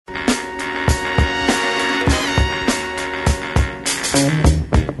I've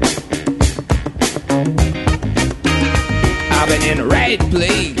been in the right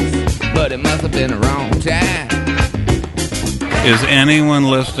place, but it must have been the wrong time. Is anyone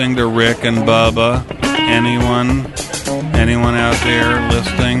listening to Rick and Bubba? Anyone out there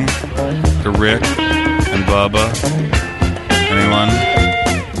listening to Rick and Bubba? Anyone?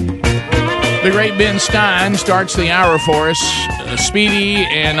 The great Ben Stein starts the hour for us. Speedy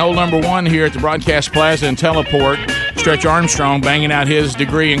and old number one here at the Broadcast Plaza and Teleport. Stretch Armstrong banging out his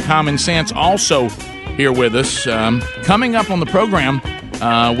degree in common sense, also here with us. Coming up on the program,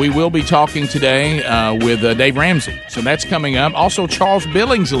 we will be talking today with Dave Ramsey. So that's coming up. Also, Charles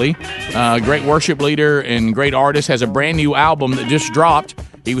Billingsley, great worship leader and great artist, has a brand new album that just dropped.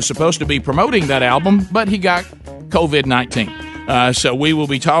 He was supposed to be promoting that album, but he got COVID-19. So we will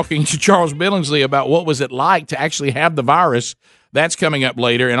be talking to Charles Billingsley about what was it like to actually have the virus. That's coming up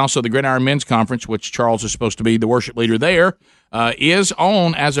later. And also the Gridiron Men's Conference, which Charles is supposed to be the worship leader there, is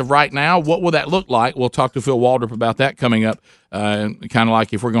on as of right now. What will that look like? We'll talk to Phil Waldrop about that coming up. Kind of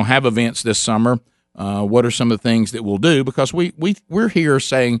like if we're going to have events this summer, what are some of the things that we'll do? Because we're here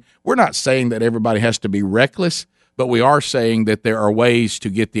saying, we're not saying that everybody has to be reckless, but we are saying that there are ways to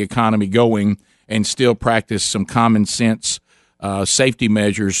get the economy going and still practice some common sense safety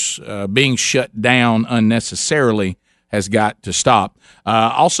measures. Being shut down unnecessarily has got to stop.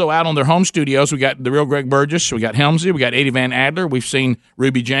 Also out on their home studios, we got the real Greg Burgess, we got Helmsy, we got Eddie Van Adler. We've seen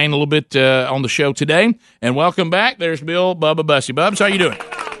Ruby Jane a little bit on the show today. And welcome back. There's Bill Bubba Bussey. Bubs, how you doing?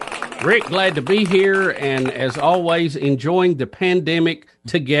 Rick, glad to be here, and as always, enjoying the pandemic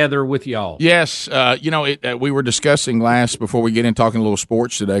together with y'all. Yes, we were discussing before we get in talking a little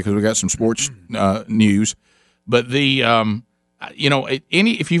sports today, because we got some sports news. But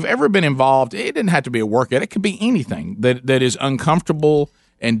if you've ever been involved, it didn't have to be a workout. It could be anything that is uncomfortable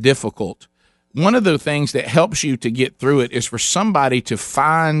and difficult. One of the things that helps you to get through it is for somebody to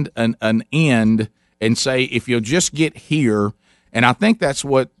find an end and say, if you'll just get here. And I think that's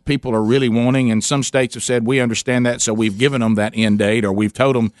what people are really wanting. And some states have said, we understand that, so we've given them that end date, or we've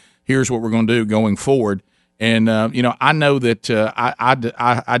told them, here's what we're going to do going forward. And, I know that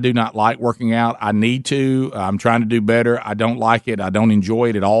I do not like working out. I need to. I'm trying to do better. I don't like it. I don't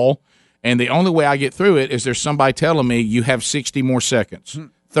enjoy it at all. And the only way I get through it is there's somebody telling me you have 60 more seconds,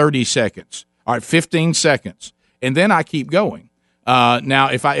 30 seconds, all right, 15 seconds. And then I keep going. Now,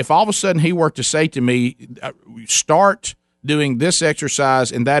 if all of a sudden he were to say to me, start doing this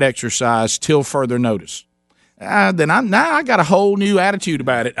exercise and that exercise till further notice, then I got a whole new attitude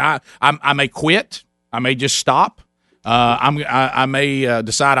about it. I may quit. I may just stop. I may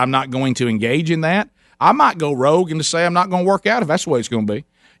decide I'm not going to engage in that. I might go rogue and to say I'm not going to work out if that's the way it's going to be.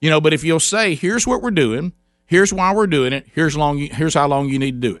 But if you'll say, here's what we're doing, here's why we're doing it, here's how long you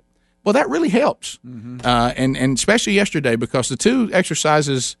need to do it. Well, that really helps. Mm-hmm. And especially yesterday, because the two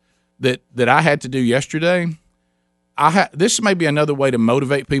exercises that I had to do yesterday, this may be another way to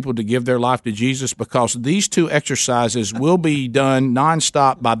motivate people to give their life to Jesus, because these two exercises will be done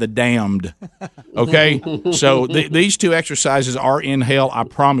nonstop by the damned. Okay, so these two exercises are in hell, I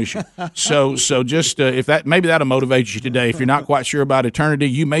promise you. So just if maybe that'll motivate you today. If you're not quite sure about eternity,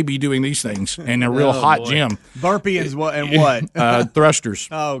 you may be doing these things in a real hot gym. Burpee is what and what? Thrusters.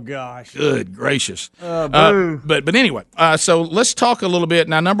 Oh gosh. Good gracious. But anyway, so let's talk a little bit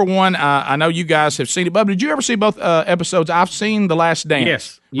now. Number one, I know you guys have seen it. Bub, did you ever see both episodes? I've seen The Last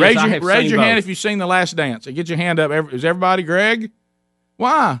Dance. Yes, raise your hand if you've seen The Last Dance. Get your hand up. Is everybody, Greg?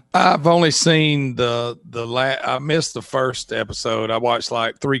 Why? I've only seen I missed the first episode. I watched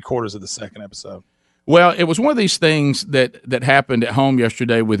like 3/4 of the second episode. Well, it was one of these things that happened at home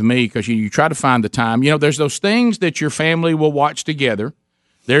yesterday with me, because you try to find the time. There's those things that your family will watch together.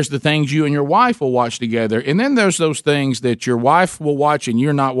 There's the things you and your wife will watch together. And then there's those things that your wife will watch and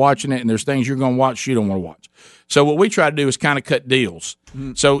you're not watching it. And there's things you're going to watch she don't want to watch. So what we try to do is kind of cut deals.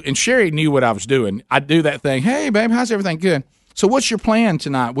 Mm-hmm. So, and Sherry knew what I was doing. I'd do that thing. Hey, babe, how's everything? Good. So what's your plan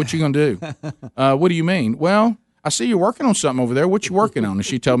tonight? What you going to do? What do you mean? Well, I see you're working on something over there. What you working on? And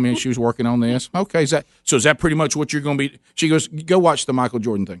she told me she was working on this. Okay, is that pretty much what you're going to be? She goes, go watch the Michael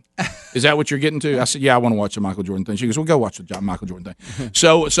Jordan thing. Is that what you're getting to? I said, yeah, I want to watch the Michael Jordan thing. She goes, well, go watch the Michael Jordan thing.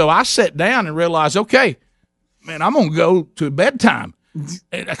 So I sat down and realized, okay, man, I'm going to go to bedtime.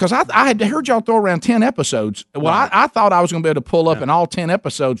 Because I had heard y'all throw around 10 episodes. Well, I thought I was going to be able to pull up and all 10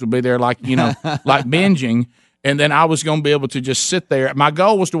 episodes would be there like binging. And then I was going to be able to just sit there. My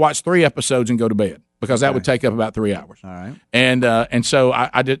goal was to watch 3 episodes and go to bed, because that would take up about 3 hours. All right. And so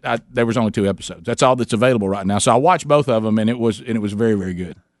I did. There was only 2 episodes. That's all that's available right now. So I watched both of them, and it was very, very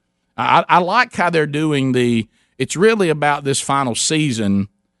good. I like how they're doing it's really about this final season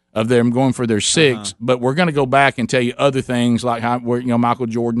of them going for their 6th, but we're going to go back and tell you other things like how Michael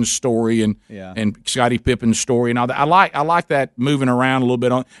Jordan's story and Scottie Pippen's story and all that. I like that moving around a little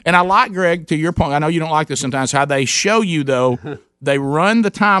bit on, and I like, Greg, to your point. I know you don't like this sometimes. How they show you though, they run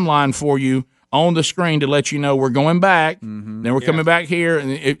the timeline for you on the screen to let you know we're going back, then we're coming back here,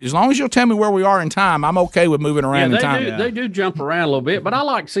 and as long as you'll tell me where we are in time, I'm okay with moving around in time. They do jump around a little bit, but I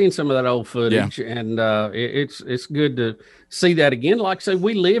like seeing some of that old footage, and it's good to see that again. Like I said,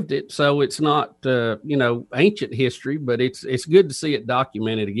 we lived it, so it's not ancient history, but it's good to see it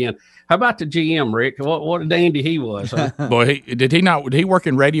documented again. How about the GM, Rick? What a dandy he was, huh? Boy, did he work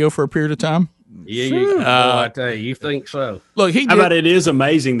in radio for a period of time? Yeah, I tell you think so. Look, How about it is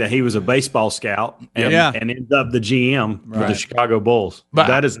amazing that he was a baseball scout and ended up the GM for the Chicago Bulls. But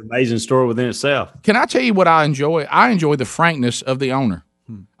that is an amazing story within itself. Can I tell you what I enjoy? I enjoy the frankness of the owner.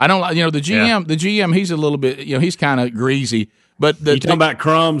 I don't like, the GM. Yeah. The GM, he's a little bit, he's kind of greasy. But you talking about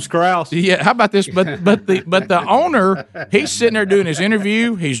Crumbs, Krause? Yeah. How about this? But the owner, he's sitting there doing his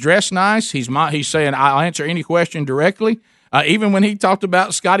interview. He's dressed nice. He's saying, "I'll answer any question directly." Even when he talked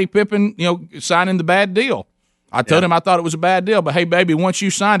about Scottie Pippen, signing the bad deal, I told him I thought it was a bad deal. But hey, baby, once you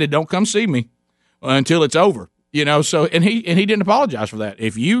signed it, don't come see me until it's over. So and he didn't apologize for that.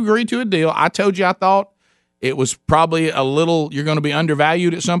 If you agreed to a deal, I told you I thought it was probably a little, you're going to be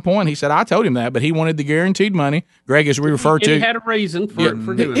undervalued at some point. He said, I told him that, but he wanted the guaranteed money. Greg, as we refer to. He had a reason for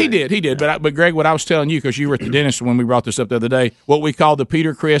doing it. He did. But Greg, what I was telling you, because you were at the dentist when we brought this up the other day, what we call the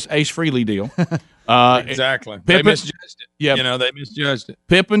Peter Criss Ace Frehley deal. Exactly. Pippen, they misjudged it. Yeah. They misjudged it.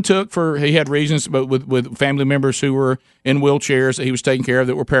 Pippen he had reasons, but with family members who were in wheelchairs that he was taking care of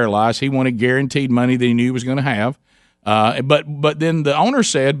that were paralyzed. He wanted guaranteed money that he knew he was going to have. But then the owner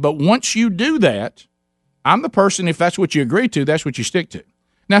said, but once you do that, I'm the person, if that's what you agree to, that's what you stick to.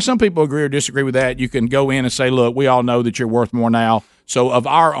 Now, some people agree or disagree with that. You can go in and say, look, we all know that you're worth more now, so of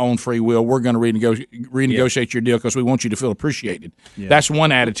our own free will, we're going to renegotiate your deal because we want you to feel appreciated. Yeah. That's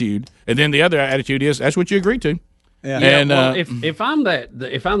one attitude. And then the other attitude is that's what you agree to. Yeah. And if I'm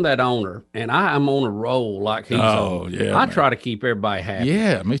that owner and I'm on a roll like he's on, I try to keep everybody happy.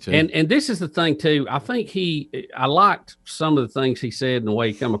 Yeah, me too. And this is the thing too. I think I liked some of the things he said and the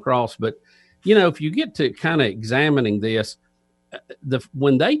way he come across, but if you get to kind of examining this,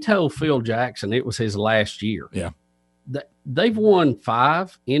 when they told Phil Jackson it was his last year, they've won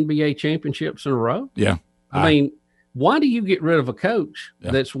 5 NBA championships in a row. Yeah, I mean, why do you get rid of a coach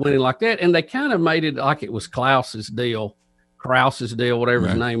that's winning like that? And they kind of made it like it was Krause's deal, whatever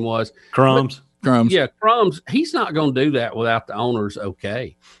his name was. Crumbs. Yeah, Crumbs. He's not going to do that without the owner's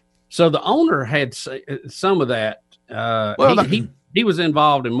okay. So the owner had some of that. He was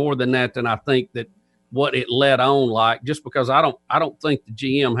involved in more than that, than I think that what it led on like, just because I don't think the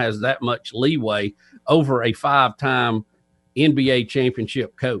GM has that much leeway over a 5-time NBA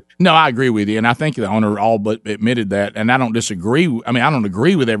championship coach. No, I agree with you. And I think the owner all but admitted that. And I don't disagree. I mean, I don't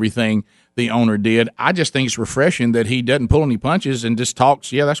agree with everything the owner did. I just think it's refreshing that he doesn't pull any punches and just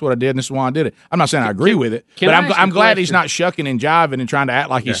talks, yeah, that's what I did and this is why I did it. I'm not saying I agree with it, but I'm glad he's not shucking and jiving and trying to act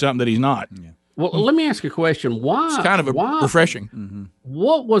like he's something that he's not. Yeah. Well, let me ask you a question. Why? It's kind of refreshing. Mm-hmm.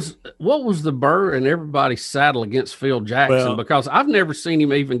 What was the burr in everybody's saddle against Phil Jackson? Because I've never seen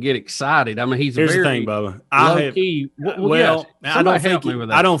him even get excited. I mean, he's here's very the thing, Bubba. Low key.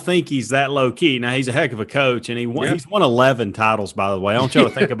 I don't think he's that low key. Now he's a heck of a coach, and he's won 11 titles. By the way, I want y'all to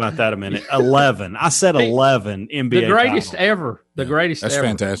think about that a minute. 11. I said 11 NBA. The greatest titles. Ever. The greatest That's ever.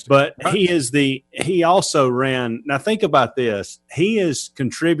 Fantastic. But he also ran. Now think about this. He has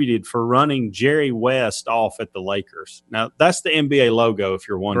contributed for running Jerry West off at the Lakers. Now that's the NBA logo, if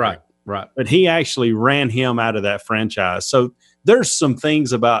you're wondering. Right. But he actually ran him out of that franchise. So there's some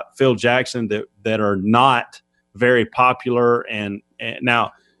things about Phil Jackson that are not very popular. And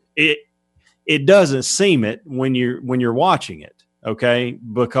now it doesn't seem it when you're watching it. Okay.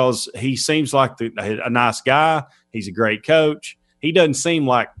 Because he seems like a nice guy. He's a great coach. He doesn't seem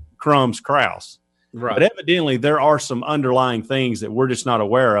like Crumbs Krause. Right. But evidently there are some underlying things that we're just not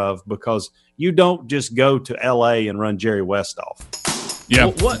aware of, because you don't just go to LA and run Jerry West off.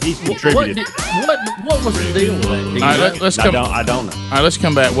 Yeah. He's contributed. What was the deal with that? All right, let's come. I don't know. All right, let's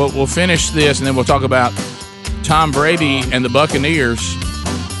come back. We'll finish this, and then we'll talk about Tom Brady and the Buccaneers.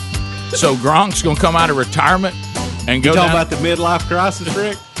 So Gronk's going to come out of retirement and go down. Talking about the midlife crisis,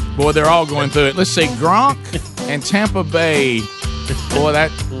 Rick? Boy, they're all going through it. Let's see, Gronk and Tampa Bay. Boy, that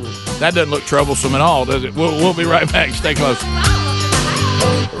doesn't look troublesome at all, does it? We'll be right back. Stay close.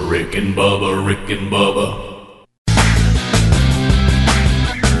 Rick and Bubba, Rick and Bubba.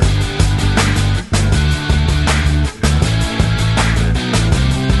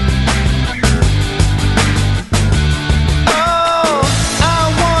 Oh, I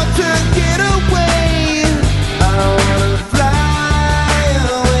want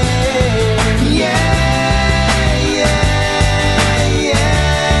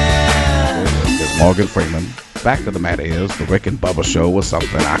Morgan Freeman. Back to the matter is, the Rick and Bubba Show was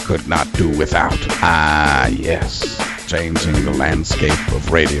something I could not do without. Ah, yes. Changing the landscape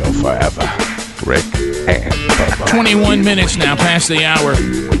of radio forever. Rick and Bubba. 21 minutes now past the hour.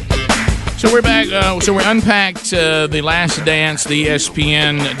 So we're back. So we unpacked The Last Dance, the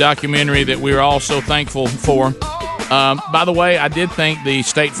ESPN documentary that we were all so thankful for. By the way, I did think the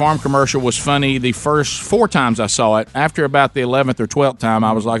State Farm commercial was funny the first 4 times I saw it. After about the 11th or 12th time,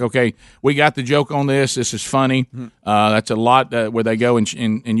 I was like, okay, we got the joke on this. This is funny. That's a lot where they go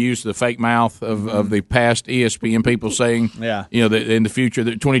and use the fake mouth of the past ESPN people saying, that in the future,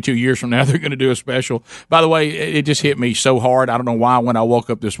 that 22 years from now, they're going to do a special. By the way, it just hit me so hard. I don't know why when I woke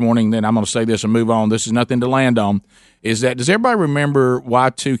up this morning, then I'm going to say this and move on. This is nothing to land on. Is that, does everybody remember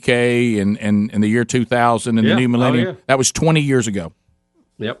Y2K and the year 2000 and the new millennium? Oh, yeah. That was 20 years ago.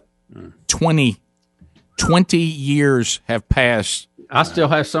 Yep. 20 years have passed. I still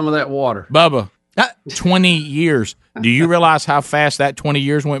have some of that water. Bubba, 20 years. Do you realize how fast that 20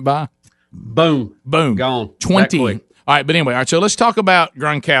 years went by? Boom. Gone. 20. All right, but anyway, all right, so let's talk about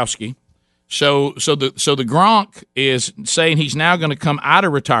Gronkowski. So the Gronk is saying he's now going to come out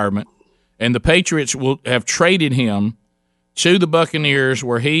of retirement, and the Patriots will have traded him to the Buccaneers,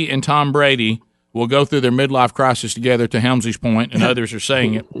 where he and Tom Brady will go through their midlife crisis together, to Helmsley's point, and others are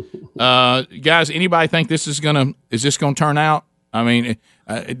saying it. Guys, anybody think is this going to turn out? I mean,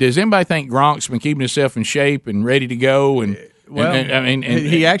 does anybody think Gronk's been keeping himself in shape and ready to go? And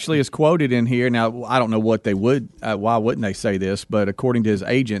he actually is quoted in here. Now, I don't know what they would. Why wouldn't they say this? But according to his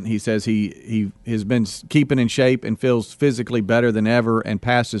agent, he says he has been keeping in shape and feels physically better than ever, and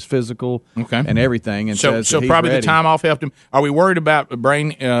passed his physical and everything. And so probably the time off helped him. Are we worried about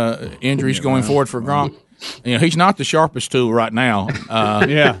brain injuries going forward for Gronk? You know, he's not the sharpest tool right now.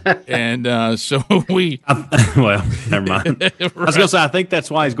 And so we. Well, never mind. Right. I was going to say, I think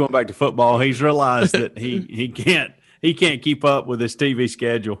that's why he's going back to football. He's realized that he can't keep up with his TV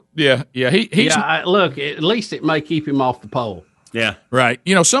schedule. Yeah. Look, at least it may keep him off the pole. Yeah, right.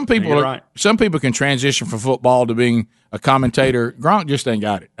 You know, some people can transition from football to being a commentator. Gronk just ain't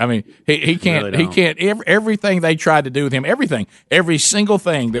got it. I mean, he can't. Really, he can't. Everything they tried to do with him, every single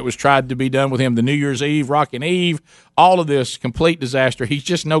thing that was tried to be done with him, the New Year's Eve, Rockin' Eve, all of this, complete disaster. He's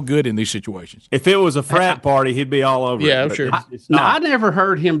just no good in these situations. If it was a frat party, he'd be all over. Yeah, it, sure. I never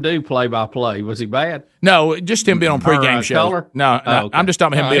heard him do play-by-play. Was he bad? No, just him being on pregame show. No, okay. I'm just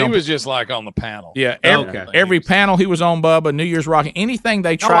talking about him being he was just like on the panel. Yeah, every panel he was on, Bubba, New Year's Rockin', anything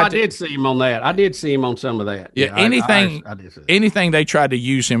they tried. I did see him on that. I did see him on some of that. Yeah, anything they tried to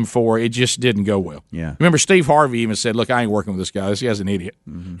use him for, it just didn't go well. Yeah. Remember, Steve Harvey even said, "Look, I ain't working with this guy. This guy's an idiot."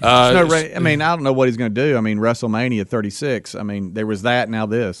 Mm-hmm. I mean, I don't know what he's going to do. I mean, WrestleMania 36. I mean, there was that. Now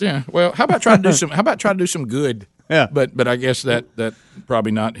this. Yeah. Well, how about try to do some? How about try to do some good? Yeah. But I guess that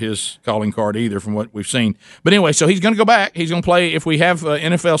probably not his calling card either, from what we've seen. But anyway, so he's going to go back. He's going to play if we have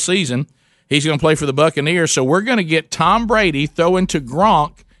NFL season. He's going to play for the Buccaneers. So we're going to get Tom Brady throwing to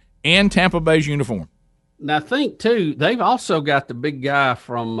Gronk in Tampa Bay's uniform. Now, I think, too, they've also got the big guy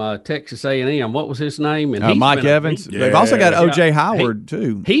from Texas A&M. What was his name? And Mike Evans. They've also got O.J. Howard,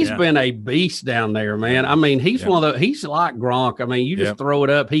 too. He's been a beast down there, man. I mean, he's one of he's like Gronk. I mean, you just throw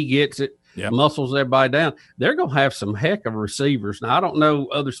it up, he gets it, muscles everybody down. They're going to have some heck of receivers. Now, I don't know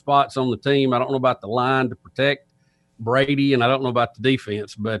other spots on the team. I don't know about the line to protect Brady, and I don't know about the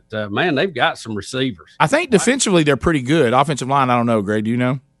defense. But, man, they've got some receivers. I think defensively they're pretty good. Offensive line, I don't know, Greg. Do you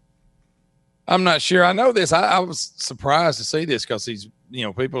know? I'm not sure. I know this. I was surprised to see this because he's,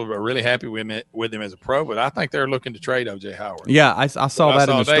 people are really happy with him as a pro, but I think they're looking to trade O.J. Howard. Yeah, I saw that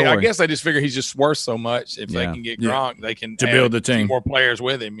in the story. I guess they just figure he's just worth so much. If they can get Gronk, they can build the team. More players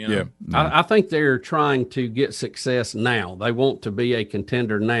with him. Yeah. I think they're trying to get success now. They want to be a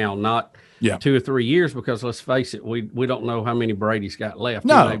contender now, not 2 or 3 years, because let's face it, we don't know how many Brady's got left.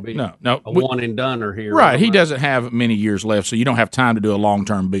 No. A one and doneer here. Right. He doesn't have many years left, so you don't have time to do a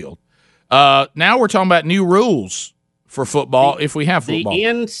long-term build. Now we're talking about new rules for football if we have football. The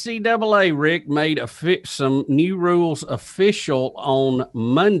NCAA, Rick, made some new rules official on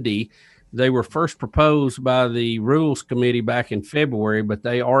Monday. They were first proposed by the Rules Committee back in February, but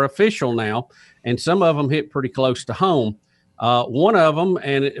they are official now, and some of them hit pretty close to home. One of them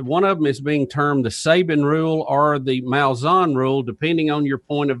is being termed the Saban rule or the Malzahn rule, depending on your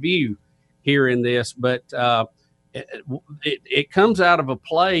point of view here in this. But it comes out of a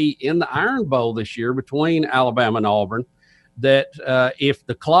play in the Iron Bowl this year between Alabama and Auburn that if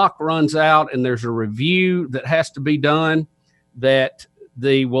the clock runs out and there's a review that has to be done, that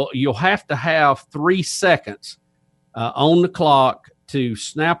you'll have to have 3 seconds on the clock to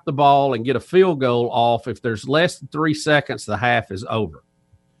snap the ball and get a field goal off. If there's less than 3 seconds, the half is over.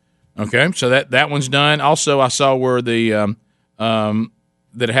 Okay, so that one's done. Also, I saw where the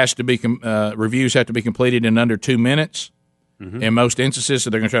that it has to be reviews have to be completed in under 2 minutes in most instances, so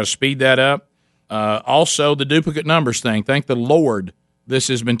they're going to try to speed that up. Also, the duplicate numbers thing. Thank the Lord this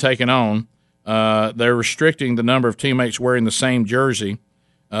has been taken on. They're restricting the number of teammates wearing the same jersey,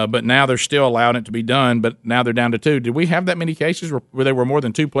 but now they're still allowing it to be done, but now they're down to 2. Did we have that many cases where there were more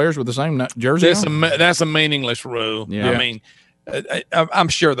than 2 players with the same jersey on? That's a meaningless rule. Yeah. I mean, I'm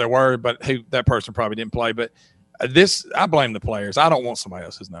sure there were, but that person probably didn't play. But I blame the players. I don't want somebody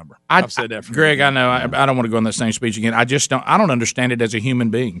else's number. I've said that. Greg, I know. I don't want to go on that same speech again. I don't understand it as a human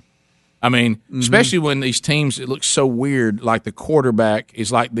being. I mean, especially when these teams, it looks so weird. Like the quarterback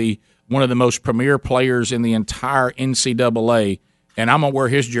is like one of the most premier players in the entire NCAA, and I'm gonna wear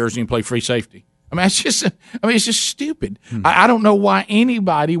his jersey and play free safety. I mean, it's just stupid. I don't know why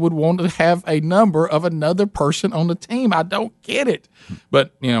anybody would want to have a number of another person on the team. I don't get it.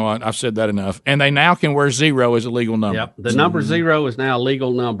 But, I've said that enough. And they now can wear 0 as a legal number. Yep. The number 0 is now a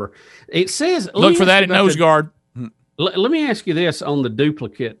legal number. It says... Look for that at Nose Guard. Let me ask you this on the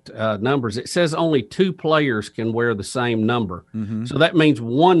duplicate numbers. It says only 2 players can wear the same number. So that means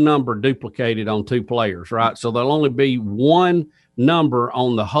 1 number duplicated on 2 players, right? So there'll only be 1 number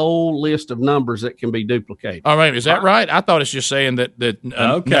on the whole list of numbers that can be duplicated. All right, is that right? I thought it's just saying that.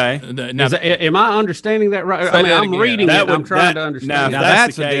 Okay. Am I understanding that right? I mean, I'm reading it. I'm trying to understand. Now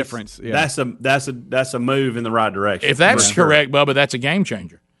that's a difference. Yeah. That's a move in the right direction. If that's correct, Bubba, that's a game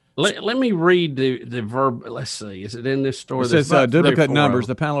changer. Let me read the verb. Let's see. Is it in this story? It says duplicate numbers.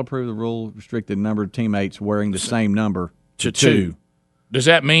 The panel approved the rule restricted number of teammates wearing the same number to 2. Does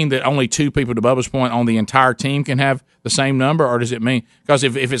that mean that only 2 people, to Bubba's point, on the entire team can have the same number, or does it mean – because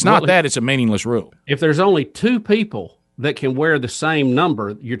if it's not that, it's a meaningless rule. If there's only 2 people that can wear the same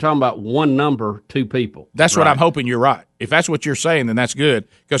number, you're talking about 1 number, 2 people. That's right. What I'm hoping you're right. If that's what you're saying, then that's good,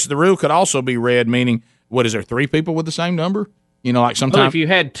 because the rule could also be read meaning, what is there, 3 people with the same number? Like sometimes – well, if you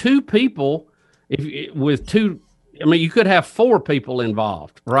had 2 people with 2 – I mean, you could have 4 people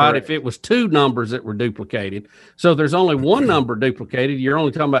involved, right? Correct. If it was 2 numbers that were duplicated. So if there's only 1 number duplicated, you're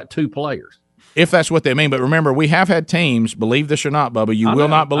only talking about 2 players. If that's what they mean. But remember, we have had teams, believe this or not, Bubba, you will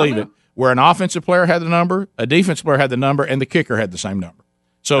not believe it, where an offensive player had the number, a defensive player had the number, and the kicker had the same number.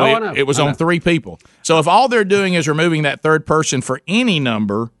 So it was on 3 people. So if all they're doing is removing that third person for any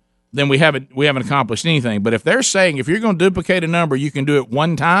number, then we haven't accomplished anything. But if they're saying if you're going to duplicate a number, you can do it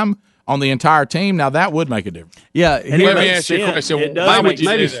 1 time on the entire team, now that would make a difference. Yeah. And let me ask you a question. Why would you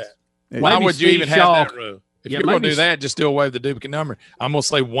do that? Why would you even have that rule? If you're going to do that, just do away with the duplicate number. I'm going to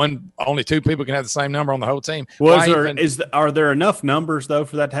say only 2 people can have the same number on the whole team. Well, are there enough numbers, though,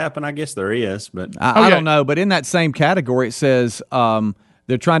 for that to happen? I guess there is. But I don't know. But in that same category, it says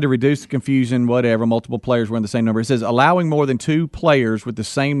they're trying to reduce the confusion, whatever, multiple players wearing the same number. It says allowing more than 2 players with the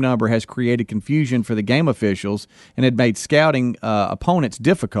same number has created confusion for the game officials and had made scouting opponents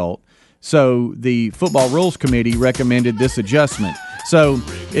difficult. So the Football Rules Committee recommended this adjustment. So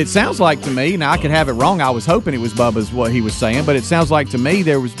it sounds like to me, now I could have it wrong, I was hoping it was Bubba's what he was saying, but it sounds like to me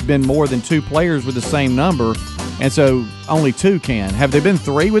there was been more than 2 players with the same number, and so only 2 can. Have there been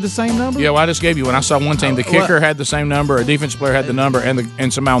 3 with the same number? Yeah, well, I just gave you one. I saw one team, the kicker had the same number, a defensive player had the number,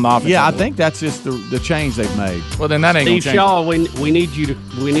 and somebody on the offense. Yeah, I think that's just the change they've made. Well, then that ain't going to change. Steve Shaw, we need you to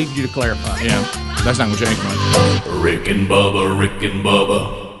clarify. Yeah, that's not going to change much. Rick and Bubba, Rick and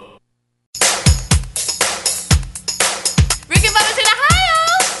Bubba.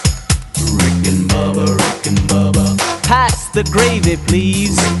 Pass the gravy,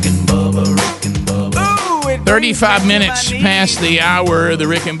 please. Rick and Bubba, Rick and Bubba. 35 minutes past the hour of the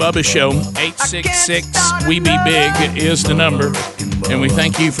Rick and Bubba Show. 866-WE-BE-BIG is the number. And we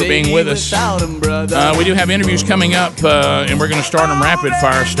thank you for being with us. We do have interviews coming up, and we're going to start them rapid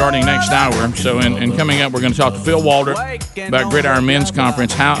fire starting next hour. So, and coming up, we're going to talk to Phil Walter about Gridiron Men's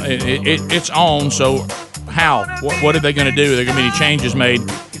Conference. How it's on, so how? What are they going to do? Are there going to be any changes made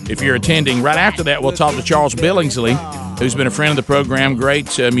if you're attending? Right after that, we'll talk to Charles Billingsley, who's been a friend of the program,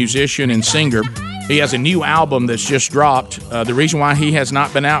 great musician and singer. He has a new album that's just dropped. The reason why he has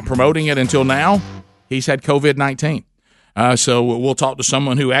not been out promoting it until now, he's had COVID-19. So we'll talk to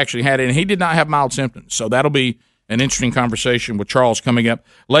someone who actually had it, and he did not have mild symptoms. So that'll be an interesting conversation with Charles coming up.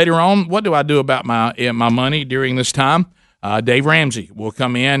 Later on, what do I do about my money during this time? Dave Ramsey will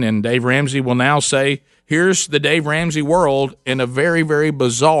come in, and Dave Ramsey will now say, here's the Dave Ramsey world in a very, very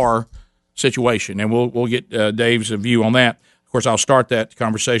bizarre situation. And we'll get Dave's view on that. Of course, I'll start that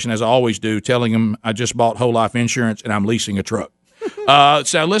conversation, as I always do, telling him I just bought whole life insurance and I'm leasing a truck.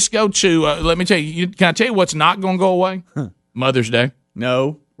 So let's go to, let me tell you, can I tell you what's not going to go away? Mother's Day.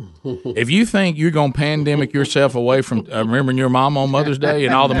 No. If you think you're going to pandemic yourself away from remembering your mom on Mother's Day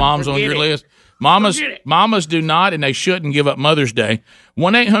and all the moms on your list, mamas do not, and they shouldn't give up Mother's Day.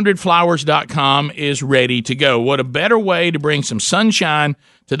 1-800-Flowers.com is ready to go. What a better way to bring some sunshine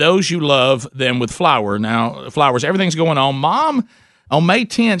to those you love than with flowers. Everything's going on. Mom, on May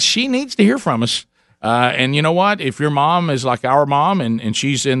 10th, she needs to hear from us. And you know what? If your mom is like our mom and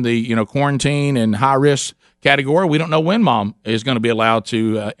she's in the quarantine and high risk category, we don't know when mom is going to be allowed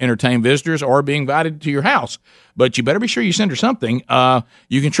to entertain visitors or be invited to your house. But you better be sure you send her something.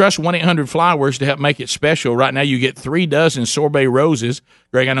 You can trust 1-800-Flowers to help make it special. Right now, you get 3 dozen sorbet roses.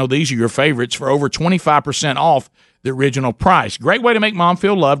 Greg, I know these are your favorites for over 25% off the original price. Great way to make mom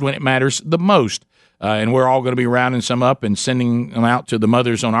feel loved when it matters the most. And we're all going to be rounding some up and sending them out to the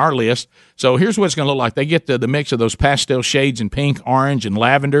mothers on our list. So here's what it's going to look like. They get the mix of those pastel shades in pink, orange, and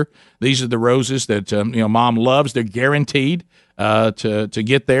lavender. These are the roses that mom loves. They're guaranteed to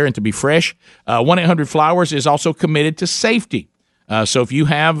get there and to be fresh. 1-800-Flowers is also committed to safety. So if you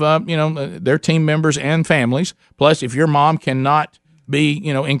have their team members and families, plus if your mom cannot be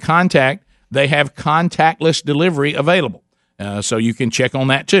in contact, they have contactless delivery available. So you can check on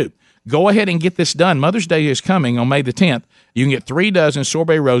that too. Go ahead and get this done. Mother's Day is coming on May the 10th. You can get 3 dozen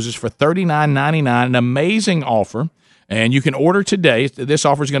sorbet roses for $39.99, an amazing offer. And you can order today. This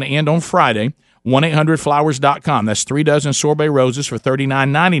offer is going to end on Friday. 1-800-Flowers.com. That's 3 dozen sorbet roses for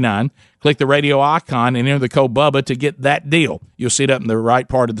 $39.99. Click the radio icon and enter the code BUBBA to get that deal. You'll see it up in the right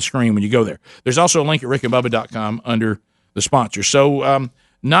part of the screen when you go there. There's also a link at rickandbubba.com under the sponsor. So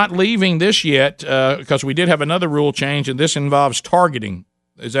not leaving this yet because we did have another rule change, and this involves targeting.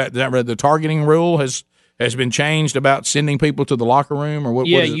 Is that right? The targeting rule has been changed about sending people to the locker room, or what?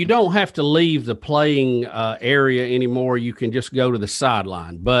 Yeah, you don't have to leave the playing area anymore. You can just go to the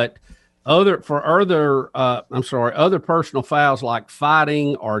sideline. But other personal fouls like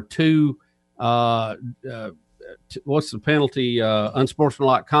fighting or what's the penalty?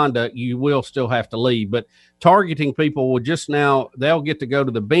 Unsportsmanlike conduct. You will still have to leave, but targeting people they'll get to go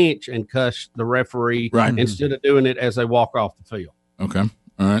to the bench and cuss the referee instead of doing it as they walk off the field. Okay.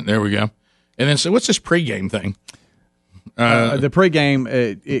 All right, there we go. And then, so what's this pregame thing? The pregame,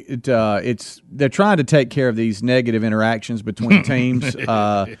 it's they're trying to take care of these negative interactions between teams.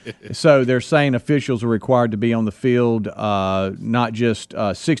 So they're saying officials are required to be on the field not just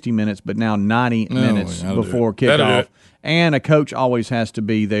 60 minutes, but now 90 minutes before kickoff. And a coach always has to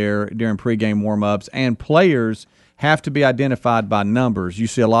be there during pregame warm-ups, and players have to be identified by numbers. You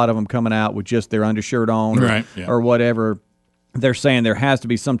see a lot of them coming out with just their undershirt on or whatever. They're saying there has to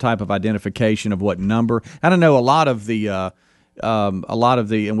be some type of identification of what number. I don't know, a lot of the,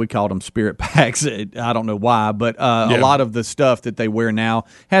 and we called them spirit packs. I don't know why, but a lot of the stuff that they wear now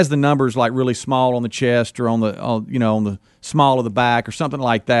has the numbers like really small on the chest or on the small of the back or something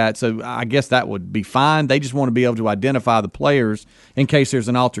like that. So I guess that would be fine. They just want to be able to identify the players in case there's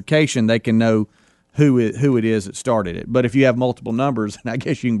an altercation. They can know who it is that started it. But if you have multiple numbers, I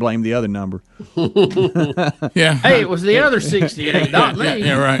guess you can blame the other number. Yeah. Hey, it was the other 68, not me.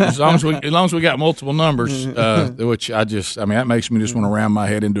 Yeah, right. As long as we got multiple numbers, which that makes me just want to ram my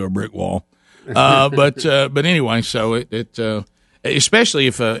head into a brick wall. But anyway, so it especially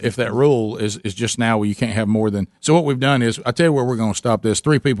if that rule is just now where you can't have more than. So what we've done is, I tell you where we're going to stop this.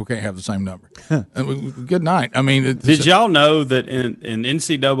 3 people can't have the same number. Good night. I mean, did y'all know that in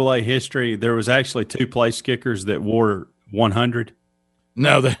NCAA history there was actually 2 place kickers that wore 100?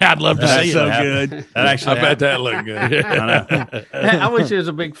 No, I'd love to see it. So good. I bet that looked good. I know. I wish he was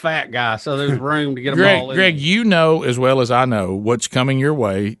a big fat guy, so there's room to get them all in. Greg, you know as well as I know what's coming your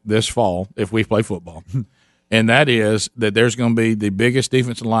way this fall if we play football. And that is that there's going to be the biggest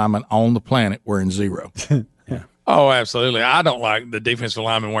defensive lineman on the planet wearing 0. Yeah. Oh, absolutely. I don't like the defensive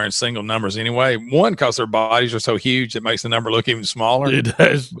linemen wearing single numbers anyway. One, because their bodies are so huge, it makes the number look even smaller. It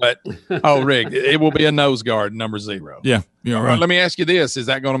does. But, Rick, it will be a nose guard, number 0. Yeah. You're right. Let me ask you this. Is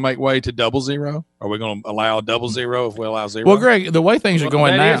that going to make way to 00? Are we going to allow 00 if we allow 0? Well, Greg, the way things are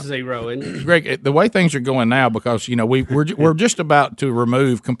going now. That is 0, isn't it? Greg, the way things are going now, because, we're just about to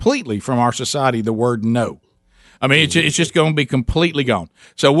remove completely from our society the word no. I mean, it's just going to be completely gone.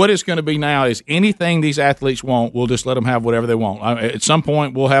 So what it's going to be now is anything these athletes want, we'll just let them have whatever they want. At some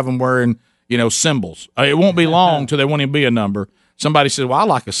point, we'll have them wearing, symbols. It won't be long till they won't even be a number. Somebody said, well, I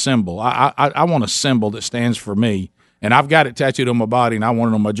like a symbol. I want a symbol that stands for me. And I've got it tattooed on my body, and I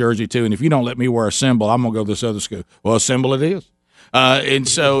want it on my jersey, too. And if you don't let me wear a symbol, I'm going to go to this other school. Well, a symbol it is. And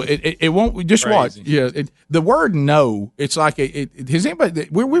so it won't just Crazy. watch. Yeah, the word no. It's like has anybody?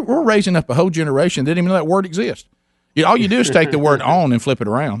 We're raising up a whole generation that didn't even know that word exists. All you do is take the word on and flip it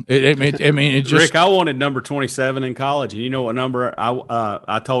around. It just. Rick, I wanted number 27 in college, and you know what number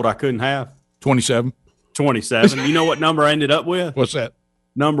I told I couldn't have? 27. 27. You know what number I ended up with? What's that?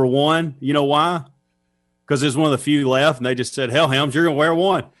 Number 1. You know why? Because there's one of the few left, and they just said, "Hell, Helms, you're going to wear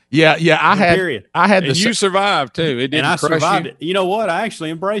 1." Yeah. I had. And you survived too. It didn't. And I crush survived you. it. You know what? I actually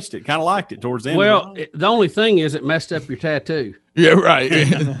embraced it. Kind of liked it towards the end. Well, the only thing is, it messed up your tattoo. Yeah, right.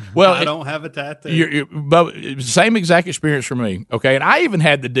 Well, I don't have a tattoo. But same exact experience for me. Okay, and I even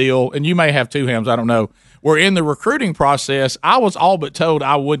had the deal, and you may have too, Hams. I don't know. Where in the recruiting process, I was all but told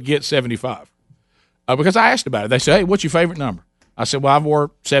I would get 75 because I asked about it. They said, "Hey, what's your favorite number?" I said, "Well, I've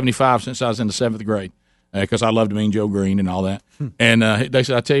wore 75 since I was in the 7th grade because I loved Mean Joe Green and all that." And they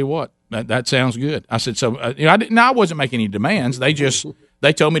said, "I tell you what, that sounds good." I said, "So I wasn't making any demands. They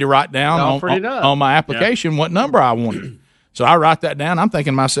told me to write down on my application what number I wanted." So I write that down. I'm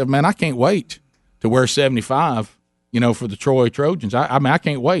thinking to myself, man, I can't wait to wear 75, for the Troy Trojans. I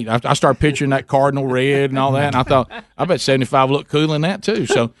can't wait. I start picturing that cardinal red and all that, and I thought, I bet 75 looked cool in that too.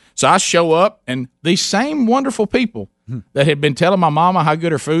 So I show up, and these same wonderful people that had been telling my mama how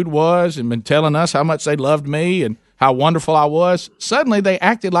good her food was and been telling us how much they loved me and how wonderful I was, suddenly they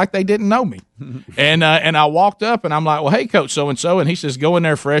acted like they didn't know me. And I walked up, and I'm like, well, hey, Coach so-and-so. And he says, go in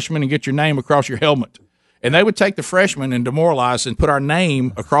there, freshman, and get your name across your helmet. And they would take the freshmen and demoralize and put our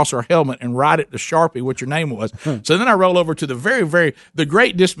name across our helmet and write it to Sharpie what your name was. So then I roll over to the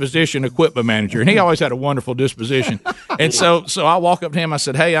great disposition equipment manager, and he always had a wonderful disposition. And so I walk up to him. I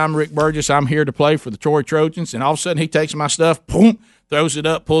said, "Hey, I'm Rick Burgess. I'm here to play for the Troy Trojans." And all of a sudden he takes my stuff, boom, throws it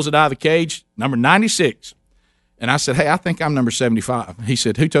up, pulls it out of the cage, number 96. And I said, "Hey, I think I'm number 75. He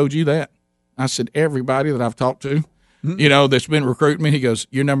said, "Who told you that?" I said, "Everybody that I've talked to, that's been recruiting me." He goes,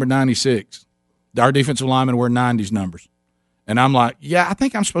 "You're number 96. Our defensive linemen wear 90s numbers." And I'm like, "Yeah, I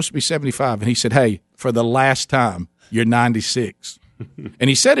think I'm supposed to be 75. And he said, "Hey, for the last time, you're 96. And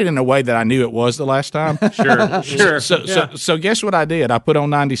he said it in a way that I knew it was the last time. Sure. So guess what I did? I put on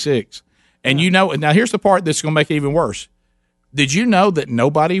 96. And now here's the part that's going to make it even worse. Did you know that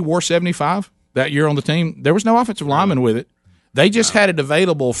nobody wore 75 that year on the team? There was no offensive lineman with it. They just had it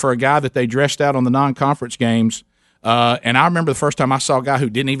available for a guy that they dressed out on the non-conference games. And I remember the first time I saw a guy who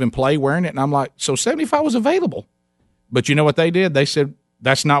didn't even play wearing it, and I'm like, so 75 was available. But you know what they did? They said,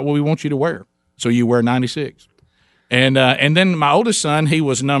 that's not what we want you to wear. So you wear 96. And then my oldest son, he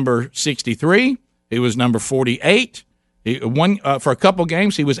was number 63. He was number 48. For a couple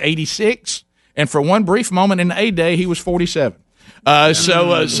games, he was 86. And for one brief moment in the A-Day, he was 47.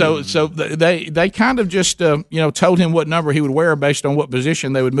 So they kind of just told him what number he would wear based on what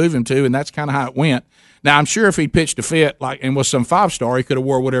position they would move him to, and that's kind of how it went. Now I'm sure if he pitched a fit and was some 5-star, he could have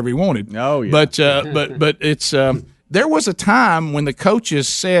wore whatever he wanted. Oh yeah. But it's there was a time when the coaches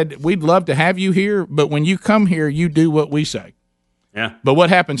said, "We'd love to have you here, but when you come here, you do what we say." Yeah. But what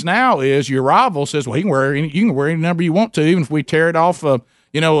happens now is your rival says, "Well, you can wear any number you want to, even if we tear it off." Of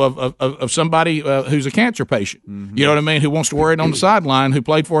somebody who's a cancer patient, you know what I mean, who wants to wear it on the sideline, who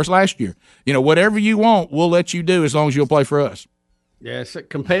played for us last year. Whatever you want, we'll let you do as long as you'll play for us. Yeah, it's a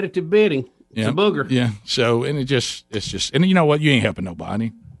competitive bidding. It's a booger. Yeah. So, and it's just, and you know what? You ain't helping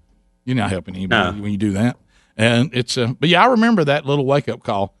nobody. You're not helping anybody when you do that. And it's, but yeah, I remember that little wake up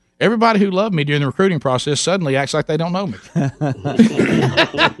call. Everybody who loved me during the recruiting process suddenly acts like they don't know me.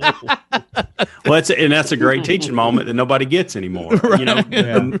 Well, that's a great teaching moment that nobody gets anymore. Right.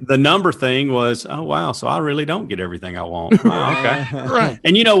 The number thing was, oh, wow, so I really don't get everything I want. Oh, okay. Right.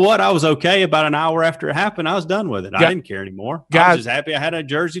 And you know what? I was okay about an hour after it happened. I was done with it. I didn't care anymore. I was just happy I had a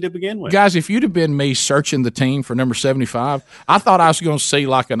jersey to begin with. Guys, if you'd have been me searching the team for number 75, I thought I was going to see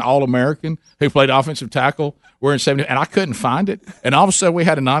like an All-American who played offensive tackle wearing 70, and I couldn't find it. And all of a sudden, we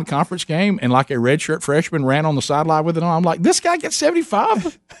had a non-conference game, and like a redshirt freshman ran on the sideline with it on. I'm like, this guy gets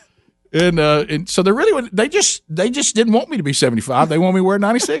 75? And so they just didn't want me to be 75. They want me to wear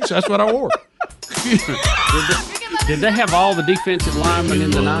 96. That's what I wore. Did they have all the defensive linemen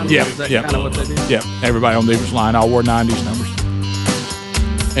in the 90s? Yeah, Is that kind of what they did? Yeah, everybody on the defensive line all wore 90s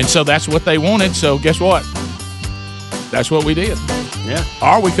numbers. And so that's what they wanted. So guess what? That's what we did. Yeah.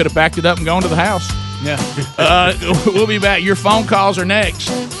 Or we could have backed it up and gone to the house. Yeah. We'll be back. Your phone calls are next.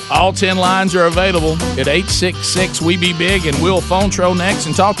 All 10 lines are available at 866-WE-BE-BIG, and we'll phone troll next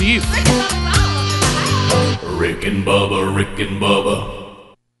and talk to you. Rick and Bubba, Rick and Bubba.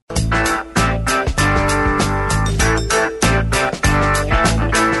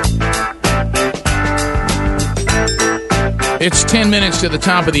 It's 10 minutes to the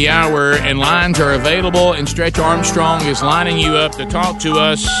top of the hour, and lines are available, and Stretch Armstrong is lining you up to talk to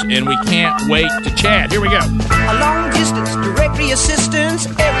us, and we can't wait to chat. Here we go. A long distance directory assistance,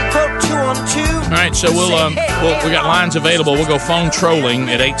 every quote 212. All right, so we got lines available. We'll go phone trolling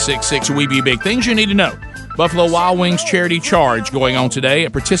at 866-WE-BE-BIG. Things you need to know. Buffalo Wild Wings charity charge going on today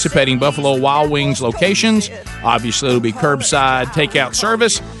at participating Buffalo Wild Wings locations. Obviously, it'll be curbside takeout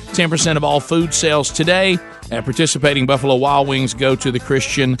service. 10% of all food sales today at participating Buffalo Wild Wings go to the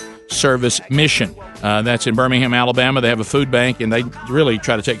Christian Service Mission. That's in Birmingham, Alabama. They have a food bank, and they really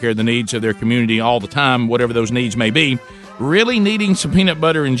try to take care of the needs of their community all the time, whatever those needs may be. Really needing some peanut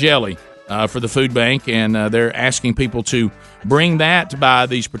butter and jelly for the food bank, and they're asking people to bring that by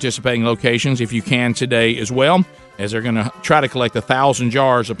these participating locations if you can today as well, as they're going to try to collect 1,000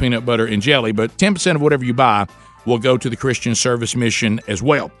 jars of peanut butter and jelly, but 10% of whatever you buy will go to the Christian Service Mission as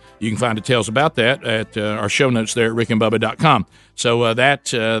well. You can find details about that at our show notes there at rickandbubba.com. So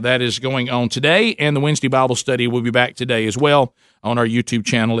that is going on today, and the Wednesday Bible study will be back today as well on our YouTube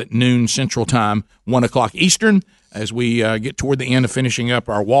channel at noon Central Time, 1 o'clock Eastern, as we get toward the end of finishing up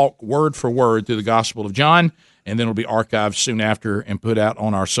our walk word for word through the Gospel of John, and then it'll be archived soon after and put out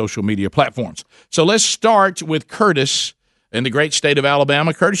on our social media platforms. So let's start with Curtis in the great state of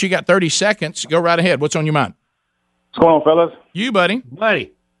Alabama. Curtis, you got 30 seconds. Go right ahead. What's on your mind? What's going on, fellas? You, buddy.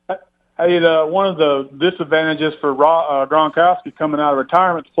 Hey, one of the disadvantages for Gronkowski coming out of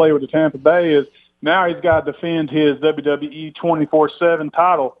retirement to play with the Tampa Bay is now he's got to defend his WWE 24/7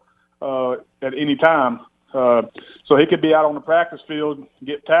 title at any time. So he could be out on the practice field,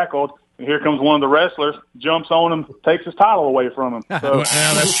 get tackled, and here comes one of the wrestlers, jumps on him, takes his title away from him. So. Well,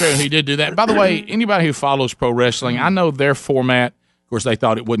 that's true. He did do that. By the way, anybody who follows pro wrestling, I know their format, of course, they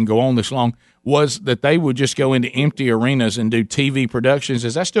thought it wouldn't go on this long, was that they would just go into empty arenas and do TV productions.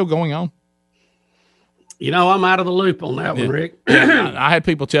 Is that still going on? I'm out of the loop on that one, Rick. I had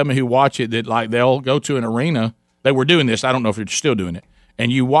people tell me who watch it that, like, they'll go to an arena. They were doing this. I don't know if they're still doing it.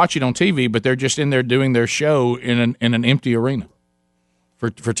 And you watch it on TV, but they're just in there doing their show in an empty arena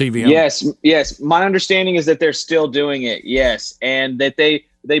for TV. Yes. My understanding is that they're still doing it, yes, and that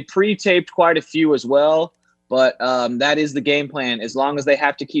they pre-taped quite a few as well. But that is the game plan. As long as they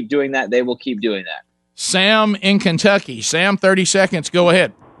have to keep doing that, they will keep doing that. Sam in Kentucky. Sam, 30 seconds. Go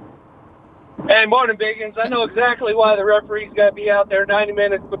ahead. Hey, morning, Biggins. I know exactly why the referee's got to be out there 90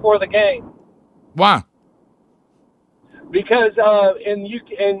 minutes before the game. Why? Because in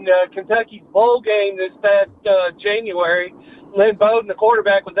Kentucky's bowl game this past January, Lynn Bowden, the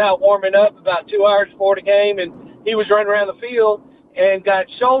quarterback, was out warming up about 2 hours before the game, and he was running around the field and got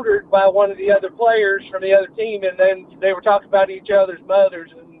shouldered by one of the other players from the other team, and then they were talking about each other's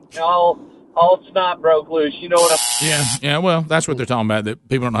mothers, and all snot broke loose. You know what I'm Yeah, well, that's what they're talking about, that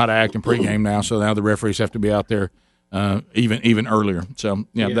people don't know how to act in pregame now, so now the referees have to be out there even earlier. So,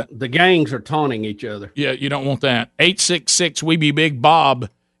 the gangs are taunting each other. Yeah, you don't want that. 866-WE-BE-BIG. Bob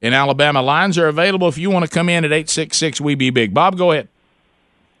in Alabama. Lines are available if you want to come in at 866-WE-BE-BIG. Bob, go ahead.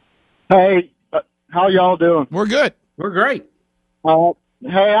 Hey, how y'all doing? We're good. We're great. Hey,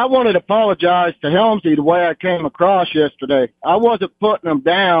 I wanted to apologize to Helmsy the way I came across yesterday. I wasn't putting him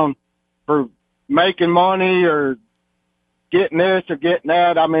down for making money or getting this or getting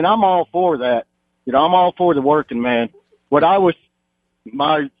that. I mean, I'm all for that. I'm all for the working man. My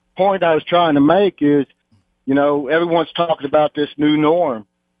point I was trying to make is, everyone's talking about this new norm.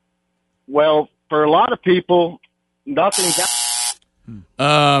 Well, for a lot of people, nothing's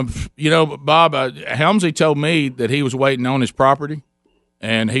Bob, Helmsy told me that he was waiting on his property,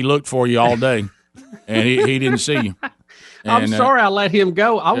 and he looked for you all day, and he didn't see you. I'm sorry I let him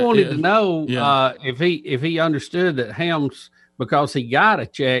go. I wanted to know if he understood that Helms, because he got a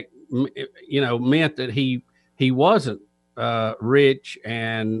check, meant that he wasn't rich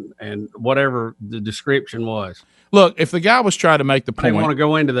and whatever the description was. Look, if the guy was trying to make the point, I didn't want to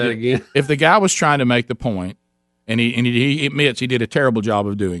go into that again. If the guy was trying to make the point, and he admits he did a terrible job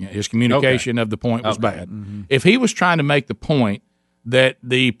of doing it, his communication of the point was bad. Mm-hmm. If he was trying to make the point that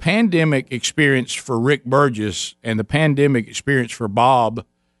the pandemic experience for Rick Burgess and the pandemic experience for Bob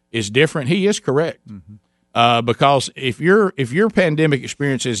is different, he is correct. Mm-hmm. Because if your pandemic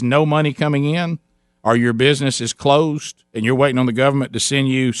experience is no money coming in, or your business is closed and you're waiting on the government to send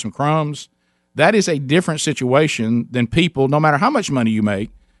you some crumbs, that is a different situation than people, no matter how much money you make,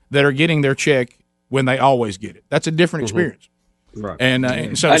 that are getting their check when they always get it. That's a different experience. Right. And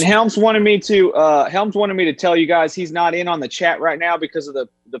Helms wanted me to tell you guys he's not in on the chat right now because of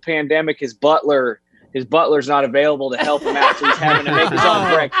the pandemic. His butler's not available to help him out, so he's having to make his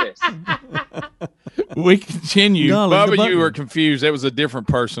own breakfast. We continue. Bubba, you were confused. There was a different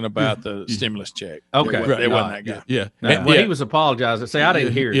person about the stimulus check. Okay. It wasn't that guy. Yeah. He was apologizing. Say, I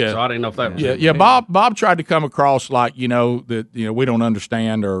didn't hear it, so I didn't know if that was Yeah. Bob tried to come across like, that we don't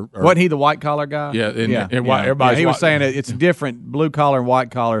understand or wasn't he the white collar guy? Yeah. He was saying it's different, blue collar and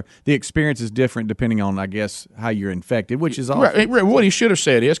white collar. The experience is different depending on, I guess, how you're infected, which is awesome. Right. What he should have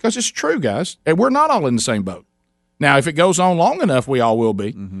said is, because it's true, guys, and we're not all in the same boat. Now, if it goes on long enough, we all will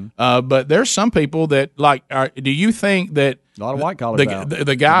be. Mm-hmm. But there's some people that do you think that a lot of white collars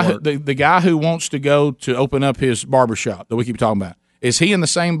the guy who wants to go to open up his barbershop that we keep talking about, is he in the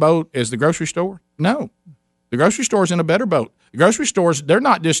same boat as the grocery store? No, the grocery store's in a better boat. The grocery stores, they're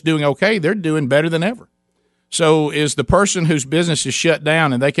not just doing okay; they're doing better than ever. So, is the person whose business is shut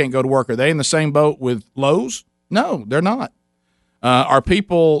down and they can't go to work, are they in the same boat with Lowe's? No, they're not. Are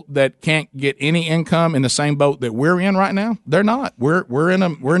people that can't get any income in the same boat that we're in right now? They're not. We're in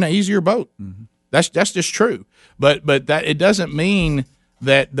an easier boat. Mm-hmm. That's just true. But that it doesn't mean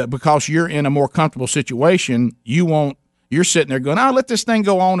that because you're in a more comfortable situation, you're sitting there going, let this thing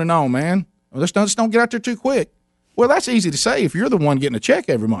go on and on, man. Let's don't get out there too quick. Well, that's easy to say if you're the one getting a check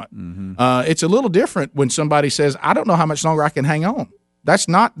every month. Mm-hmm. It's a little different when somebody says, I don't know how much longer I can hang on.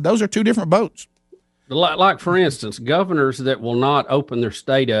 Those are two different boats. Like, for instance, governors that will not open their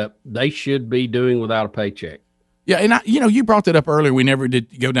state up, they should be doing without a paycheck. Yeah, and you brought that up earlier. We never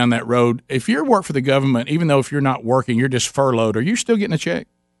did go down that road. If you work for the government, even though if you're not working, you're just furloughed, are you still getting a check?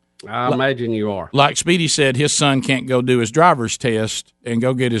 I imagine you are. Like Speedy said, his son can't go do his driver's test and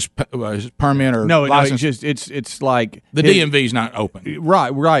go get his permit or license. No, it's like the DMV's not open.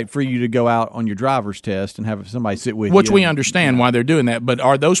 Right, for you to go out on your driver's test and have somebody sit with you. Which we understand why they're doing that, but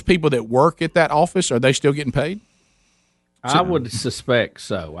are those people that work at that office, are they still getting paid? I would suspect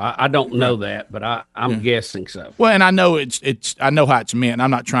so. I don't know that, but I'm guessing so. Well, and I know I know how it's meant. I'm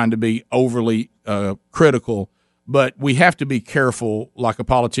not trying to be overly critical. But we have to be careful, like a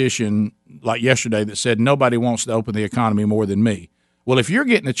politician like yesterday that said nobody wants to open the economy more than me. Well, if you're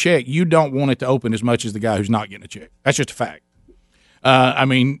getting a check, you don't want it to open as much as the guy who's not getting a check. That's just a fact.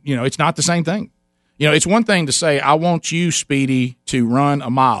 It's not the same thing. It's one thing to say, I want you, Speedy, to run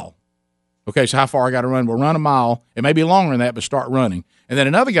a mile. Okay, so how far I got to run? Well, run a mile. It may be longer than that, but start running. And then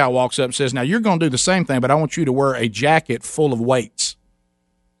another guy walks up and says, now you're going to do the same thing, but I want you to wear a jacket full of weights.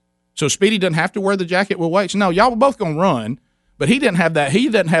 So Speedy doesn't have to wear the jacket with weights. No, y'all were both going to run, but he didn't have that. He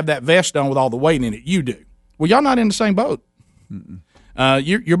doesn't have that vest on with all the weight in it. You do. Well, y'all not in the same boat.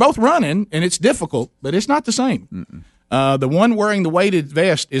 You're both running, and it's difficult, but it's not the same. The one wearing the weighted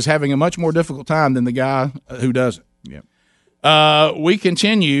vest is having a much more difficult time than the guy who doesn't. Yeah. We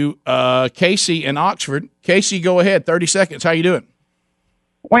continue. Casey in Oxford. Casey, go ahead. 30 seconds. How you doing?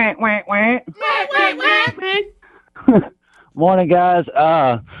 Wah. Morning, guys.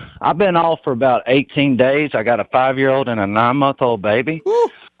 I've been off for about 18 days. I got a 5-year-old and a 9-month-old baby.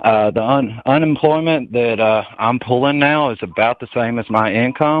 The unemployment that I'm pulling now is about the same as my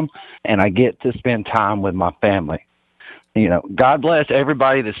income, and I get to spend time with my family. God bless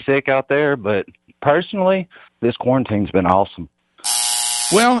everybody that's sick out there, but personally, this quarantine's been awesome.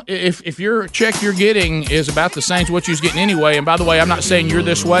 Well, if your check you're getting is about the same as what you was getting anyway, and by the way, I'm not saying you're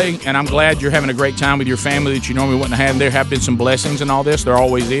this way, and I'm glad you're having a great time with your family that you normally wouldn't have. There have been some blessings in all this. There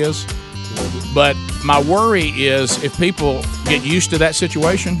always is. But my worry is if people get used to that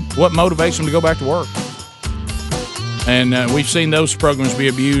situation, what motivates them to go back to work? And we've seen those programs be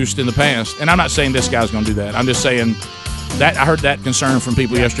abused in the past. And I'm not saying this guy's going to do that. I'm just saying that I heard that concern from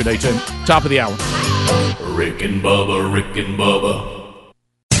people yesterday, too. Top of the hour. Rick and Bubba.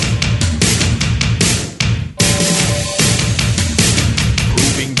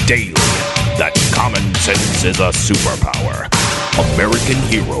 Daily that common sense is a superpower. American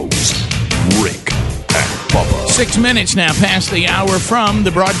heroes, Rick and Bubba. 6 minutes now past the hour from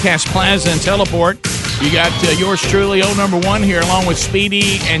the Broadcast Plaza and Teleport. You got yours truly, old number one here, along with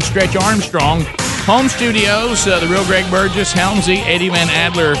Speedy and Stretch Armstrong. Home studios, the real Greg Burgess, Helmsy, Eddie Van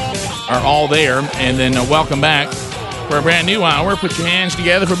Adler are all there. And then welcome back for a brand new hour. Put your hands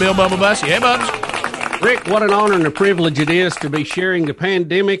together for Bill Bubba Bussey. Hey, Bubs. Rick, what an honor and a privilege it is to be sharing the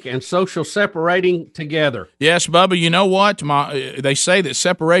pandemic and social separating together. Yes, Bubba, you know what? They say that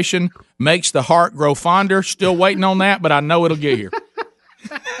separation makes the heart grow fonder. Still waiting on that, but I know it'll get here.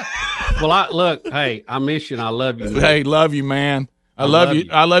 Well, I miss you and I love you, man. Hey, love you, man. I love you.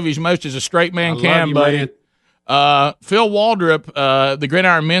 I love you as much as a straight man can, buddy. Man. Phil Waldrop, the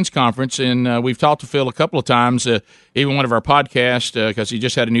Gridiron Men's Conference, and we've talked to Phil a couple of times, even one of our podcasts, because he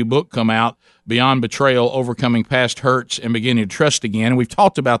just had a new book come out, Beyond Betrayal, Overcoming Past Hurts and Beginning to Trust Again. And we've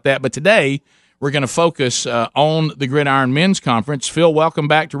talked about that, but today we're going to focus on the Gridiron Men's Conference. Phil, welcome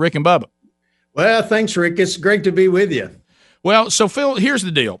back to Rick and Bubba. Well, thanks, Rick. It's great to be with you. Well, so Phil, here's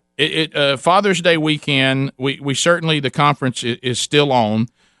the deal. Father's Day weekend, we certainly, the conference is still on,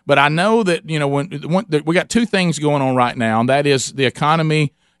 but I know that, we got two things going on right now, and that is the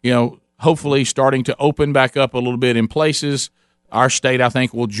economy, hopefully starting to open back up a little bit in places. Our state, I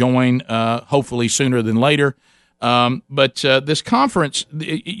think, will join hopefully sooner than later. But this conference,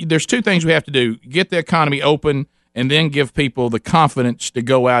 there's two things we have to do: get the economy open, and then give people the confidence to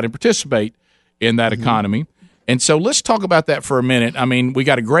go out and participate in that economy. And so let's talk about that for a minute. I mean, we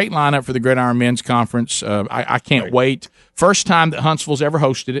got a great lineup for the Gridiron Men's Conference. I can't wait. First time that Huntsville's ever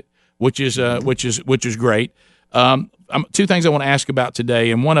hosted it, which is great. Two things I want to ask about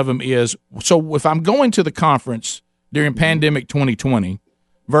today, and one of them is, so if I'm going to the conference during pandemic 2020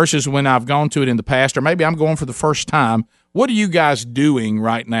 versus when I've gone to it in the past, or maybe I'm going for the first time, what are you guys doing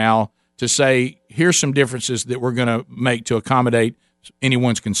right now to say, here's some differences that we're going to make to accommodate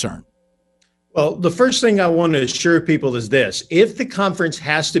anyone's concern? Well, the first thing I want to assure people is this: if the conference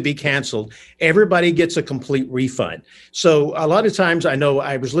has to be canceled, everybody gets a complete refund. So a lot of times, I know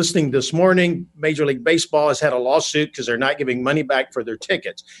I was listening this morning, Major League Baseball has had a lawsuit because they're not giving money back for their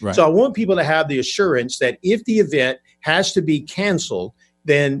tickets. Right. So I want people to have the assurance that if the event has to be canceled,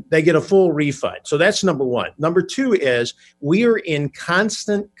 then they get a full refund. So that's number one. Number two is we are in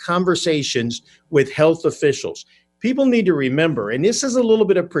constant conversations with health officials. People need to remember, and this is a little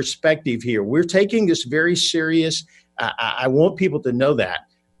bit of perspective here, we're taking this very serious. I want people to know that.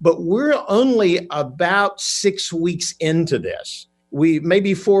 But we're only about 6 weeks into this. We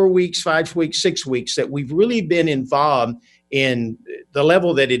maybe 4 weeks, 5 weeks, 6 weeks that we've really been involved in the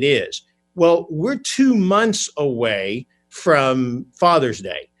level that it is. Well, we're 2 months away from Father's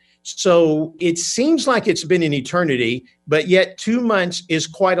Day. So it seems like it's been an eternity, but yet 2 months is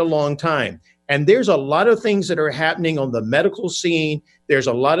quite a long time. And there's a lot of things that are happening on the medical scene. There's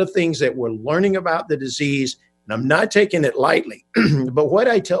a lot of things that we're learning about the disease. And I'm not taking it lightly. But what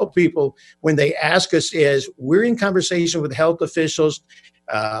I tell people when they ask us is, we're in conversation with health officials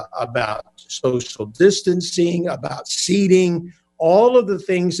about social distancing, about seating, all of the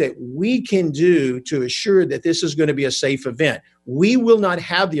things that we can do to assure that this is going to be a safe event. We will not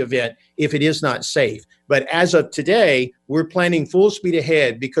have the event if it is not safe. But as of today, we're planning full speed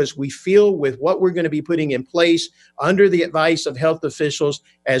ahead because we feel with what we're going to be putting in place under the advice of health officials,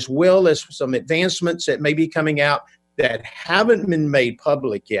 as well as some advancements that may be coming out that haven't been made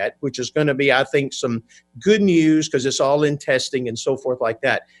public yet, which is going to be, I think, some good news because it's all in testing and so forth like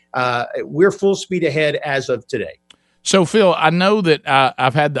that. We're full speed ahead as of today. So, Phil, I know that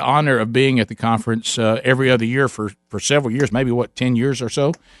I've had the honor of being at the conference every other year for several years, maybe 10 years or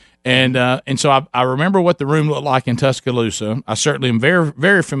so. And so I remember what the room looked like in Tuscaloosa. I certainly am very,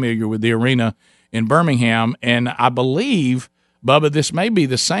 very familiar with the arena in Birmingham. And I believe, Bubba, this may be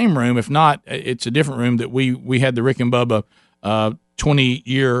the same room. If not, it's a different room that we had the Rick and Bubba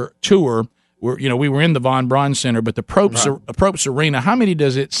 20-year tour where, we were in the Von Braun Center, but the Probst Arena, how many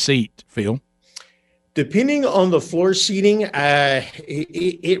does it seat, Phil? Depending on the floor seating,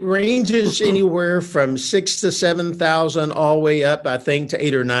 it ranges anywhere from 6,000 to 7,000 all the way up, I think, to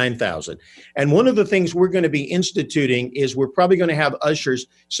 8,000 or 9,000. And one of the things we're going to be instituting is we're probably going to have ushers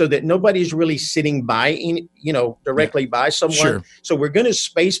so that nobody's really sitting directly by someone. Sure. So we're going to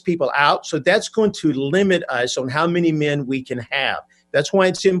space people out. So that's going to limit us on how many men we can have. That's why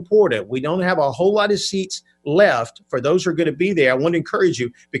it's important. We don't have a whole lot of seats left for those who are going to be there. I want to encourage you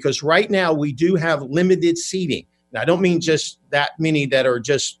because right now we do have limited seating. Now, I don't mean just that many that are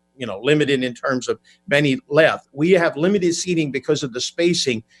just, limited in terms of many left. We have limited seating because of the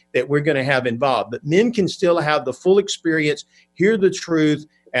spacing that we're going to have involved. But men can still have the full experience, hear the truth.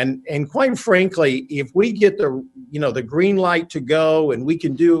 And quite frankly, if we get the green light to go and we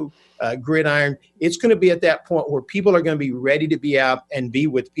can do Gridiron, it's going to be at that point where people are going to be ready to be out and be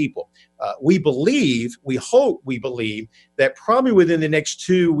with people. We believe that probably within the next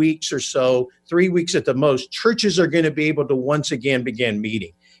 2 weeks or so, 3 weeks at the most, churches are going to be able to once again begin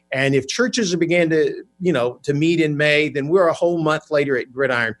meeting. And if churches began to meet in May, then we're a whole month later at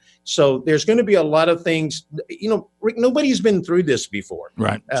Gridiron. So there's going to be a lot of things. Rick, nobody's been through this before.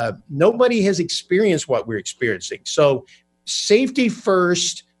 Right. Nobody has experienced what we're experiencing. So safety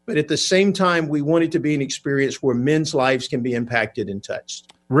first, but at the same time, we want it to be an experience where men's lives can be impacted and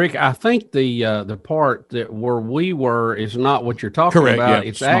touched. Rick, I think the part that where we were is not what you're talking about. Yeah,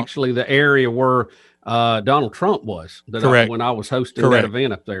 it's actually the area where Donald Trump was. When I was hosting that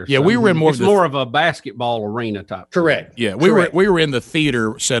event up there. Yeah, so we were in more of a basketball arena type. Correct. Yeah, we were in the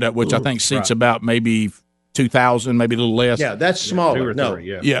theater setup, which I think seats about maybe 2,000, maybe a little less. Yeah, that's smaller. All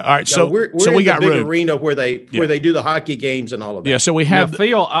right. So we're so in we the got big room. arena where they do the hockey games and all of that. Yeah. So we have now,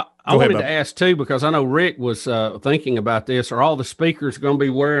 Phil. I Go ahead, wanted Bob. to ask too, because I know Rick was thinking about this. Are all the speakers going to be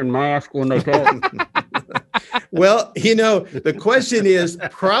wearing masks when they talk? Well, the question is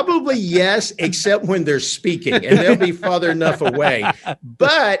probably yes, except when they're speaking, and they'll be farther enough away.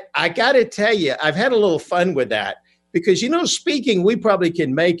 But I got to tell you, I've had a little fun with that because, speaking, we probably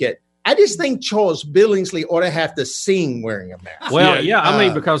can make it. I just think Charles Billingsley ought to have to sing wearing a mask. Well, I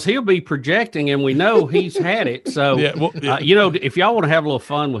mean, because he'll be projecting, and we know he's had it. So, if y'all want to have a little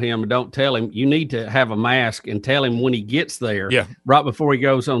fun with him, don't tell him. You need to have a mask and tell him when he gets there. Yeah. Right before he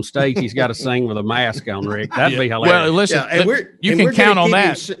goes on stage, he's got to sing with a mask on, Rick. That'd be hilarious. Well, listen, you can count on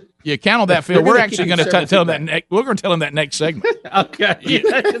that. Yeah, count on that, Phil. We're actually going to tell him that. We're going to tell him that next segment. Okay.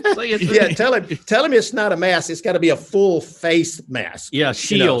 Tell him it's not a mask. It's got to be a full face mask. Yeah,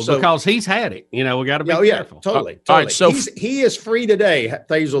 shield, because he's had it. We got to be careful. Totally. All right, so he is free today,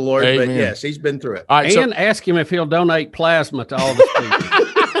 praise the Lord. Amen. But yes, he's been through it. All right, and ask him if he'll donate plasma to all the speakers.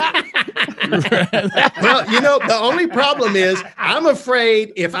 Well, the only problem is I'm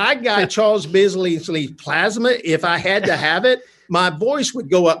afraid if I got Charles Billingsley's plasma, if I had to have it, my voice would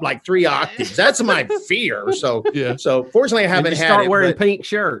go up like 3 octaves. That's my fear. So, So fortunately, I haven't had start it. wearing pink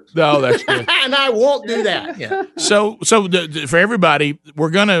shirts. No, that's good. And I won't do that. Yeah. So for everybody, we're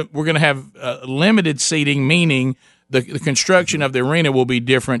gonna have limited seating, meaning the construction of the arena will be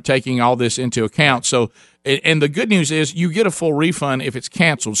different, taking all this into account. So, and the good news is you get a full refund if it's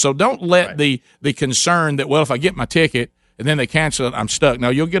canceled. So don't let the concern that, well, if I get my ticket and then they cancel it, I'm stuck. No,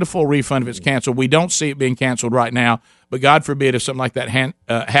 you'll get a full refund if it's canceled. We don't see it being canceled right now, but God forbid if something like that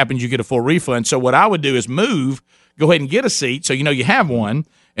happens, you get a full refund. So what I would do is go ahead and get a seat so you have one,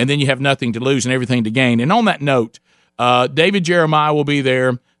 and then you have nothing to lose and everything to gain. And on that note, David Jeremiah will be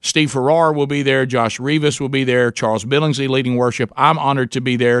there. Steve Farrar will be there. Josh Rivas will be there. Charles Billingsley leading worship. I'm honored to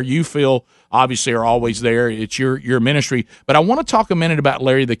be there. You, Phil, obviously are always there. It's your ministry. But I want to talk a minute about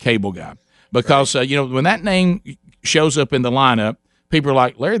Larry the Cable Guy because, when that name shows up in the lineup, people are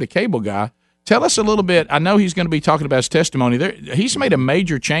like, Larry the Cable Guy. Tell us a little bit. I know he's going to be talking about his testimony. He's made a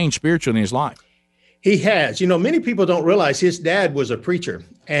major change spiritually in his life. He has. Many people don't realize his dad was a preacher,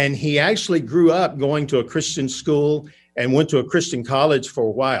 and he actually grew up going to a Christian school and went to a Christian college for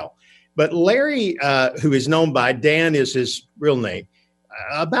a while. But Larry, who is known by Dan is his real name,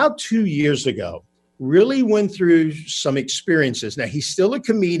 about 2 years ago, really went through some experiences. Now, he's still a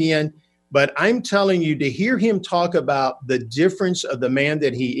comedian, but I'm telling you, to hear him talk about the difference of the man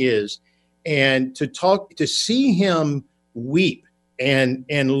that he is, and to see him weep, and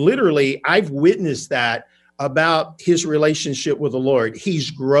literally, I've witnessed that about his relationship with the Lord. He's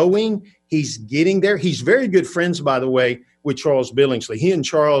growing. He's getting there. He's very good friends, by the way, with Charles Billingsley. He and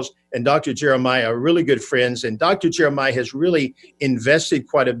Charles and Dr. Jeremiah are really good friends, and Dr. Jeremiah has really invested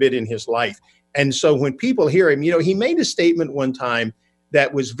quite a bit in his life. And so when people hear him, he made a statement one time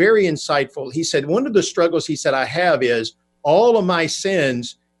that was very insightful. He said, one of the struggles he said I have is all of my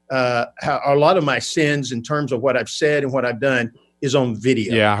sins, a lot of my sins in terms of what I've said and what I've done is on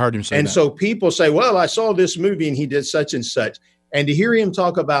video. Yeah, I heard him say that. And so people say, well, I saw this movie and he did such and such. And to hear him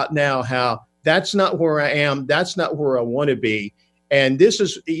talk about now how that's not where I am, that's not where I want to be. And this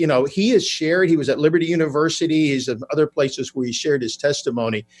is, he has shared, he was at Liberty University, he's in other places where he shared his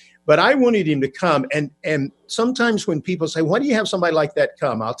testimony. But I wanted him to come. And sometimes when people say, why do you have somebody like that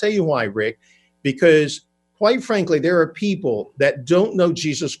come? I'll tell you why, Rick. Because quite frankly, there are people that don't know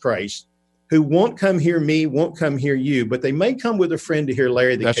Jesus Christ who won't come hear me, won't come hear you, but they may come with a friend to hear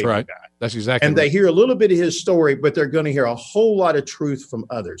Larry the Cable Guy. That's exactly and right. They hear a little bit of his story, but they're going to hear a whole lot of truth from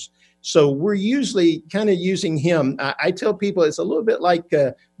others. So we're usually kind of using him. I tell people it's a little bit like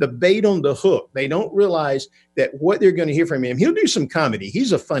the bait on the hook. They don't realize that what they're going to hear from him. He'll do some comedy.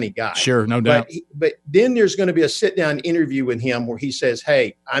 He's a funny guy. Sure, no doubt. But then there's going to be a sit-down interview with him where he says,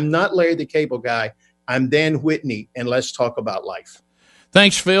 hey, I'm not Larry the Cable Guy. I'm Dan Whitney, and let's talk about life.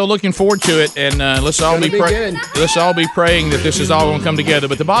 Thanks, Phil. Looking forward to it, and let's all be praying that this is all going to come together.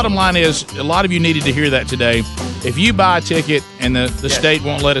 But the bottom line is, a lot of you needed to hear that today. If you buy a ticket and the state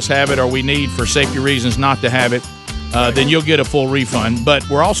won't let us have it, or we need for safety reasons not to have it, then you'll get a full refund. But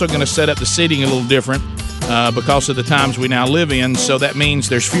we're also going to set up the seating a little different because of the times we now live in. So that means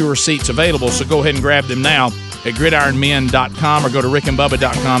there's fewer seats available. So go ahead and grab them now at gridironmen.com or go to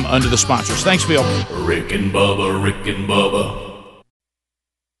rickandbubba.com under the sponsors. Thanks, Phil. Rick and Bubba, Rick and Bubba.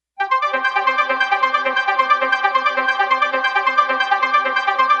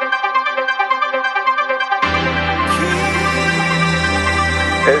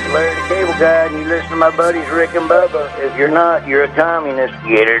 This is Larry the Cable Guy, and you listen to my buddies Rick and Bubba. If you're not, you're a communist.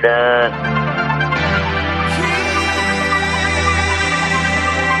 Get her done.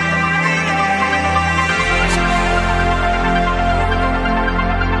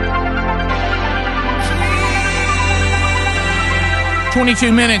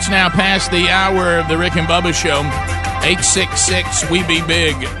 22 minutes now past the hour of the Rick and Bubba Show.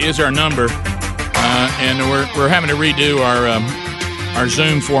 866-WE-BE-BIG is our number. And we're having to redo our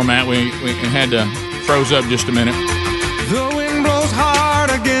Zoom format. We had to froze up just a minute. The wind blows hard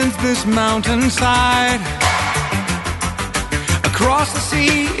against this mountainside, across the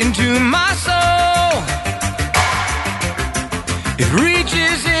sea into my soul. It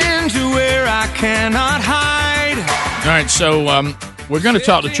reaches into where I cannot hide. All right, so we're going to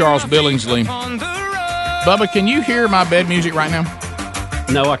talk to Charles Billingsley. Bubba, can you hear my bed music right now?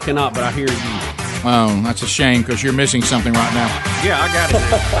 No, I cannot, but I hear you. Oh, that's a shame because you're missing something right now. Yeah, I got it.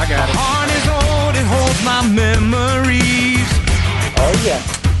 I got it. My heart is old, it holds my memories. Oh, yeah.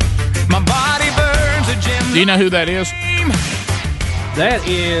 My body burns a gem. Do you know who that is? That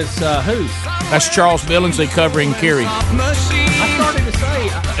is who? That's Charles Billingsley covering Kerry. I started to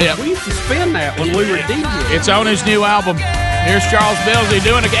say, we used to spin that when we were DJing. It's on his new album. Here's Charles Billingsley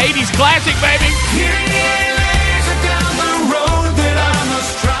doing an 80s classic, baby.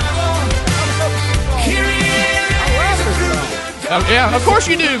 Yeah, of course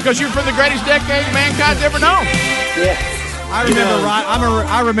you do, because you're from the greatest decade mankind's ever known. Yeah.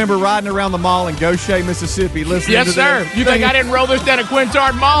 I remember riding around the mall in Goshen, Mississippi, listening to that. Yes, sir. You think I didn't roll this down at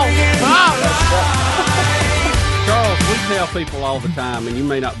Quintard Mall? Charles, we tell people all the time, and you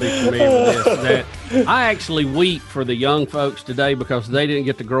may not be familiar with this, that I actually weep for the young folks today because they didn't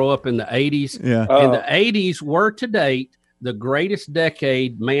get to grow up in the 80s. Yeah. And the 80s were to date the greatest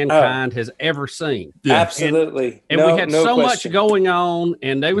decade mankind has ever seen. Yeah. Absolutely. And we had so much going on,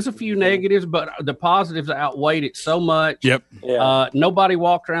 and there was a few negatives, but the positives outweighed it so much. Yep. Yeah. Nobody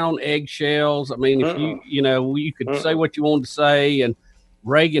walked around on eggshells. I mean, if you could say what you wanted to say, and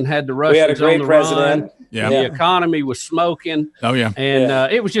Reagan had the Russians we had a great on the president. run. Yeah. The economy was smoking. Oh, yeah.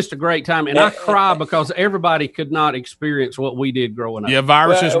 And it was just a great time. And I cry because everybody could not experience what we did growing up. Yeah,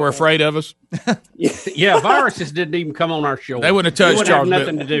 viruses were afraid of us. Yeah, viruses didn't even come on our show. They wouldn't have touched Charles.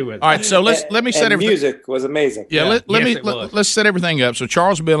 Nothing to do with it. All right, so let me set everything. Music was amazing. Yeah, let's set everything up. So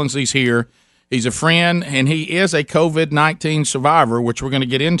Charles Billingsley's here. He's a friend, and he is a COVID-19 survivor, which we're going to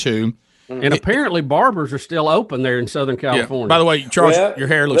get into. And apparently barbers are still open there in Southern California. Yeah. By the way, Charles, your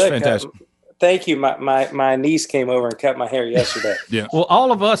hair looks fantastic. Thank you. My niece came over and cut my hair yesterday. Yeah. Well,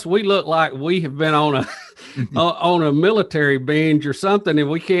 all of us, we look like we have been on a on a military binge or something, and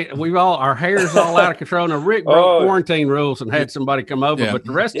our hair's all out of control. And Rick broke quarantine rules and had somebody come over, but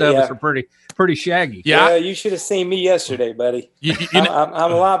the rest of us are pretty shaggy. Yeah, you should have seen me yesterday, buddy. I'm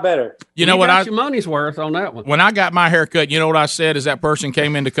a lot better. You know what? Your money's worth on that one. When I got my hair cut, you know what I said? Is that person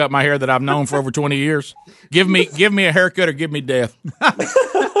came in to cut my hair that I've known for over 20 years? Give me a haircut or give me death.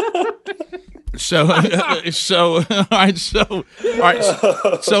 So let's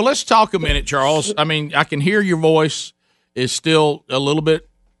talk a minute, Charles. I mean, I can hear your voice is still a little bit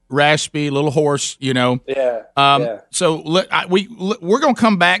raspy, a little hoarse, Yeah. So we're going to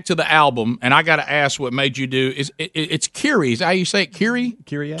come back to the album, and I got to ask what made you do. It's Kyrie? Is that how you say it? Kyrie?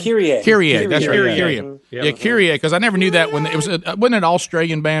 Kyrie. That's right. Kyrie. Yeah, Kyrie. Because I never knew that when it was. Wasn't it an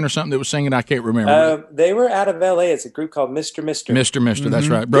Australian band or something that was singing? I can't remember. They were out of L.A. It's a group called Mr. Mister. Mr. Mister. That's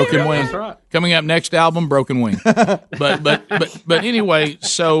right. Broken Wing. That's right. Coming up next album, Broken Wing. but anyway,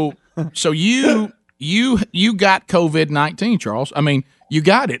 so you got COVID-19, Charles. I mean, you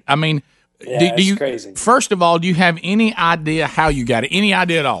got it. I mean, do you? Crazy. First of all, do you have any idea how you got it? Any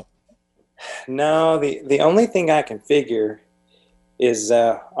idea at all? No. The only thing I can figure is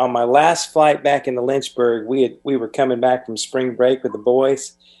on my last flight back into Lynchburg, we were coming back from spring break with the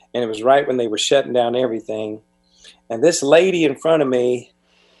boys, and it was right when they were shutting down everything. And this lady in front of me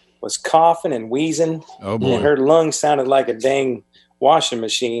was coughing and wheezing. Oh boy! And her lungs sounded like a dang washing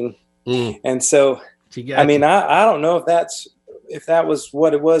machine. And so, I mean, I don't know if that was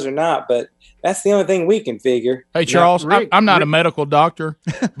what it was or not, but that's the only thing we can figure. Hey, Charles, I'm not a medical doctor,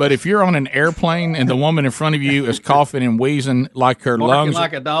 but if you're on an airplane and the woman in front of you is coughing and wheezing like her lungs,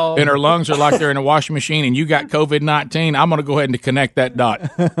 like a dog, and her lungs are like they're in a washing machine, and you got COVID-19, I'm going to go ahead and connect that dot.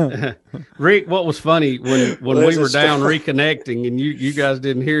 Rick, what was funny when we were down reconnecting and you guys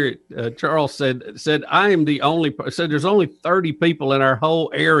didn't hear it, Charles said I am the only said there's only 30 people in our whole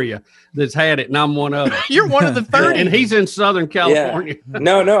area that's had it, and I'm one of them. You're one of the 30, and he's in Southern California. Yeah.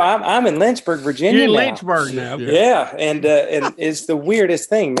 No, I'm in Lynchburg, Virginia. You're in now. Lynchburg now. Yeah, and it's the weirdest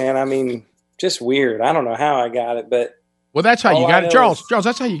thing, man. I mean, just weird. I don't know how I got it, but. Well, that's how you got it, Charles. Charles,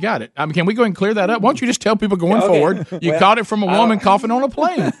 that's how you got it. I mean, can we go ahead and clear that up? Why don't you just tell people going forward you caught it from a woman coughing on a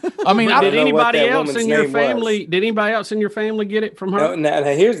plane? I mean, did anybody else in your family? Did anybody else in your family get it from her? No, now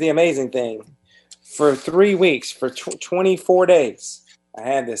here's the amazing thing: for 3 weeks, for 24 days, I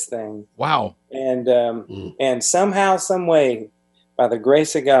had this thing. Wow! And somehow, some way, by the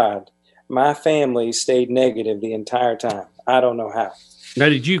grace of God, my family stayed negative the entire time. I don't know how. Now,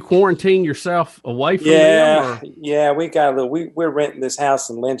 did you quarantine yourself away from them? Or? Yeah, we got a little. We're renting this house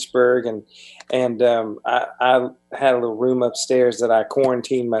in Lynchburg, and I had a little room upstairs that I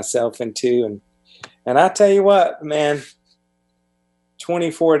quarantined myself into, and I tell you what, man,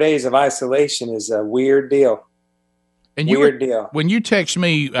 24 days of isolation is a weird deal. And deal. When you text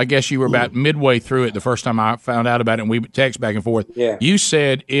me, I guess you were about midway through it the first time I found out about it, and we text back and forth. Yeah. You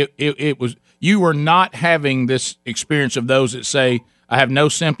said it was you were not having this experience of those that say, I have no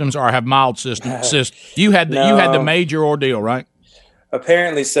symptoms or I have mild cyst. You had the major ordeal, right?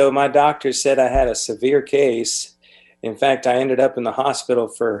 Apparently so. My doctor said I had a severe case. In fact, I ended up in the hospital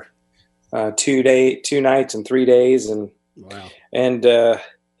for 2 nights and 3 days, and wow. And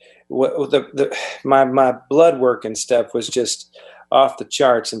my blood work and stuff was just off the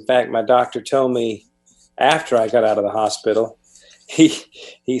charts. In fact, my doctor told me after I got out of the hospital,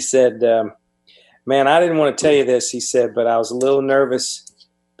 he said, man, I didn't want to tell you this, he said, but I was a little nervous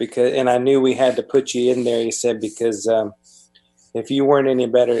and I knew we had to put you in there. He said, because if you weren't any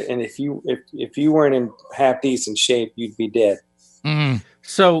better, and if you weren't in half decent shape, you'd be dead. Mm-hmm.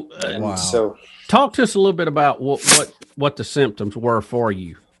 So, So talk to us a little bit about what the symptoms were for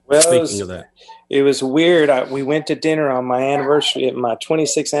you. Well, speaking of that, it was weird. We went to dinner on my anniversary. My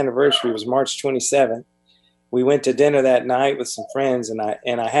 26th anniversary was March 27th. We went to dinner that night with some friends, and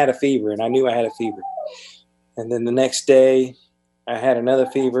I had a fever, and I knew I had a fever. And then the next day, I had another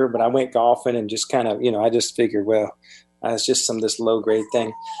fever, but I went golfing and just kind of, I just figured, well, it's just this low grade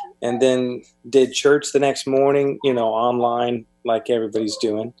thing. And then did church the next morning, online like everybody's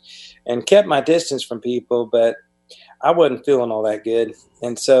doing, and kept my distance from people, but I wasn't feeling all that good.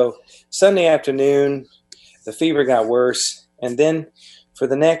 And so Sunday afternoon, the fever got worse. And then for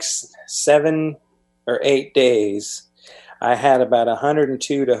the next 7 or 8 days, I had about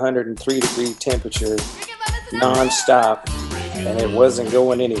 102 to 103 degree temperature nonstop, and it wasn't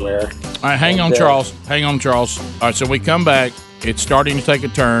going anywhere. All right, hang on, Charles. All right, so we come back. It's starting to take a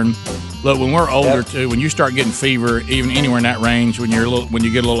turn. Look, when we're older too, when you start getting fever, even anywhere in that range, when you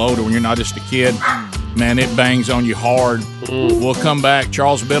get a little older, when you're not just a kid, man, it bangs on you hard. We'll come back.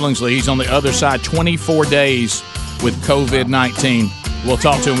 Charles Billingsley, he's on the other side, 24 days with COVID-19. We'll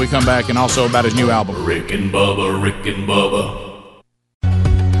talk to him when we come back, and also about his new album. Rick and Bubba, Rick and Bubba.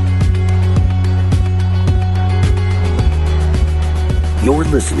 You're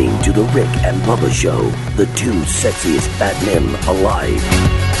listening to The Rick and Bubba Show, the two sexiest fat men alive.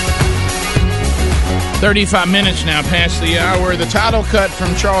 35 minutes now past the hour. The title cut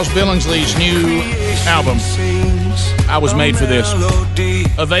from Charles Billingsley's new album, I Was Made for This.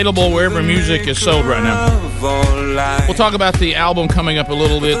 Available wherever music is sold right now. We'll talk about the album coming up a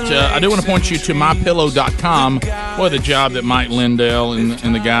little bit. I do want to point you to MyPillow.com. What a job that Mike Lindell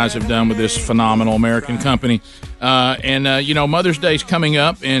and the guys have done with this phenomenal American company. Mother's Day's coming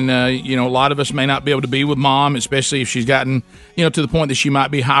up, and, a lot of us may not be able to be with Mom, especially if she's gotten, to the point that she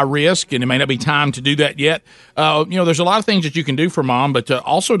might be high risk, and it may not be time to do that yet. There's a lot of things that you can do for Mom, but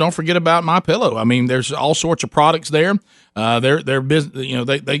also don't forget about MyPillow. I mean, there's all sorts of products there. They're business,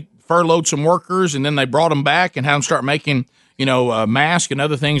 they furloughed some workers, and then they brought them back and had them start making masks and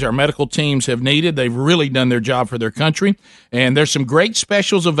other things our medical teams have needed. They've really done their job for their country. And there's some great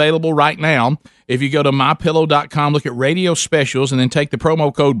specials available right now. If you go to MyPillow.com, look at radio specials, and then take the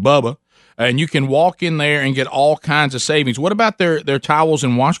promo code BUBBA, and you can walk in there and get all kinds of savings. What about their towels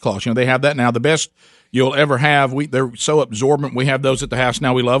and washcloths? They have that now. The best you'll ever have. They're so absorbent. We have those at the house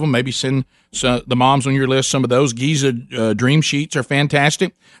now. We love them. Maybe send the moms on your list some of those. Giza Dream Sheets are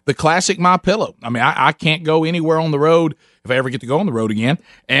fantastic. The classic MyPillow. I mean, I can't go anywhere on the road, if I ever get to go on the road again,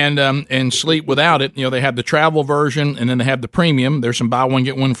 and sleep without it. They have the travel version, and then they have the premium. There's some buy one,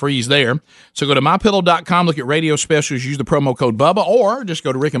 get one frees there. So go to MyPillow.com, look at radio specials, use the promo code BUBBA, or just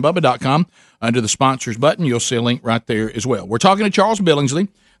go to RickandBubba.com. Under the sponsors button, you'll see a link right there as well. We're talking to Charles Billingsley.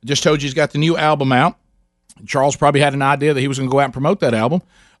 I just told you he's got the new album out. Charles probably had an idea that he was going to go out and promote that album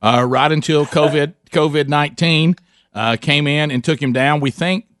right until COVID-19 came in and took him down. We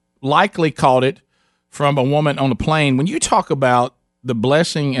think likely caught it from a woman on a plane. When you talk about the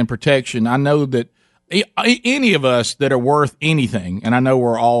blessing and protection, I know that any of us that are worth anything, and I know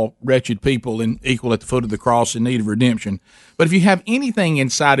we're all wretched people and equal at the foot of the cross in need of redemption, but if you have anything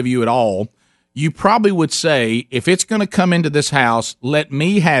inside of you at all, you probably would say, if it's going to come into this house, let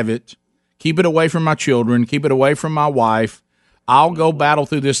me have it. Keep it away from my children. Keep it away from my wife. I'll go battle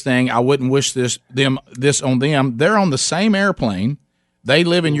through this thing. I wouldn't wish this on them. They're on the same airplane. They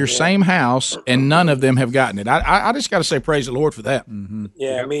live in your same house, and none of them have gotten it. I just got to say praise the Lord for that. Mm-hmm.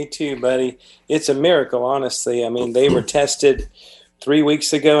 Yeah, me too, buddy. It's a miracle, honestly. I mean, they were tested 3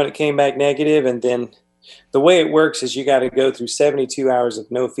 weeks ago, and it came back negative. And then the way it works is you got to go through 72 hours of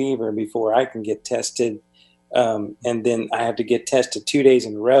no fever before I can get tested. And then I have to get tested 2 days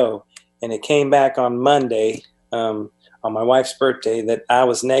in a row. And it came back on Monday, on my wife's birthday, that I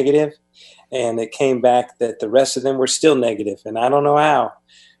was negative. And it came back that the rest of them were still negative. And I don't know how,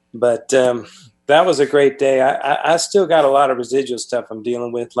 but that was a great day. I still got a lot of residual stuff I'm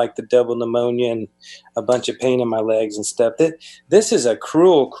dealing with, like the double pneumonia and a bunch of pain in my legs and stuff. This is a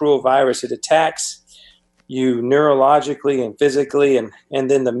cruel, cruel virus. It attacks you neurologically and physically. And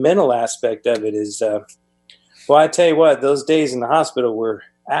then the mental aspect of it is, well, I tell you what, those days in the hospital were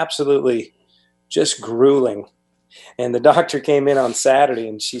absolutely just grueling. And the doctor came in on Saturday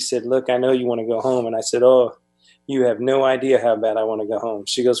and she said, look, I know you want to go home. And I said, oh, you have no idea how bad I want to go home.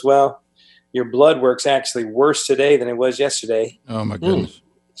 She goes, well, your blood work's actually worse today than it was yesterday. Oh, my goodness.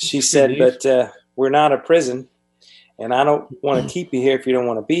 She said, but we're not a prison, and I don't want to keep you here if you don't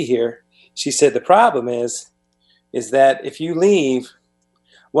want to be here. She said, the problem is that if you leave,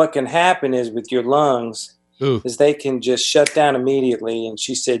 what can happen is with your lungs is they can just shut down immediately. And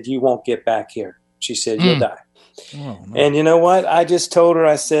she said, you won't get back here. She said, you'll die. Oh, and you know what? I just told her,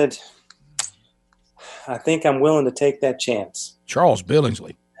 I said, I think I'm willing to take that chance. Charles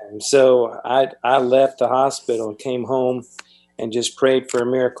Billingsley. And so I left the hospital and came home and just prayed for a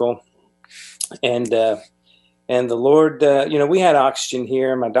miracle. And the Lord, we had oxygen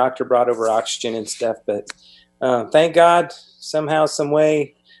here. My doctor brought over oxygen and stuff. But thank God, somehow, some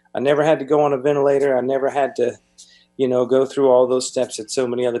way, I never had to go on a ventilator. I never had to go through all those steps that so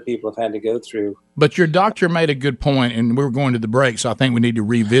many other people have had to go through. But your doctor made a good point, and we're going to the break, so I think we need to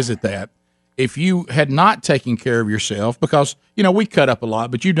revisit that. If you had not taken care of yourself, because, we cut up a lot,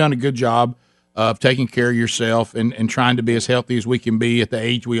 but you've done a good job of taking care of yourself and trying to be as healthy as we can be at the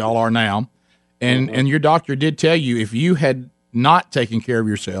age we all are now. And your doctor did tell you if you had not taken care of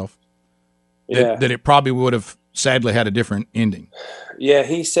yourself, that it probably would have sadly had a different ending. Yeah,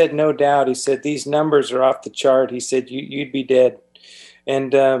 he said, no doubt. He said, these numbers are off the chart. He said, you'd be dead.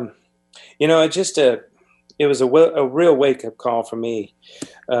 And, it was a real wake-up call for me,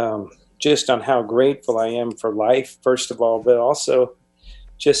 just on how grateful I am for life, first of all, but also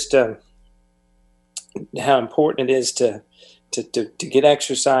just how important it is to get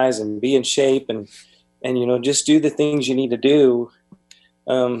exercise and be in shape and just do the things you need to do,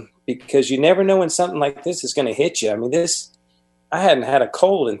 because you never know when something like this is going to hit you. I mean, I hadn't had a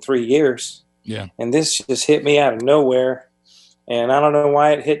cold in 3 years. Yeah. And this just hit me out of nowhere. And I don't know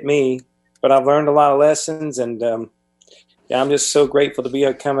why it hit me, but I've learned a lot of lessons, and I'm just so grateful to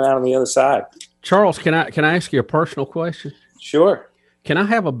be coming out on the other side. Charles, can I ask you a personal question? Sure. Can I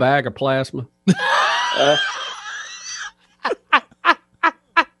have a bag of plasma?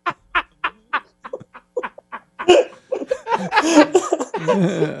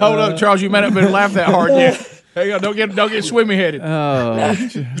 Hold up, Charles. You may not have been laugh that hard yet. Hey, don't get swimmy headed. Oh,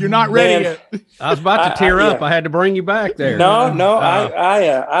 you're not ready yet. I was about to tear up. I had to bring you back there. No,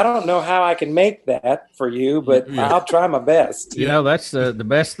 I don't know how I can make that for you, but I'll try my best. That's the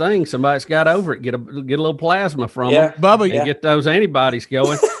best thing. Somebody's got over it. Get a little plasma from them, Bubba, and get those antibodies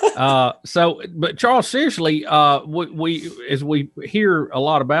going. But Charles, seriously, we as we hear a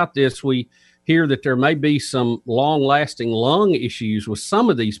lot about this, we hear that there may be some long-lasting lung issues with some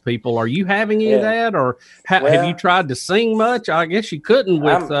of these people. Are you having any of that, or have you tried to sing much? I guess you couldn't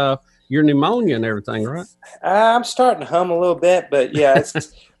with your pneumonia and everything, right? I'm starting to hum a little bit, but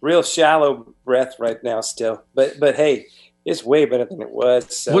it's real shallow breath right now still. But hey, it's way better than it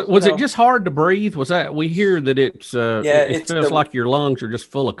was. So, was it just hard to breathe? Was that, we hear that it feels like your lungs are just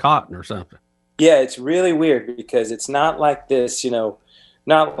full of cotton or something. Yeah, it's really weird because it's not like this,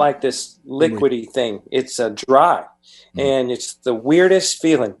 not like this liquidy thing. It's dry, and it's the weirdest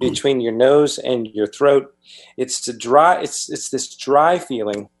feeling between your nose and your throat. It's the dry. It's this dry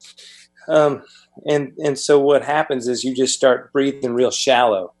feeling, and so what happens is you just start breathing real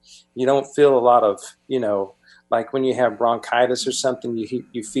shallow. You don't feel a lot of like when you have bronchitis or something.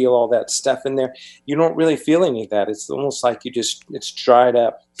 You feel all that stuff in there. You don't really feel any of that. It's almost like it's dried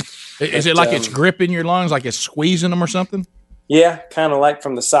up. Is it like it's gripping your lungs, like it's squeezing them or something? Yeah, kind of like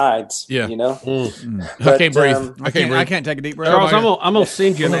from the sides. Yeah, But, I can't breathe. I can't take a deep breath. Charles, I'm gonna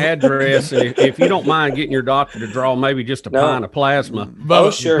send you an address, and if you don't mind getting your doctor to draw maybe just a pint of plasma,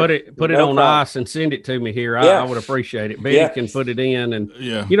 sure, put it on problem. ice and send it to me here. I would appreciate it. Betty can put it in, and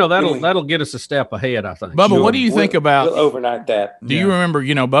that'll get us a step ahead, I think. Bubba, what do you think about? We'll overnight that. Do you remember?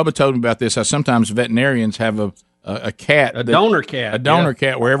 Bubba told me about this. How sometimes veterinarians have a cat, a donor cat,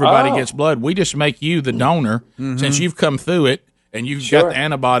 cat where everybody gets blood. We just make you the donor since you've come through it and you've got the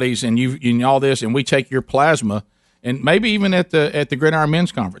antibodies and all this, and we take your plasma and maybe even at the Gridiron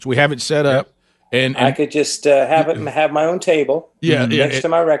Men's Conference. We have it set up. And I could just have my own table next to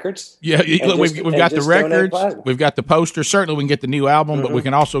my records. Yeah, look, we've got the records, we've got the posters. Certainly, we can get the new album, but we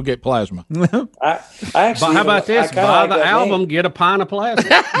can also get plasma. I actually, how about this? Buy the album, get a pint of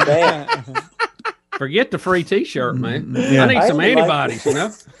plasma. Forget the free T-shirt, man. I need some antibodies, you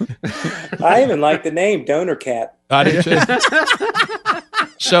know. I even like the name Donor Cat. I do too.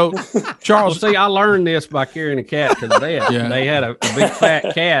 So, Charles, see, I learned this by carrying a cat to the vet. Yeah. They had a big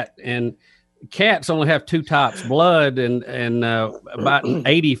fat cat, and cats only have two types, blood and about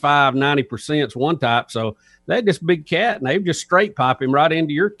 85-90% is one type. So they had this big cat, and they would just straight pop him right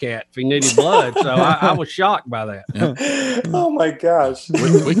into your cat if he needed blood. So I was shocked by that. Yeah. Oh my gosh,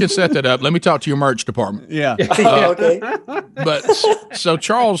 we can set that up. Let me talk to your merch department. Yeah. Okay. But so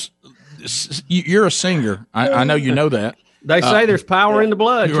Charles, you're a singer. I know you know that. They say there's power in the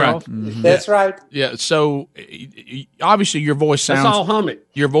blood, Charles. Right. Mm-hmm. That's right. Yeah. So obviously your voice sounds. Let's all hum it.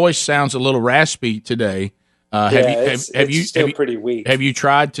 Your voice sounds a little raspy today. Have you still pretty weak? Have you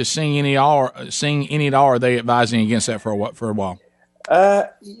tried to sing any at all? Are they advising against that for a while?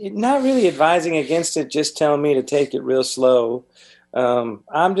 Not really advising against it. Just telling me to take it real slow.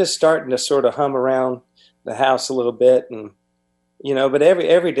 I'm just starting to sort of hum around the house a little bit, and but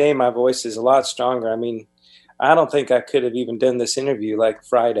every day my voice is a lot stronger. I mean, I don't think I could have even done this interview like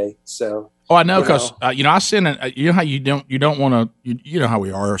Friday. So. Oh, I know, because I send it. You know how you don't want to. You know how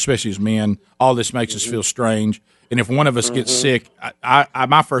we are, especially as men. All this makes us feel strange, and if one of us gets sick,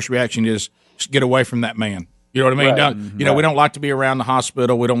 my first reaction is just get away from that man. You know what I mean? Right. We don't like to be around the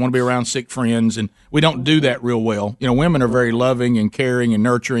hospital. We don't want to be around sick friends, and we don't do that real well. Women are very loving and caring and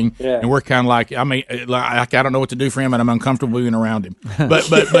nurturing, and we're kind of like, I don't know what to do for him, and I'm uncomfortable being around him. But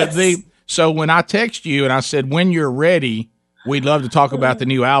so when I text you and I said, when you're ready, we'd love to talk about the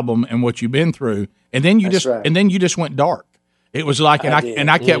new album and what you've been through, and then you just went dark. It was like,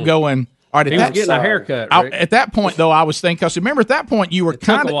 and I kept going. All right, he was getting a haircut. Rick. At that point, though, I was thinking, because remember, at that point, you were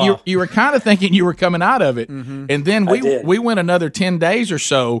kind of thinking you were coming out of it, and then we went another 10 days or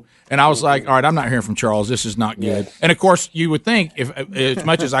so, and I was like, all right, I'm not hearing from Charles. This is not good. Yeah. And of course, you would think, if as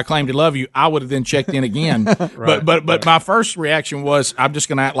much as I claim to love you, I would have then checked in again. But my first reaction was, I'm just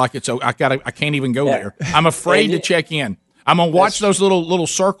going to act like it's. I can't even go there. I'm afraid to check in. I'm gonna watch those little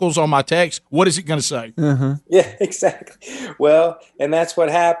circles on my text. What is it gonna say? Yeah, exactly. Well, and that's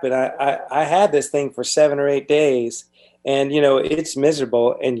what happened. I had this thing for 7 or 8 days, and it's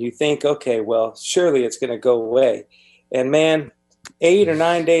miserable. And you think, okay, well, surely it's gonna go away. And man, 8 or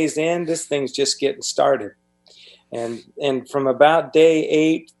 9 days in, this thing's just getting started. And from about day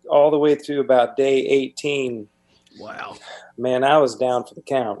 8 all the way through about day 18, wow, man, I was down for the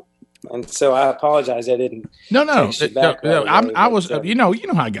count. And so I apologize. I didn't. No. I was. You know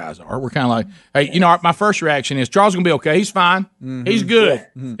how guys are. We're kind of like, hey, my first reaction is Charles is gonna be okay. He's fine. He's good.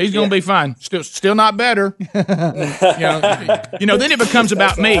 He's gonna be fine. Still not better. Then it becomes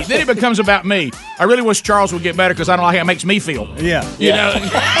about me. I really wish Charles would get better because I don't like how it makes me feel. Yeah.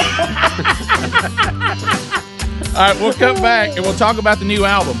 All right, we'll come back and we'll talk about the new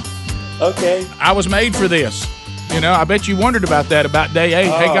album. Okay. I was made for this. I bet you wondered about that about day 8.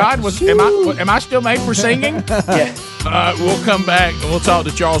 Hey, God, am I still made for singing? Yeah. We'll come back and we'll talk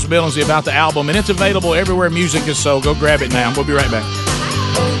to Charles Billingsley about the album, and it's available everywhere music is sold. Go grab it now. We'll be right back.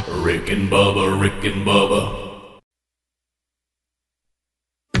 Rick and Bubba, Rick and Bubba.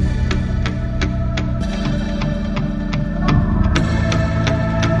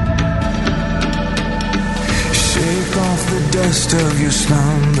 Shake off the dust of your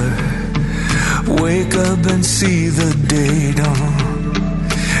slumber. Wake up and see the day dawn.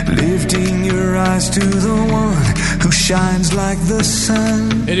 Lifting your eyes to the one who shines like the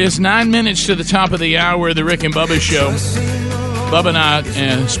sun. It is 9 minutes to the top of the hour of the Rick and Bubba Show. Bubba and I,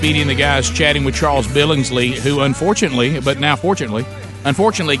 Speedy and the guys, chatting with Charles Billingsley, who unfortunately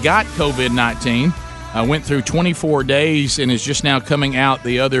got COVID-19. Went through 24 days and is just now coming out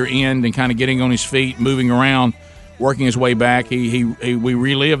the other end and kind of getting on his feet, moving around, working his way back. We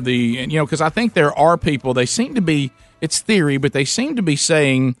relive because I think there are people, they seem to be, it's theory, but they seem to be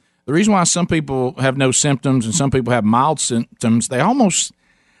saying the reason why some people have no symptoms and some people have mild symptoms, they almost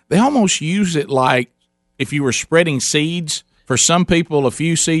use it like if you were spreading seeds. For some people, a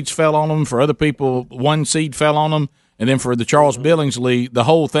few seeds fell on them. For other people, one seed fell on them. And then for the Charles Billingsley, the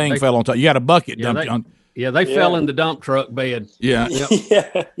whole thing fell on top. You got a bucket dumped on. Yeah, they fell in the dump truck bed. Yeah.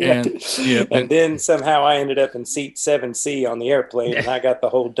 And then somehow I ended up in seat 7C on the airplane, and I got the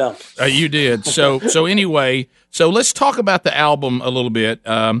whole dump. You did. So anyway, let's talk about the album a little bit.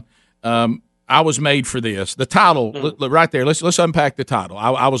 I was made for this. The title right there. Let's unpack the title.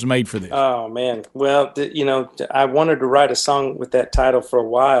 I was made for this. Oh man. Well, I wanted to write a song with that title for a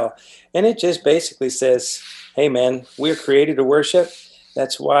while, and it just basically says, "Hey man, we're created to worship.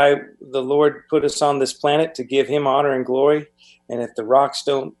 That's why the Lord put us on this planet, to give Him honor and glory. And if the rocks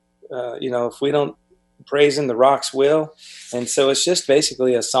don't, if we don't praise Him, the rocks will." And so it's just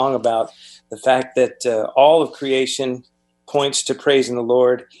basically a song about the fact that all of creation points to praising the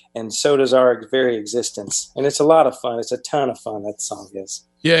Lord, and so does our very existence. And it's a lot of fun. It's a ton of fun, that song is.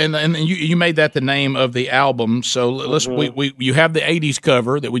 Yeah, and you made that the name of the album. So let's you have the '80s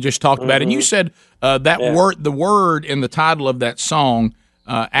cover that we just talked about, and you said the word in the title of that song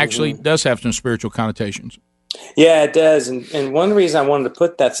actually does have some spiritual connotations. Yeah, it does. And one reason I wanted to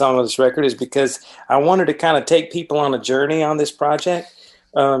put that song on this record is because I wanted to kind of take people on a journey on this project,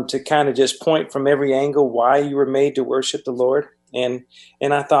 to kind of just point from every angle why you were made to worship the Lord. And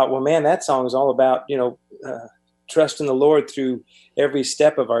I thought, well, man, that song is all about, trusting the Lord through every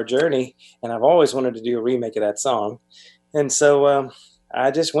step of our journey. And I've always wanted to do a remake of that song. And so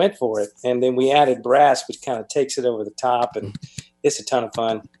I just went for it. And then we added brass, which kind of takes it over the top. And it's a ton of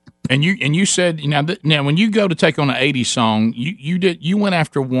fun. And you said, now when you go to take on an '80s song, you went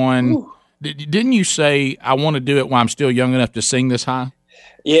after one. Ooh. Didn't you say, I want to do it while I'm still young enough to sing this high?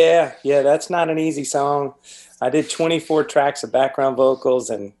 Yeah, that's not an easy song. I did 24 tracks of background vocals,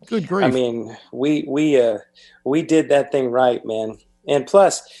 and good grief. I mean, we did that thing right, man. And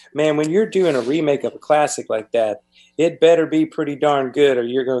plus, man, when you're doing a remake of a classic like that, it better be pretty darn good, or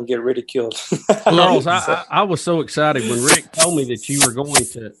you're going to get ridiculed. Charles, I was so excited when Rick told me that you were going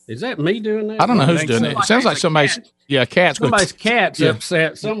to. Is that me doing that? I don't know who's doing it. It sounds like somebody's cat's somebody's cat's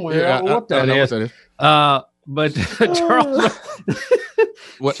upset somewhere. I don't know what that is. But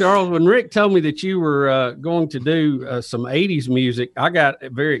Charles, when Rick told me that you were going to do some '80s music, I got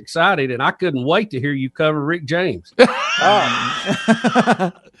very excited, and I couldn't wait to hear you cover Rick James.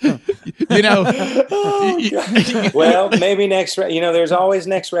 Well, maybe next. There's always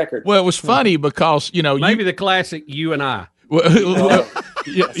next record. Well, it was funny because maybe the classic "You and I." And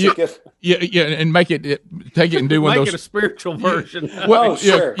take it and do one of those. Make it a spiritual version. Well,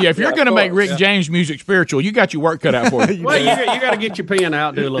 sure. If you're going to make Rick James music spiritual, you got your work cut out for you. Well, you got to get your pen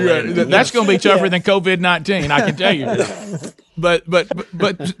out, do a little. That's going to be tougher than COVID-19, I can tell you. But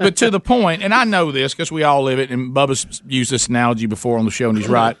to the point, and I know this because we all live it, and Bubba's used this analogy before on the show, and he's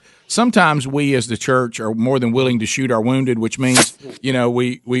right. Sometimes we as the church are more than willing to shoot our wounded, which means,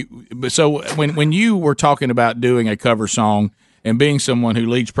 so when you were talking about doing a cover song and being someone who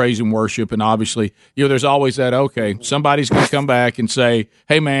leads praise and worship, and obviously, there's always that, okay, somebody's going to come back and say,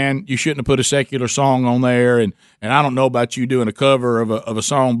 hey man, you shouldn't have put a secular song on there, and I don't know about you doing a cover of a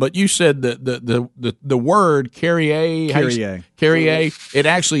song, but you said that the word Kyrie, it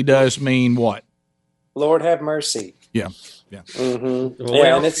actually does mean what? Lord have mercy. Yeah. Yeah. Mm-hmm.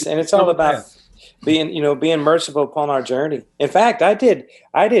 Well, and it's all about being merciful upon our journey. In fact, I did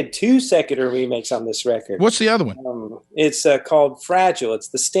 2 secular remakes on this record. What's the other one? It's called "Fragile." It's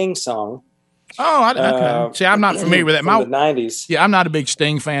the Sting song. Oh, okay. See, I'm not familiar with that. From the '90s. Yeah, I'm not a big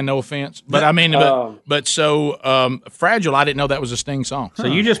Sting fan. No offense, but I mean, "Fragile." I didn't know that was a Sting song. So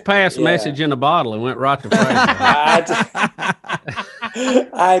you just passed message in a bottle and went right to "Fragile."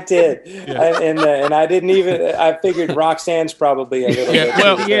 I did, and I didn't even. I figured Roxanne's probably a little bit.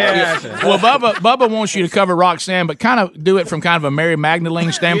 Well, Bubba wants you to cover Roxanne, but kind of do it from kind of a Mary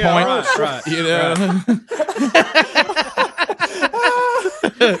Magdalene standpoint. Right.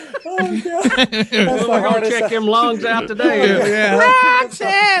 We're going to check them lungs out today.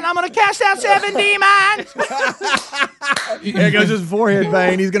 Roxanne, I'm going to cast out 7 demons. There goes his forehead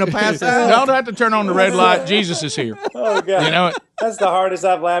vein. He's going to pass out. Don't have to turn on the red light. Jesus is here. Oh, God. That's the hardest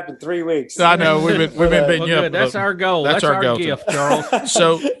I've laughed in 3 weeks. I know. We've been beating you up. That's our goal. That's our goal. Gift, Charles.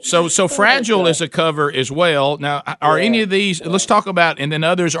 So Fragile is a cover as well. Now, are any of these, let's talk about, and then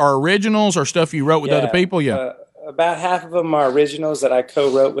others are originals or stuff you wrote with other people? Yeah. About half of them are originals that I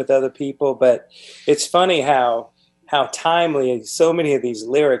co-wrote with other people, but it's funny how timely so many of these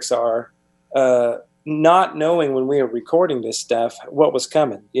lyrics are, not knowing when we were recording this stuff what was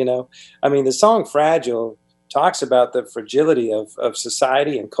coming. I mean, the song "Fragile" talks about the fragility of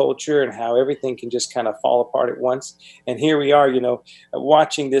society and culture and how everything can just kind of fall apart at once. And here we are,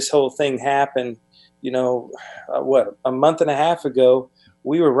 watching this whole thing happen. A month and a half ago,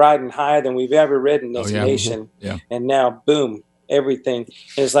 we were riding higher than we've ever ridden as a nation. Yeah. And now, boom, everything.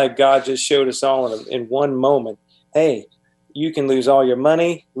 It's like God just showed us all in one moment, hey, you can lose all your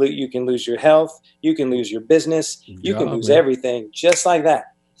money, you can lose your health, you can lose your business, you can lose everything just like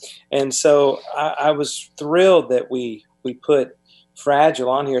that. And so I was thrilled that we put Fragile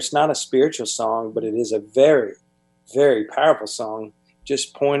on here. It's not a spiritual song, but it is a very, very powerful song,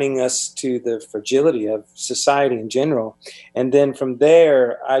 just pointing us to the fragility of society in general. And then from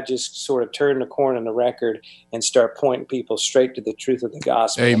there, I just sort of turn the corner in the record and start pointing people straight to the truth of the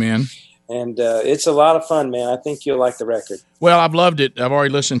gospel. Amen. And it's a lot of fun, man. I think you'll like the record. Well, I've loved it. I've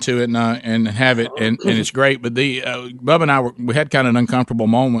already listened to it and have it, and it's great. But Bubba and I we had kind of an uncomfortable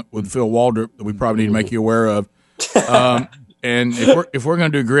moment with Phil Waldrop that we probably need to make you aware of. And if we're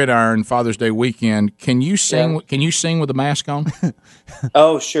going to do Gridiron Father's Day weekend, can you sing? Yeah. Can you sing with a mask on?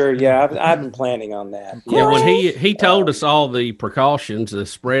 Oh, sure. Yeah, I've been planning on that. Yeah, when he told us all the precautions, the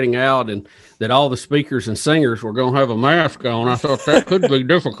spreading out, and that all the speakers and singers were going to have a mask on, I thought that could be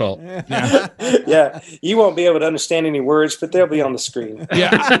difficult. Yeah, you won't be able to understand any words, but they'll be on the screen.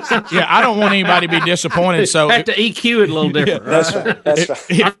 Yeah. I don't want anybody to be disappointed. So have to EQ it a little different. Yeah, that's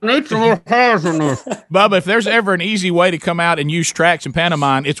right. I need some more hairs in there. Bubba, if there's ever an easy way to come out and use tracks and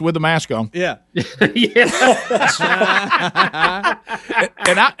pantomime, it's with a mask on. Yeah. And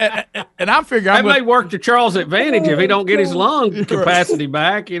I figure that may work to Charles' advantage if he don't get his lung capacity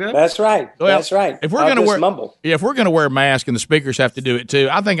back. That's right. Well, that's right. If we're going to wear a mask and the speakers have to do it too,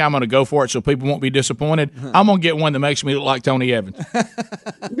 I think I'm going to go for it so people won't be disappointed. I'm going to get one that makes me look like Tony Evans.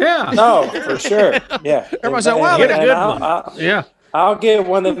 Yeah. No, for sure. Yeah. Everybody say, "Wow, get a good one." Yeah. I'll get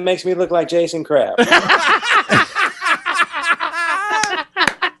one that makes me look like Jason Kraft.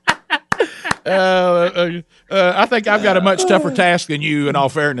 I think I've got a much tougher task than you, in all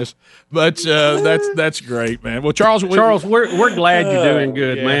fairness. But that's great, man. Well, Charles, we're glad you're doing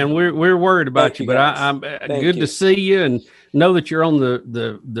good, man. We're worried about you, but I'm good to see you and know that you're on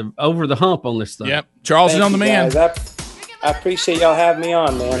the over the hump on this thing. Yep, Charles is on the man. I appreciate y'all having me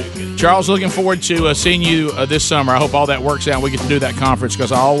on, man. Charles, looking forward to seeing you this summer. I hope all that works out and we get to do that conference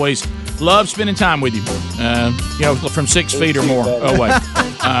because I always love spending time with you. From 6 feet or more away.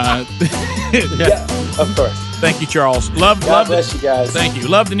 Yeah, of course. Thank you, Charles. God bless you guys. Thank you.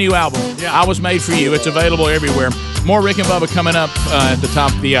 Love the new album. Yeah, I Was Made for You. It's available everywhere. More Rick and Bubba coming up at the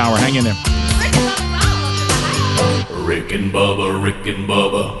top of the hour. Hang in there. Rick and Bubba, Rick and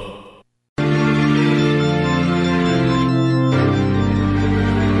Bubba.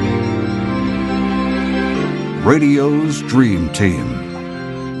 Radio's Dream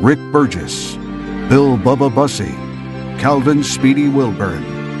Team. Rick Burgess, Bill Bubba Bussey, Calvin Speedy Wilburn,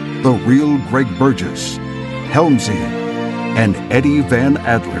 The Real Greg Burgess, Helmsy, and Eddie Van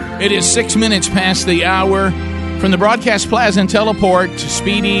Adler. It is 6 minutes past the hour. From the Broadcast Plaza and Teleport,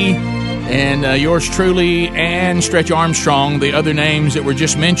 Speedy and yours truly and Stretch Armstrong, the other names that were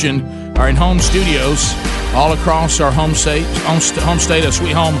just mentioned, are in home studios all across our home state of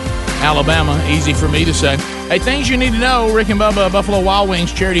Sweet Home, Alabama. Easy for me to say. Hey, things you need to know. Rick and Bubba Buffalo Wild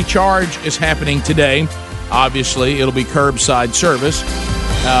Wings Charity Charge is happening today. Obviously, it'll be curbside service.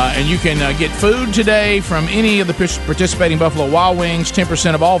 And you can get food today from any of the participating Buffalo Wild Wings.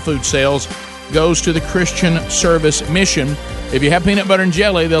 10% of all food sales goes to the Christian Service Mission. If you have peanut butter and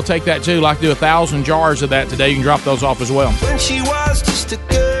jelly, they'll take that too. Like to do 1,000 jars of that today. You can drop those off as well. When she was just a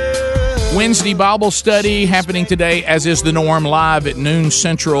girl. Wednesday Bible study happening today, as is the norm, live at noon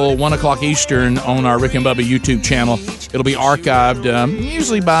Central, 1 o'clock Eastern on our Rick and Bubba YouTube channel. It'll be archived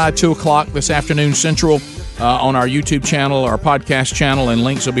usually by 2 o'clock this afternoon Central on our YouTube channel, our podcast channel, and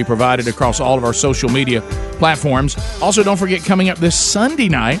links will be provided across all of our social media platforms. Also, don't forget, coming up this Sunday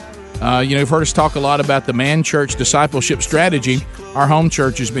night, you've heard us talk a lot about the Man Church discipleship strategy. Our home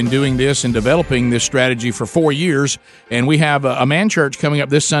church has been doing this and developing this strategy for 4 years, and we have a Man Church coming up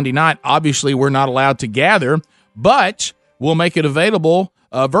this Sunday night. Obviously, we're not allowed to gather, but we'll make it available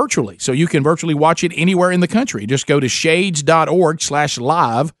virtually, so you can virtually watch it anywhere in the country. Just go to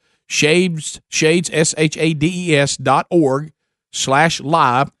shades.org/live, shades,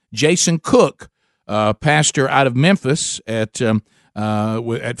 SHADES.org/live. Jason Cook, pastor out of Memphis at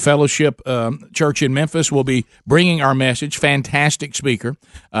Fellowship Church in Memphis, will be bringing our message. Fantastic speaker.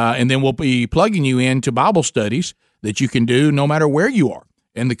 And then we'll be plugging you into Bible studies that you can do no matter where you are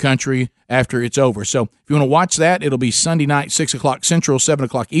in the country after it's over. So if you want to watch that, it'll be Sunday night, 6 o'clock Central, 7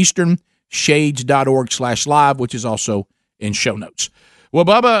 o'clock Eastern, shades.org/live, which is also in show notes. Well,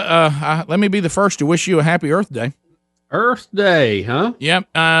 Bubba, let me be the first to wish you a happy Earth Day. Earth Day, huh? Yep.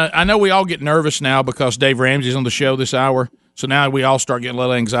 I know we all get nervous now because Dave Ramsey's on the show this hour. So now we all start getting a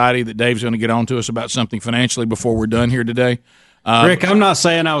little anxiety that Dave's going to get on to us about something financially before we're done here today. Rick, I'm not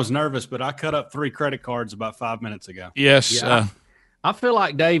saying I was nervous, but I cut up 3 credit cards about 5 minutes ago. Yes. Yeah, I feel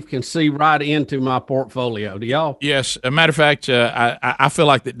like Dave can see right into my portfolio. Do y'all? Yes. As a matter of fact, I feel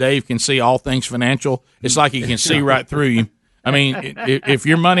like that Dave can see all things financial. It's like he can see right through you. I mean, if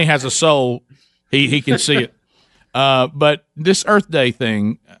your money has a soul, he can see it. But this Earth Day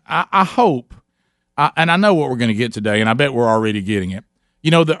thing, I hope, and I know what we're going to get today, and I bet we're already getting it.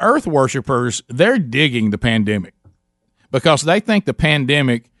 The Earth worshipers, they're digging the pandemic because they think the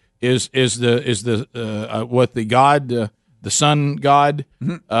pandemic is what the God, the sun God,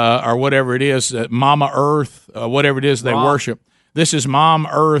 or whatever it is, Mama Earth, whatever it is they worship. This is Mom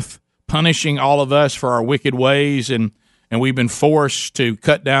Earth punishing all of us for our wicked ways, and we've been forced to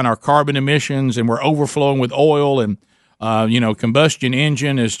cut down our carbon emissions, and we're overflowing with oil, and combustion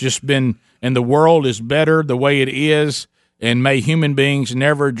engine has just been, and the world is better the way it is, and may human beings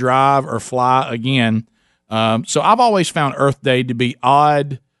never drive or fly again. So I've always found Earth Day to be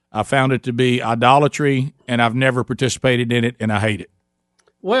odd. I found it to be idolatry, and I've never participated in it, and I hate it.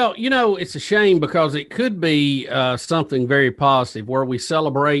 Well, it's a shame because it could be something very positive where we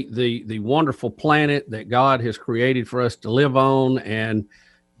celebrate the wonderful planet that God has created for us to live on and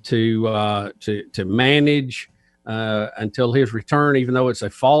to manage until His return. Even though it's a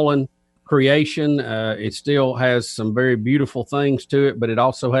fallen creation, it still has some very beautiful things to it, but it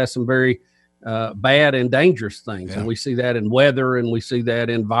also has some very bad and dangerous things. Yeah. And we see that in weather, and we see that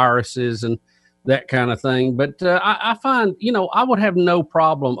in viruses and that kind of thing. But I find, I would have no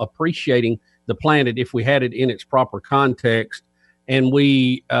problem appreciating the planet if we had it in its proper context. And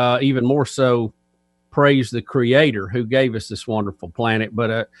we even more so praise the Creator who gave us this wonderful planet.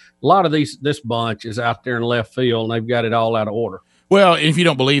 But a lot of this bunch is out there in left field, and they've got it all out of order. Well, if you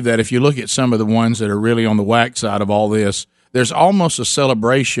don't believe that, if you look at some of the ones that are really on the whack side of all this, there's almost a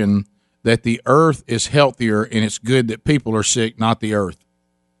celebration that the earth is healthier and it's good that people are sick, not the earth.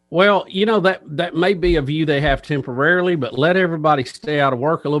 Well, that may be a view they have temporarily, but let everybody stay out of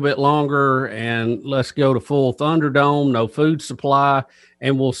work a little bit longer, and let's go to full Thunderdome, no food supply,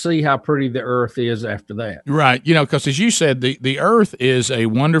 and we'll see how pretty the earth is after that. Right. Because as you said, the earth is a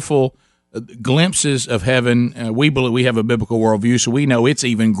wonderful glimpses of heaven. We believe we have a biblical worldview, so we know it's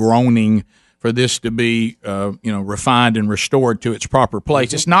even groaning for this to be, refined and restored to its proper place.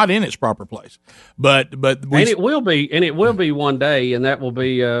 Mm-hmm. It's not in its proper place, but and it will be one day, and that will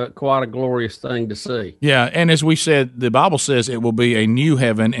be quite a glorious thing to see. Yeah, and as we said, the Bible says it will be a new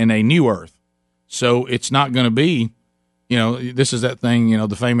heaven and a new earth. So it's not going to be, this is that thing,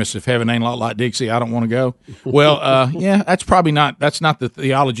 the famous "if heaven ain't a lot like Dixie, I don't want to go." Well, yeah, that's not the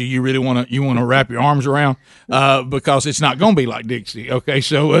theology you really want to wrap your arms around, because it's not going to be like Dixie. Okay,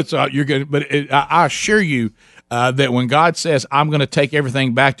 so it's you're good, but I assure you that when God says, "I'm going to take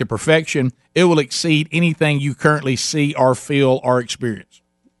everything back to perfection," it will exceed anything you currently see or feel or experience.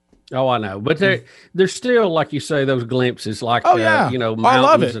 Oh, I know, but there's still, like you say, those glimpses, like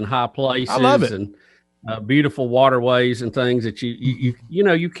mountains and high places. I love it. And beautiful waterways and things that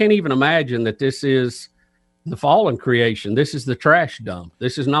you can't even imagine that this is the fallen creation. This is the trash dump.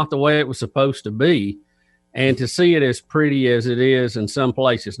 This is not the way it was supposed to be. And to see it as pretty as it is in some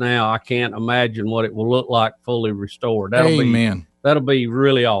places now, I can't imagine what it will look like fully restored. That'll be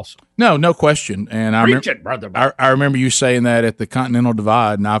really awesome. No question. And I remember you saying that at the Continental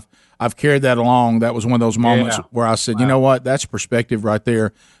Divide, and I've carried that along. That was one of those moments where I said, wow. You know what? That's perspective right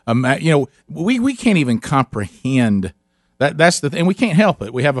there. We can't even comprehend that. That's the thing. We can't help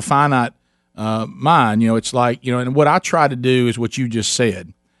it. We have a finite mind. It's like, and what I try to do is what you just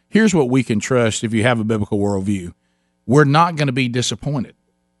said. Here's what we can trust if you have a biblical worldview. We're not going to be disappointed.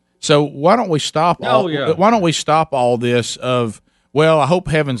 So why don't we stop Why don't we stop all this of, well, I hope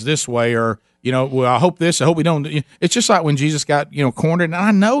heaven's this way, or well, I hope this, I hope we don't. It's just like when Jesus got, cornered, and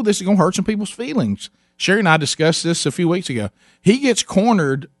I know this is going to hurt some people's feelings. Sherry and I discussed this a few weeks ago. He gets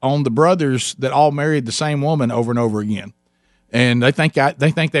cornered on the brothers that all married the same woman over and over again, and they think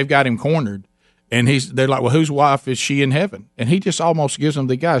they've got him cornered, and they're like, well, whose wife is she in heaven? And he just almost gives them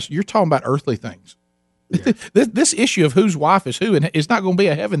the guys. You're talking about earthly things. Yeah. This issue of whose wife is who, and it's not going to be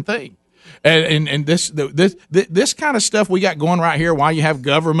a heaven thing. And this kind of stuff we got going right here, why you have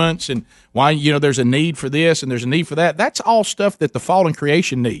governments and why there's a need for this and there's a need for that. That's all stuff that the fallen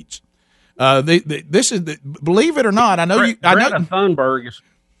creation needs. This is believe it or not. I know Greta Thunberg is.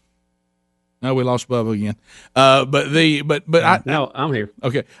 No, we lost Bubba again. But I'm here.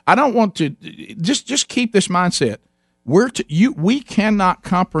 Okay, I don't want to just keep this mindset. We cannot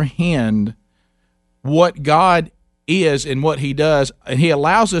comprehend what God is and what He does, and He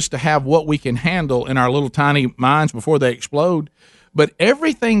allows us to have what we can handle in our little tiny minds before they explode. But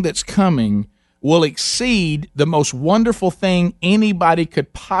everything that's coming will exceed the most wonderful thing anybody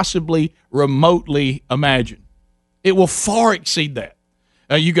could possibly remotely imagine. It will far exceed that.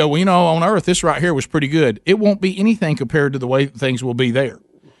 You go, well, on Earth, this right here was pretty good. It won't be anything compared to the way things will be there.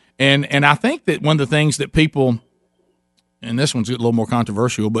 And I think that one of the things that people, and this one's a little more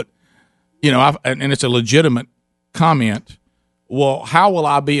controversial, but and it's a legitimate comment, well, how will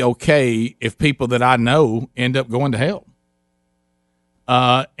I be okay if people that I know end up going to hell?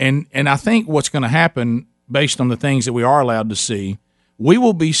 And I think what's going to happen, based on the things that we are allowed to see, we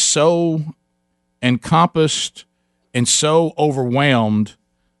will be so encompassed and so overwhelmed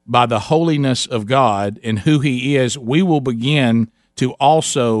by the holiness of God and who He is, we will begin to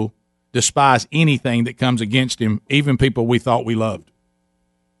also despise anything that comes against Him, even people we thought we loved.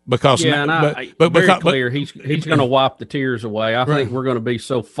 Because he's going to wipe the tears away. I think we're going to be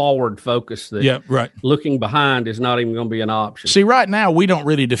so forward focused that looking behind is not even going to be an option. See, right now we don't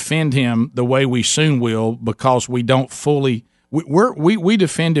really defend Him the way we soon will, because we don't fully. We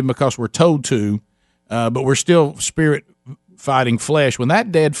defend Him because we're told to, but we're still spirit fighting flesh. When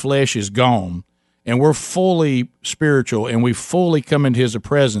that dead flesh is gone, and we're fully spiritual, and we fully come into His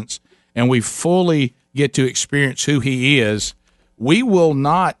presence, and we fully get to experience who He is, we will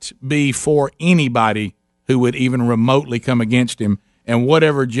not be for anybody who would even remotely come against Him. And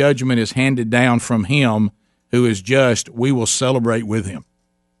whatever judgment is handed down from Him, who is just, we will celebrate with Him.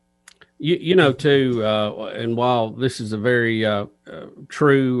 And while this is a very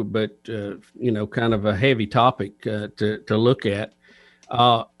true but, kind of a heavy topic to look at,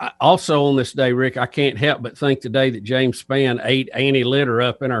 also on this day, Rick, I can't help but think today that James Spann ate Annie Litter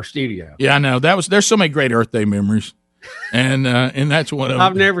up in our studio. Yeah, I know. There's so many great Earth Day memories. And that's one of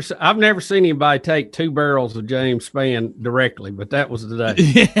them. I've never seen anybody take 2 barrels of James Spann directly, but that was the day.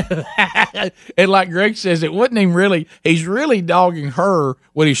 Yeah. And like Greg says, it wasn't even really. He's really dogging her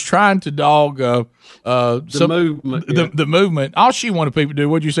when he's trying to dog the movement. The movement. All she wanted people to do,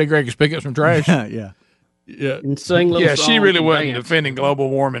 what'd you say, Greg, is pick up some trash. Yeah, and sing little songs. She really wasn't defending global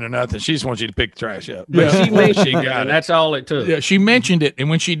warming or nothing. She just wants you to pick the trash up. But she mentioned it, and that's all it took. Yeah, she mentioned it, and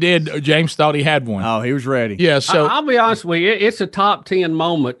when she did, James thought he had one. Oh, he was ready. Yeah, so I'll be honest with you, it's a top 10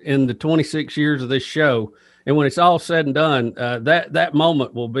 moment in the 26 years of this show, and when it's all said and done, that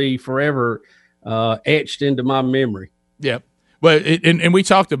moment will be forever etched into my memory. Yeah. Well, and we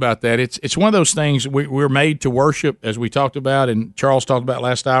talked about that. It's one of those things we're made to worship, as we talked about, and Charles talked about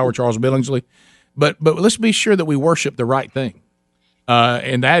last hour, Charles Billingsley. But let's be sure that we worship the right thing,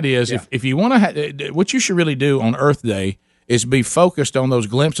 and that is if you want to, what you should really do on Earth Day is be focused on those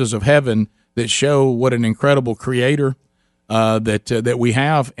glimpses of heaven that show what an incredible Creator that we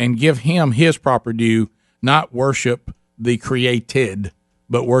have, and give Him His proper due. Not worship the created,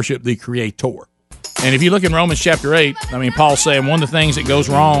 but worship the Creator. And if you look in Romans chapter 8, I mean, Paul's saying one of the things that goes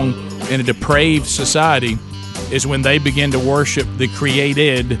wrong in a depraved society is when they begin to worship the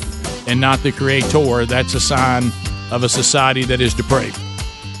created and not the Creator. That's a sign of a society that is depraved.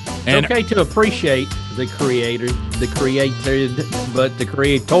 And it's okay to appreciate the Creator, the created, but the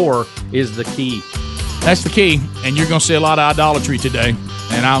Creator is the key. That's the key, and you're going to see a lot of idolatry today,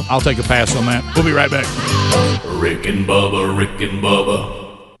 and I'll take a pass on that. We'll be right back. Rick and Bubba, Rick and Bubba.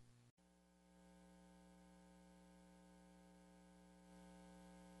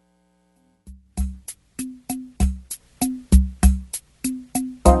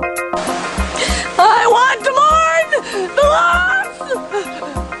 I want to mourn the loss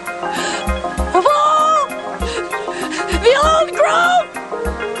of all the old growth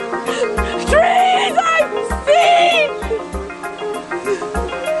trees I've seen,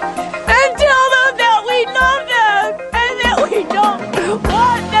 and tell them that we love them and that we don't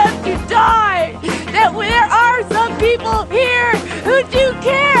want them to die, that there are some people here who do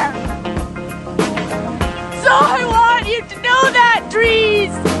care. So I want you to know that,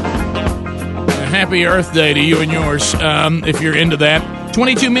 trees. Happy Earth Day to you and yours, if you're into that.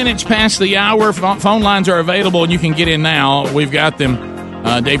 22 minutes past the hour. Phone lines are available, and you can get in now. We've got them.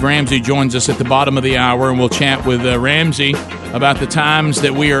 Dave Ramsey joins us at the bottom of the hour, and we'll chat with Ramsey about the times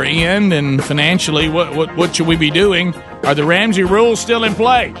that we are in, and financially, what should we be doing? Are the Ramsey rules still in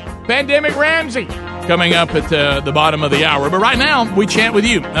play? Pandemic Ramsey coming up at the bottom of the hour. But right now, we chat with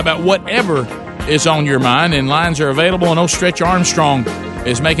you about whatever is on your mind, and lines are available, and Stretch Armstrong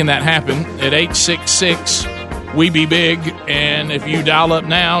is making that happen at 866-WE-BE-BIG, and if you dial up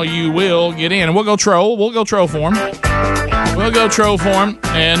now, you will get in, and we'll go troll for him.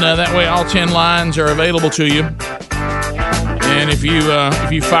 And that way all 10 lines are available to you, and if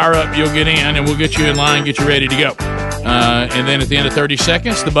you fire up, you'll get in, and we'll get you in line, get you ready to go, and then at the end of 30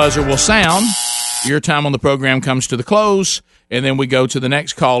 seconds, the buzzer will sound. Your time on the program comes to the close, and then we go to the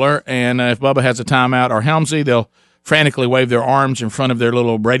next caller, and if Bubba has a timeout or Helmsy, they'll frantically wave their arms in front of their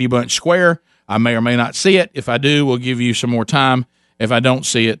little Brady Bunch square. I may or may not see it. If I do, we'll give you some more time. If I don't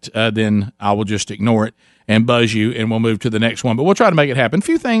see it, then I will just ignore it and buzz you, and we'll move to the next one. But we'll try to make it happen. A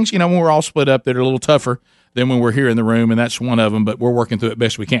few things, when we're all split up that are a little tougher than when we're here in the room, and that's one of them, but we're working through it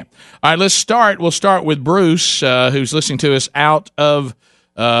best we can. All right, let's start. We'll start with Bruce, who's listening to us out of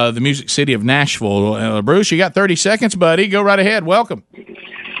the Music City of Nashville. Bruce, you got 30 seconds, buddy. Go right ahead. Welcome.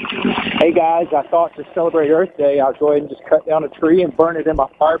 Hey, guys, I thought to celebrate Earth Day, I'll go ahead and just cut down a tree and burn it in my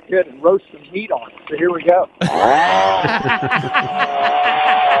fire pit and roast some meat on it. So here we go.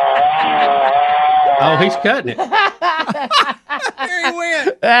 Oh, he's cutting it. There he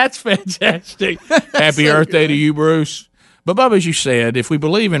went. That's fantastic. Happy Earth Day to you, Bruce. But, Bubba, as you said, if we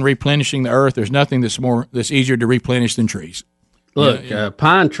believe in replenishing the earth, there's nothing that's easier to replenish than trees. Look,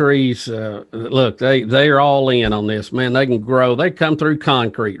 pine trees, look, they are all in on this, man. They can grow. They come through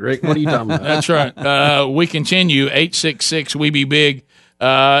concrete, Rick. What are you talking about? That's right. We continue, 866-WE-BE-BIG.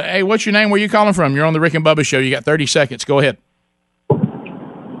 Hey, what's your name? Where you calling from? You're on the Rick and Bubba Show. You got 30 seconds. Go ahead.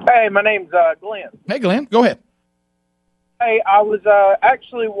 Hey, my name's Glenn. Hey, Glenn. Go ahead. Hey, I was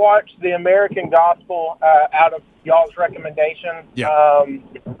actually watched the American Gospel out of y'all's recommendation. Yeah.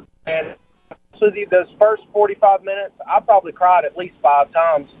 And so those first 45 minutes, I probably cried at least 5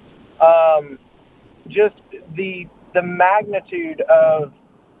 times. Just the magnitude of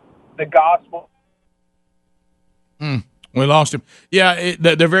the gospel. We lost him. Yeah,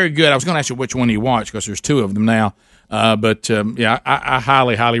 they're very good. I was going to ask you which one you watched because there's 2 of them now. But I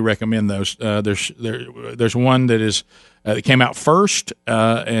highly, highly recommend those. There's one that is that came out first,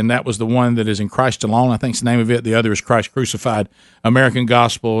 and that was the one that is in Christ Alone. I think it's the name of it. The other is Christ Crucified, American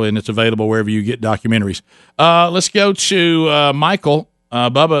Gospel, and it's available wherever you get documentaries. Let's go to Michael.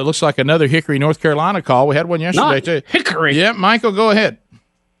 Bubba, it looks like another Hickory, North Carolina call. We had one yesterday, too. Hickory. Yeah, Michael, go ahead.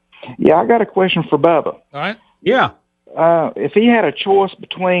 Yeah, I got a question for Bubba. All right. Yeah. If he had a choice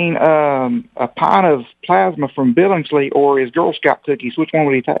between a pint of plasma from Billingsley or his Girl Scout cookies, which one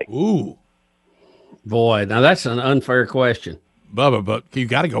would he take? Ooh. Boy, now that's an unfair question. Bubba, but you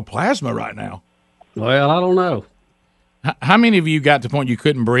got to go plasma right now. Well, I don't know. How many of you got to the point you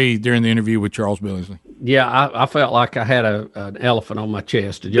couldn't breathe during the interview with Charles Billingsley? Yeah, I felt like I had an elephant on my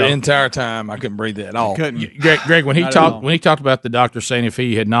chest. The entire time, I couldn't breathe at all. Greg, when he talked about the doctor saying if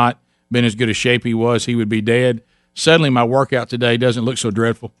he had not been as good a shape he was, he would be dead. Suddenly, my workout today doesn't look so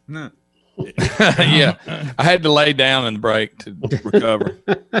dreadful. No. Yeah, I had to lay down and break to recover.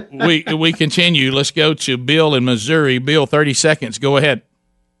 We continue. Let's go to Bill in Missouri. Bill, 30 seconds. Go ahead.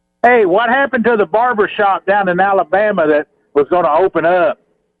 Hey, what happened to the barber shop down in Alabama that was going to open up?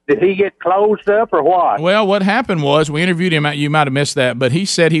 Did he get closed up or what? Well, what happened was we interviewed him. You might have missed that, but he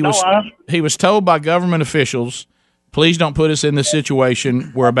said he was told by government officials, please don't put us in this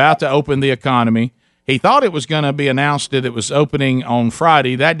situation. We're about to open the economy. He thought it was going to be announced that it was opening on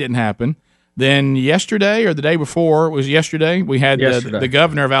Friday. That didn't happen. Then yesterday or the day before, it was yesterday, we had the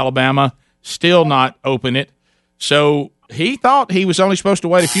governor of Alabama still not open it. So he thought he was only supposed to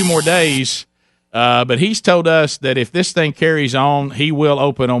wait a few more days, but he's told us that if this thing carries on, he will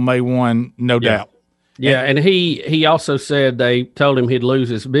open on May 1, no doubt. Yeah, and he also said they told him he'd lose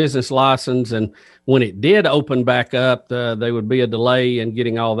his business license, and when it did open back up, there would be a delay in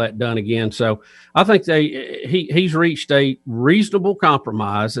getting all that done again. So I think he's reached a reasonable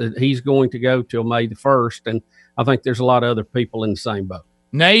compromise. He's going to go till May the 1st, and I think there's a lot of other people in the same boat.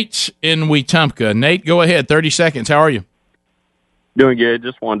 Nate in Wetumpka. Nate, go ahead. 30 seconds. How are you? Doing good.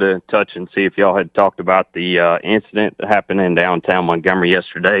 Just wanted to touch and see if y'all had talked about the incident that happened in downtown Montgomery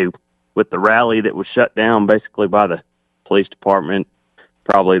yesterday with the rally that was shut down basically by the police department,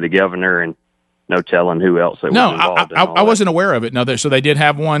 probably the governor, and no telling who else was involved. No, I wasn't aware of it. No, so they did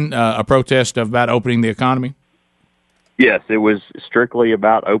have one, a protest about opening the economy? Yes, it was strictly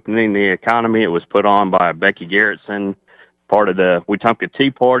about opening the economy. It was put on by Becky Garrettson, part of the Wetumpka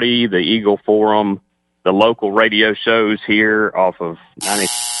Tea Party, the Eagle Forum, the local radio shows here off of 90.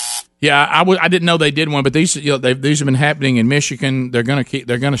 Yeah, I didn't know they did one, but these these have been happening in Michigan. They're going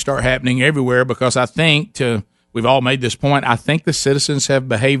to start happening everywhere because I think we've all made this point. I think the citizens have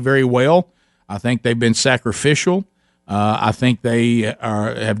behaved very well. I think they've been sacrificial. I think they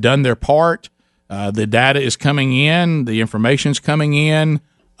have done their part. The data is coming in. The information's coming in.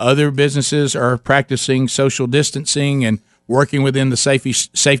 Other businesses are practicing social distancing and working within the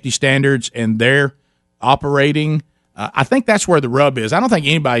safety standards, and they're operating. I think that's where the rub is. I don't think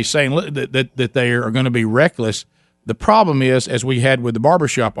anybody's saying that they are going to be reckless. The problem is, as we had with the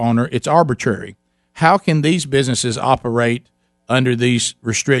barbershop owner, it's arbitrary. How can these businesses operate under these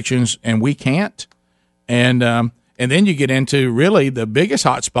restrictions and we can't? And then you get into really the biggest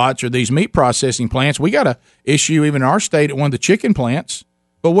hot spots are these meat processing plants. We got an issue even in our state at one of the chicken plants.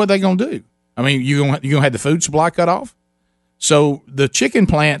 But what are they going to do? I mean, you going to have the food supply cut off? So the chicken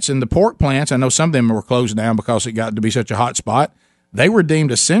plants and the pork plants, I know some of them were closed down because it got to be such a hot spot. they were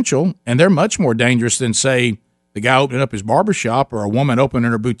deemed essential, and they're much more dangerous than, say, the guy opening up his barbershop or a woman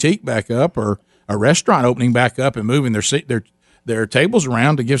opening her boutique back up or a restaurant opening back up and moving their tables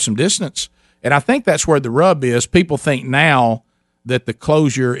around to give some distance. And I think that's where the rub is. People think now that the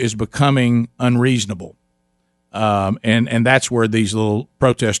closure is becoming unreasonable. And that's where these little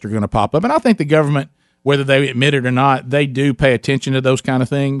protests are going to pop up. And I think the government, whether they admit it or not, they do pay attention to those kind of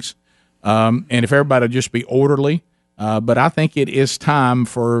things. And if everybody will just be orderly, but I think it is time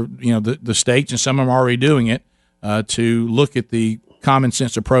for the states, and some of them are already doing it, to look at the common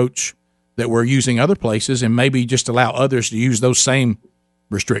sense approach that we're using other places, and maybe just allow others to use those same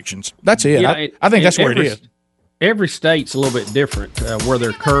restrictions. That's it. Yeah, I think that's where it is. Every state's a little bit different where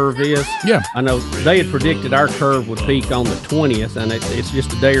their curve is. Yeah. I know they had predicted our curve would peak on the 20th, and it's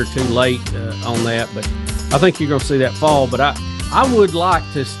just a day or two late on that. But I think you're going to see that fall. But I would like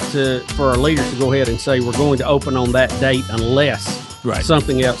to for our leaders to go ahead and say we're going to open on that date unless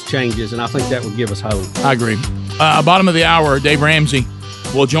something else changes, and I think that would give us hope. I agree. Bottom of the hour, Dave Ramsey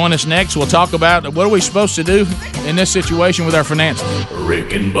will join us next. We'll talk about what are we supposed to do in this situation with our finances.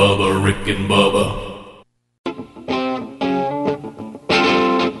 Rick and Bubba, Rick and Bubba.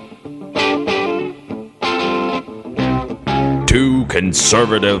 Two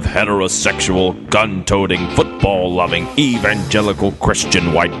conservative, heterosexual, gun-toting, football-loving, evangelical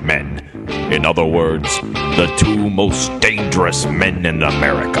Christian white men. In other words, the two most dangerous men in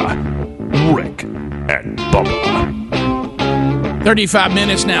America. Rick and Bubba. 35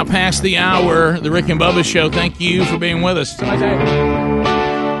 minutes now past the hour. The Rick and Bubba Show. Thank you for being with us.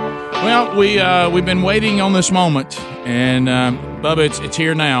 Well, we've been waiting on this moment, and Bubba, it's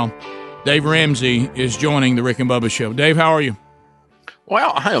here now. Dave Ramsey is joining the Rick and Bubba Show. Dave, how are you?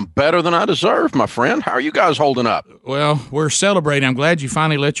 Well, I am better than I deserve, my friend. How are you guys holding up? Well, we're celebrating. I'm glad you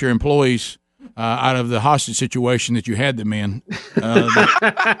finally let your employees out of the hostage situation that you had them in.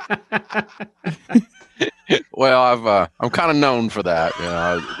 Well, I'm kind of known for that,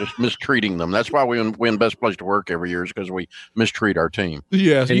 just mistreating them. That's why we win Best Place to Work every year, is because we mistreat our team.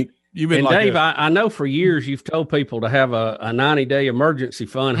 Yes. You've been like Dave, I know for years you've told people to have a 90-day emergency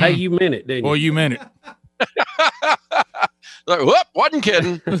fund. Hey, you meant it, didn't you? Well, you meant it. Like, whoop, wasn't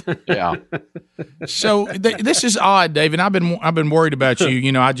kidding. Yeah. So this is odd, Dave, and I've been worried about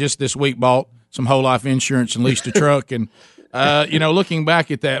you. I just this week bought some whole life insurance and leased a truck, and looking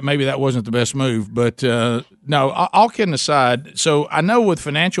back at that, maybe that wasn't the best move. But no, all kidding aside, so I know with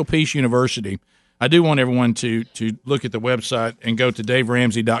Financial Peace University, I do want everyone to look at the website and go to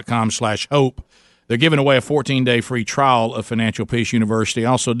daveramsey.com/hope. They're giving away a 14-day free trial of Financial Peace University.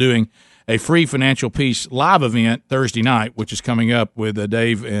 Also doing a free Financial Peace live event Thursday night, which is coming up with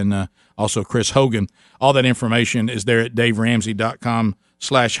Dave and also Chris Hogan. All that information is there at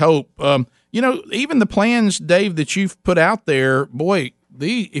daveramsey.com/hope. Even the plans, Dave, that you've put out there, boy,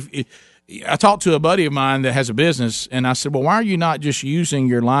 I talked to a buddy of mine that has a business, and I said, well, why are you not just using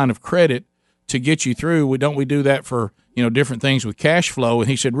your line of credit to get you through? Don't we do that for different things with cash flow? And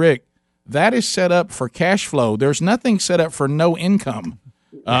he said, Rick, that is set up for cash flow. There's nothing set up for no income.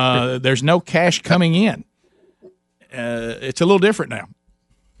 There's no cash coming in. It's a little different now.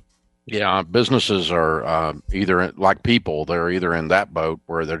 Yeah, businesses are either like people. They're either in that boat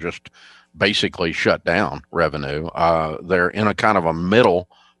where they're just basically shut down revenue. They're in a kind of a middle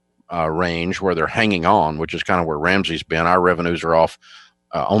range where they're hanging on, which is kind of where Ramsey's been. Our revenues are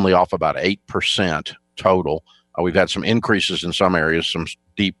only off about 8% total. We've had some increases in some areas, some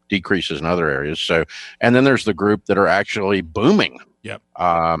deep decreases in other areas. So, and then there's the group that are actually booming. Yep.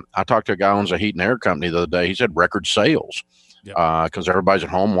 I talked to a guy who owns a heat and air company the other day. He said record sales because everybody's at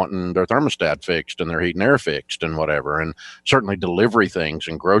home wanting their thermostat fixed and their heat and air fixed and whatever. And certainly delivery things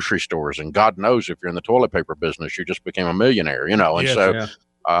and grocery stores. And God knows if you're in the toilet paper business, you just became a millionaire, And yes,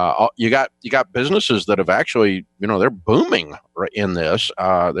 you got businesses that have actually, they're booming in this.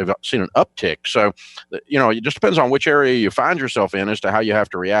 They've seen an uptick. So, it just depends on which area you find yourself in as to how you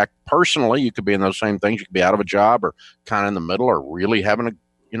have to react. Personally, you could be in those same things. You could be out of a job or kind of in the middle or really having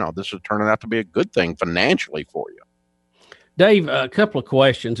this is turning out to be a good thing financially for you. Dave, a couple of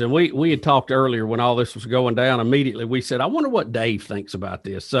questions, and we had talked earlier when all this was going down. Immediately, we said, I wonder what Dave thinks about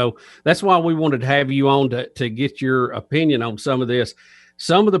this. So that's why we wanted to have you on to get your opinion on some of this.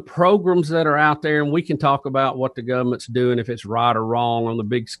 Some of the programs that are out there, and we can talk about what the government's doing, if it's right or wrong on the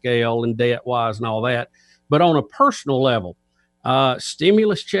big scale and debt-wise and all that. But on a personal level,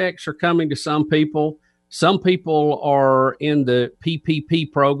 stimulus checks are coming to some people. Some people are in the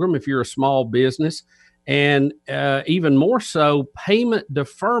PPP program if you're a small business. And even more so, payment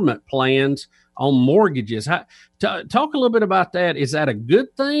deferment plans on mortgages. Talk a little bit about that. Is that a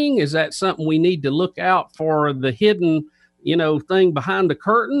good thing? Is that something we need to look out for, the hidden thing behind the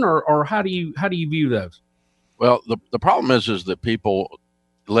curtain, or how do you view those? Well, the problem is that people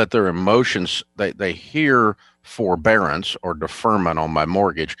let their emotions, they hear forbearance or deferment on my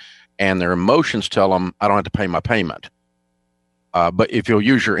mortgage, and their emotions tell them I don't have to pay my payment. But if you'll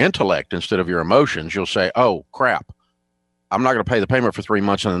use your intellect instead of your emotions, you'll say, oh, crap, I'm not going to pay the payment for 3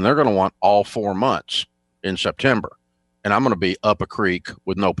 months, and then they're going to want all 4 months in September, and I'm going to be up a creek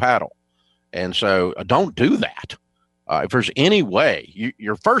with no paddle. And so don't do that. If there's any way,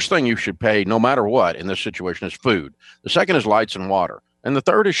 your first thing you should pay, no matter what, in this situation is food. The second is lights and water. And the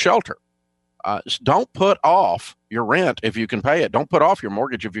third is shelter. Don't put off your rent if you can pay it. Don't put off your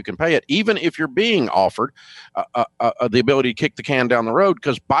mortgage if you can pay it, even if you're being offered the ability to kick the can down the road.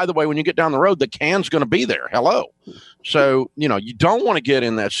 Because, by the way, when you get down the road, the can's going to be there. Hello. So, you don't want to get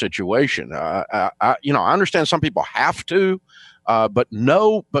in that situation. I understand some people have to. But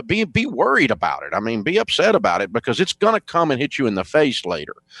be worried about it. I mean, be upset about it, because it's going to come and hit you in the face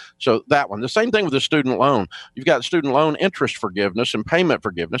later. So that one, the same thing with the student loan. You've got student loan interest forgiveness and payment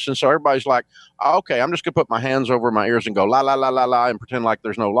forgiveness. And so everybody's like, oh, okay, I'm just going to put my hands over my ears and go la, la, la, la, la, and pretend like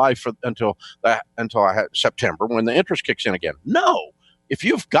there's no life until I had September when the interest kicks in again. No. If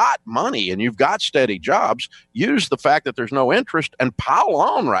you've got money and you've got steady jobs, use the fact that there's no interest and pile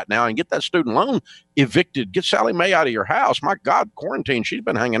on right now and get that student loan evicted. Get Sally Mae out of your house. My God, quarantine, she's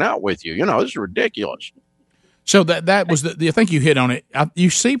been hanging out with you. This is ridiculous. So that was I think you hit on it. You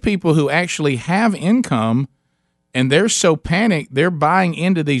see people who actually have income, and they're so panicked, they're buying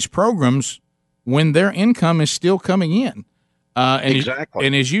into these programs when their income is still coming in. Exactly.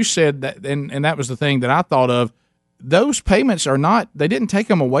 And as you said, that, and that was the thing that I thought of, those payments they didn't take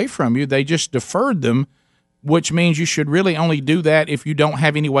them away from you. They just deferred them, which means you should really only do that if you don't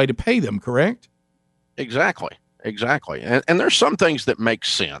have any way to pay them, correct? Exactly. And there's some things that make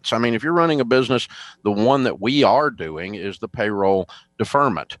sense. I mean, if you're running a business, the one that we are doing is the payroll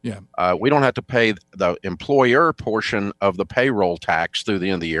deferment. Yeah. We don't have to pay the employer portion of the payroll tax through the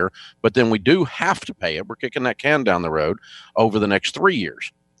end of the year, but then we do have to pay it. We're kicking that can down the road over the next 3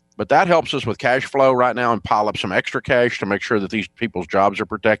 years. But that helps us with cash flow right now and pile up some extra cash to make sure that these people's jobs are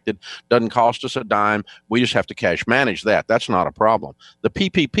protected. Doesn't cost us a dime. We just have to cash manage that. That's not a problem. The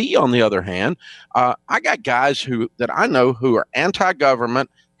PPP, on the other hand, I got guys that I know who are anti-government,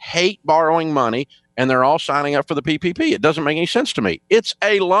 hate borrowing money, and they're all signing up for the PPP. It doesn't make any sense to me. It's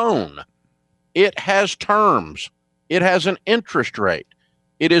a loan. It has terms. It has an interest rate.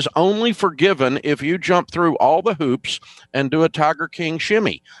 It is only forgiven if you jump through all the hoops and do a Tiger King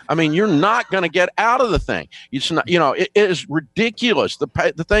shimmy. I mean, you're not going to get out of the thing. It's not, it is ridiculous.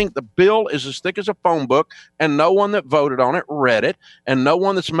 The bill is as thick as a phone book, and no one that voted on it read it, and no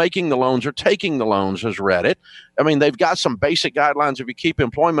one that's making the loans or taking the loans has read it. I mean, they've got some basic guidelines. If you keep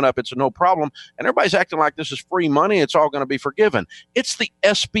employment up, it's no problem. And everybody's acting like this is free money. It's all going to be forgiven. It's the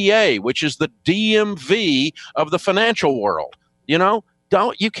SBA, which is the DMV of the financial world.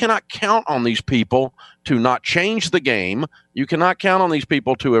 You cannot count on these people to not change the game. You cannot count on these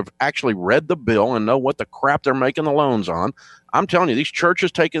people to have actually read the bill and know what the crap they're making the loans on. I'm telling you, these churches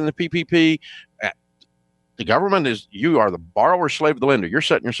taking the PPP, the government you are the borrower, slave of the lender. You're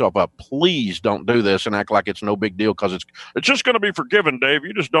setting yourself up. Please don't do this and act like it's no big deal because it's just going to be forgiven, Dave.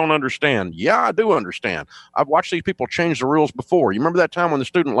 You just don't understand. Yeah, I do understand. I've watched these people change the rules before. You remember that time when the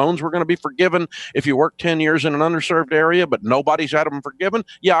student loans were going to be forgiven if you worked 10 years in an underserved area, but nobody's had them forgiven?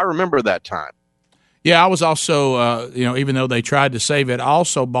 Yeah, I remember that time. Yeah, I was also, even though they tried to save it, I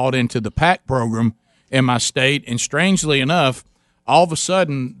also bought into the PAC program in my state. And strangely enough, all of a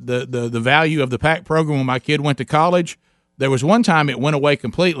sudden, the value of the PAC program when my kid went to college, there was one time it went away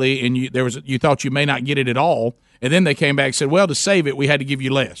completely, and you thought you may not get it at all, and then they came back and said, well, to save it, we had to give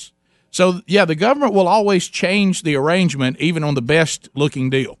you less. So, yeah, the government will always change the arrangement, even on the best-looking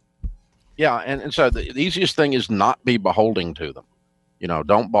deal. Yeah, and so the easiest thing is not be beholden to them.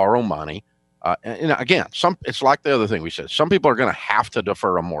 Don't borrow money. And again, it's like the other thing we said. Some people are going to have to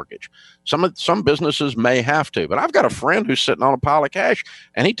defer a mortgage. Some businesses may have to. But I've got a friend who's sitting on a pile of cash,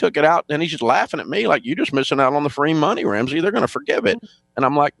 and he took it out, and he's just laughing at me like, you're just missing out on the free money, Ramsey. They're going to forgive it. And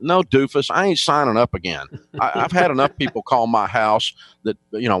I'm like, no, doofus, I ain't signing up again. I've had enough people call my house that,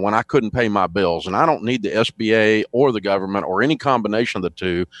 when I couldn't pay my bills, and I don't need the SBA or the government or any combination of the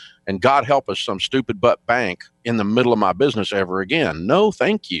two. And God help us, some stupid butt bank in the middle of my business ever again. No,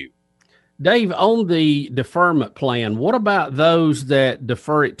 thank you. Dave, on the deferment plan, what about those that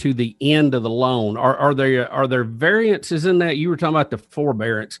defer it to the end of the loan? Are there variances in that? You were talking about the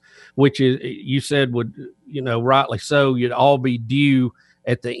forbearance, which is, you said would, rightly so, you'd all be due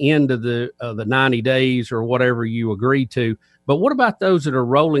at the end of the 90 days or whatever you agreed to. But what about those that are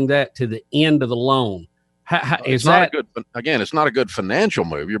rolling that to the end of the loan? It's not a good financial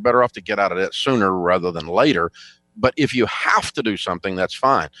move. You're better off to get out of debt sooner rather than later. But if you have to do something, that's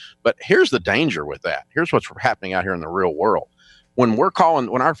fine. But here's the danger with that. Here's what's happening out here in the real world. When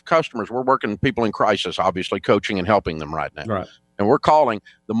our customers, we're working people in crisis, obviously coaching and helping them right now. Right. And we're calling,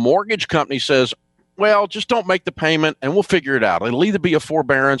 the mortgage company says, well, just don't make the payment and we'll figure it out. It'll either be a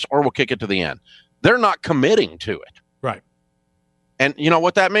forbearance or we'll kick it to the end. They're not committing to it. Right. And you know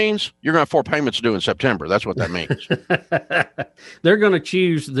what that means? You're going to have 4 payments due in September. That's what that means. They're going to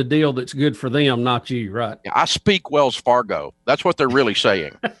choose the deal that's good for them, not you, right? Yeah, I speak Wells Fargo. That's what they're really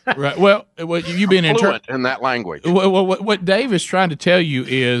saying. Right. Well, you've been fluent in that language. What Dave is trying to tell you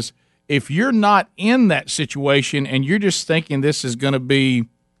is, if you're not in that situation and you're just thinking this is going to be,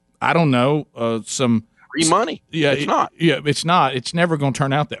 I don't know, some free money. Yeah, it's not. Yeah, it's not. It's never going to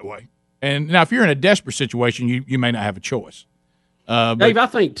turn out that way. And now, if you're in a desperate situation, you may not have a choice. Dave, I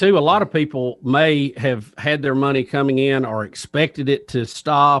think too, a lot of people may have had their money coming in or expected it to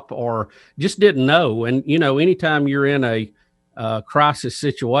stop or just didn't know. And anytime you're in a crisis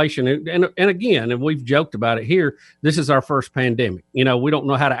situation, and again, and we've joked about it here, this is our first pandemic. We don't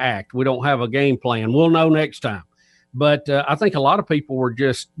know how to act. We don't have a game plan. We'll know next time. But I think a lot of people were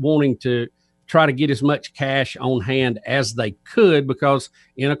just wanting to try to get as much cash on hand as they could, because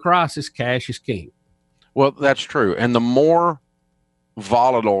in a crisis, cash is king. Well, that's true. And the more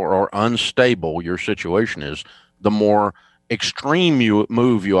volatile or unstable your situation is, the more extreme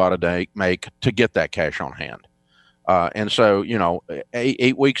move you ought to make to get that cash on hand. And so,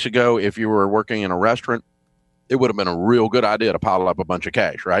 8 weeks ago, if you were working in a restaurant, it would have been a real good idea to pile up a bunch of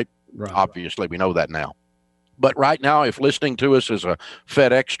cash, right? Right. Obviously, we know that now. But right now, if listening to us is a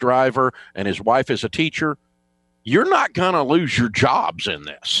FedEx driver and his wife is a teacher, you're not going to lose your jobs in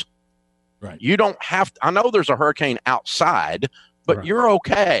this. Right. You don't have to. I know there's a hurricane outside, but right. You're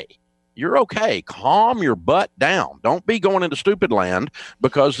okay. You're okay. Calm your butt down. Don't be going into stupid land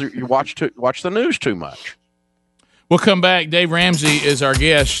because you watch the news too much. We'll come back. Dave Ramsey is our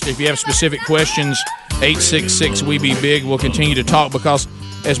guest. If you have specific questions, 866-WE-BE-BIG. We'll continue to talk because,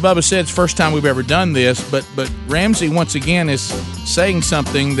 as Bubba said, it's the first time we've ever done this. But Ramsey, once again, is saying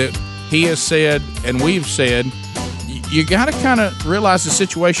something that he has said and we've said. You got to kind of realize the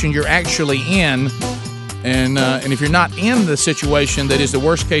situation you're actually in. And if you're not in the situation that is the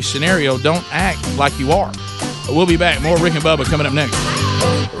worst case scenario, don't act like you are. But we'll be back. More Rick and Bubba coming up next.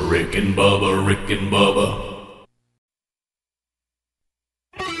 Rick and Bubba, Rick and Bubba.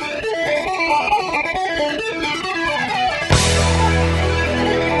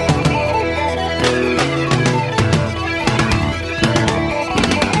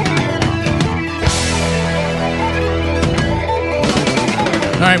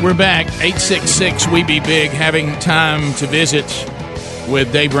 All right, we're back. 866-WE-BE-BIG, having time to visit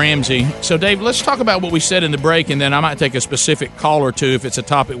with Dave Ramsey. So, Dave, let's talk about what we said in the break, and then I might take a specific call or two if it's a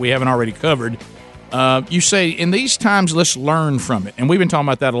topic we haven't already covered. You say, in these times, let's learn from it. And we've been talking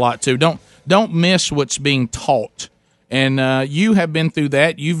about that a lot, too. Don't miss what's being taught. And you have been through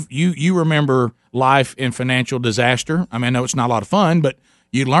that. You remember life in financial disaster. I mean, I know it's not a lot of fun, but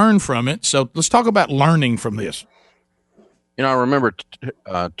you learn from it. So let's talk about learning from this. I remember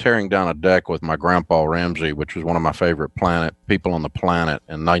tearing down a deck with my grandpa Ramsey, which was one of my favorite people on the planet.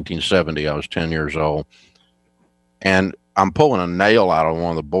 In 1970, I was 10 years old. And I'm pulling a nail out of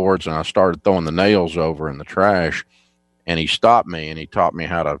one of the boards, and I started throwing the nails over in the trash. And he stopped me, and he taught me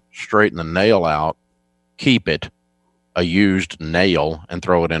how to straighten the nail out, keep it, a used nail, and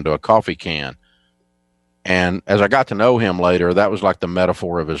throw it into a coffee can. And as I got to know him later, that was like the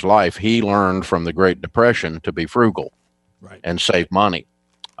metaphor of his life. He learned from the Great Depression to be frugal. Right. And save money.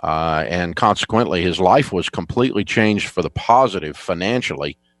 And consequently, his life was completely changed for the positive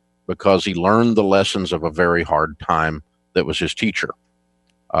financially because he learned the lessons of a very hard time that was his teacher.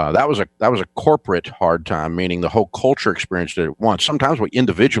 That was a corporate hard time, meaning the whole culture experienced it at once. Sometimes we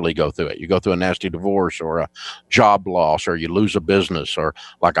individually go through it. You go through a nasty divorce or a job loss, or you lose a business, or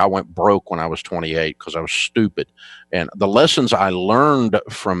like I went broke when I was 28 because I was stupid. And the lessons I learned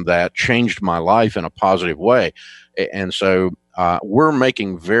from that changed my life in a positive way. And so we're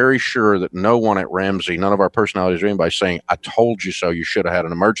making very sure that no one at Ramsey, none of our personalities or anybody saying, I told you so, you should have had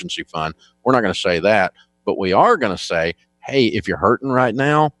an emergency fund. We're not going to say that, but we are going to say, hey, if you're hurting right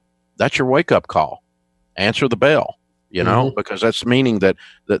now, that's your wake-up call. Answer the bell, because that's meaning that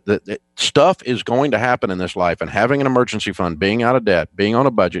stuff is going to happen in this life, and having an emergency fund, being out of debt, being on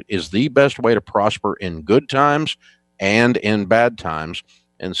a budget is the best way to prosper in good times and in bad times.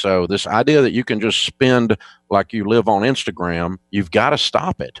 And so this idea that you can just spend like you live on Instagram, you've got to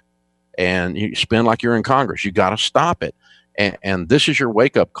stop it. And you spend like you're in Congress, you got to stop it. And this is your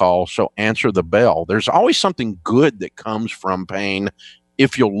wake-up call, so answer the bell. There's always something good that comes from pain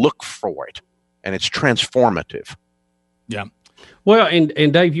if you'll look for it, and it's transformative. Yeah. Well,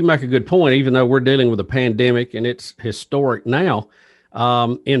 and Dave, you make a good point. Even though we're dealing with a pandemic and it's historic now,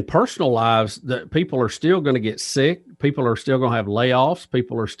 in personal lives, that people are still going to get sick. People are still going to have layoffs.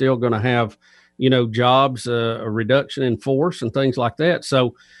 People are still going to have, jobs, a reduction in force and things like that.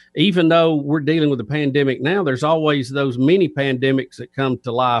 So even though we're dealing with a pandemic now, there's always those mini pandemics that come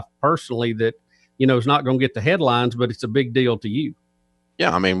to life personally that, is not going to get the headlines, but it's a big deal to you.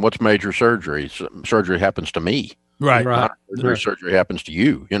 Yeah. I mean, what's major surgery? Surgery happens to me. Right. Surgery happens to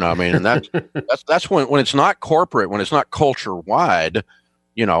you, and that's when it's not corporate, when it's not culture wide,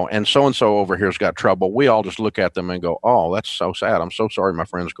 and so over here's got trouble. We all just look at them and go, oh, that's so sad. I'm so sorry my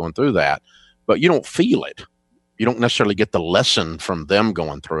friend's going through that. But you don't feel it. You don't necessarily get the lesson from them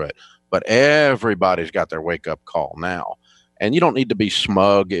going through it. But everybody's got their wake up call now. And you don't need to be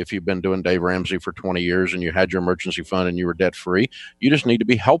smug if you've been doing Dave Ramsey for 20 years and you had your emergency fund and you were debt free. You just need to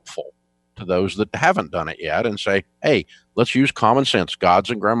be helpful to those that haven't done it yet and say, hey, let's use common sense,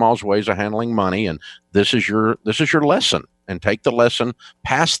 God's and grandma's ways of handling money. And this is your lesson, and take the lesson,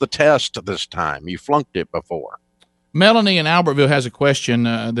 pass the test this time. You flunked it before. Melanie in Albertville has a question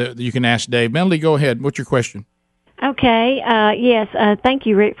that you can ask Dave. Melanie, go ahead. What's your question? Okay. Yes. Thank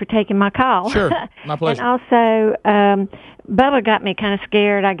you, Rick, for taking my call. Sure. My pleasure. And also, Bubba got me kind of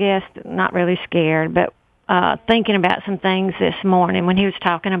scared, I guess. Not really scared, but thinking about some things this morning when he was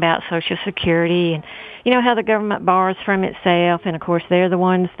talking about Social Security and, how the government borrows from itself. And, of course, they're the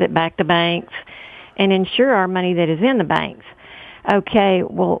ones that back the banks and insure our money that is in the banks. Okay,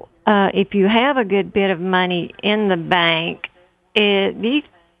 well, if you have a good bit of money in the bank, do you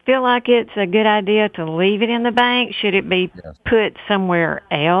feel like it's a good idea to leave it in the bank? Should it be put somewhere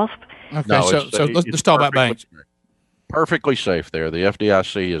else? Okay, no, so let's talk about banks. Perfectly safe there. The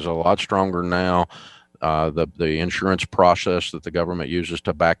FDIC is a lot stronger now. The insurance process that the government uses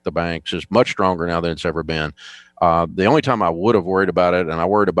to back the banks is much stronger now than it's ever been. The only time I would have worried about it, and I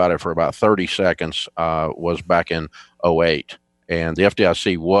worried about it for about 30 seconds, was back in 2008. And the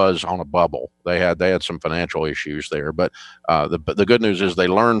FDIC was on a bubble. They had some financial issues there, but the good news is they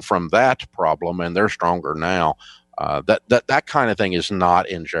learned from that problem and they're stronger now. That kind of thing is not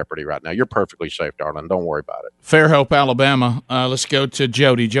in jeopardy right now. You're perfectly safe, darling. Don't worry about it. Fairhope, Alabama. Let's go to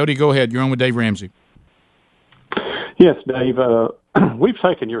Jody. Jody, go ahead. You're on with Dave Ramsey. Yes, Dave. We've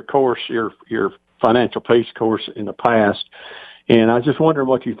taken your course, your financial peace course in the past, and I was just wondering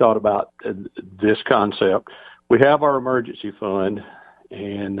what you thought about this concept. We have our emergency fund,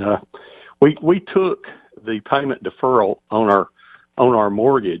 and we took the payment deferral on our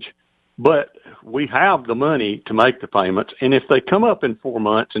mortgage, but we have the money to make the payments. And if they come up in 4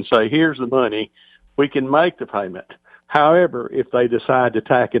 months and say, "Here's the money," we can make the payment. However, if they decide to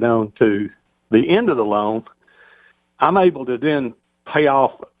tack it on to the end of the loan, I'm able to then pay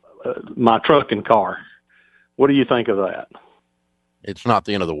off my truck and car. What do you think of that? It's not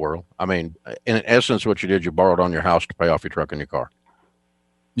the end of the world. I mean, in essence, what you did, you borrowed on your house to pay off your truck and your car.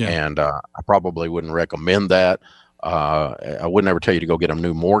 Yeah. And I probably wouldn't recommend that. I would never tell you to go get a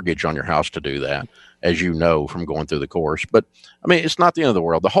new mortgage on your house to do that, as you know from going through the course. But, I mean, it's not the end of the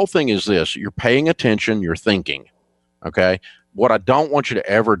world. The whole thing is this. You're paying attention. You're thinking. Okay? What I don't want you to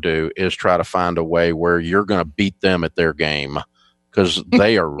ever do is try to find a way where you're going to beat them at their game, because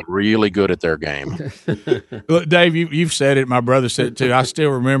they are really good at their game. Look, Dave, you've said it. My brother said it too. I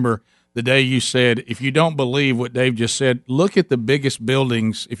still remember the day you said, if you don't believe what Dave just said, look at the biggest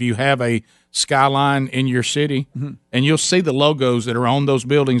buildings. If you have a skyline in your city, and you'll see the logos that are on those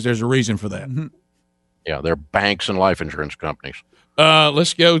buildings, there's a reason for that. Yeah, they're banks and life insurance companies.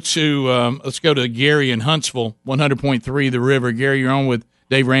 Let's go to Gary in Huntsville, 100.3 The River. Gary, you're on with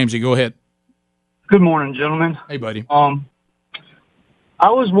Dave Ramsey. Go ahead. Good morning, gentlemen. Hey, buddy. I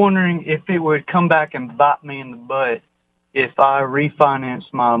was wondering if it would come back and bite me in the butt if I refinance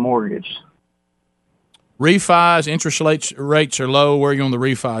my mortgage. Refis, interest rates are low. Where are you on the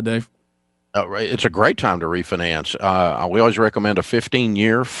refi, Dave? It's a great time to refinance. We always recommend a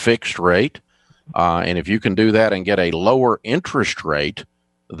 15-year fixed rate. And if you can do that and get a lower interest rate,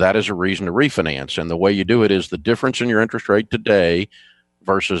 that is a reason to refinance. And the way you do it is the difference in your interest rate today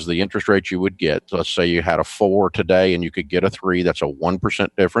versus the interest rate you would get. Let's say you had a 4 today and you could get a 3. That's a 1%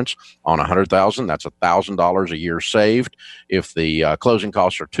 difference on $100,000. That's $1,000 a year saved. If the closing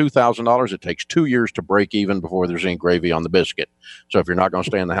costs are $2,000, it takes 2 years to break even before there's any gravy on the biscuit. So if you're not going to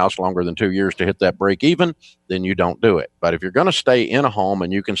stay in the house longer than 2 years to hit that break even, then you don't do it. But if you're going to stay in a home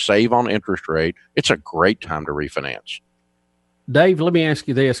and you can save on interest rate, it's a great time to refinance. Dave, let me ask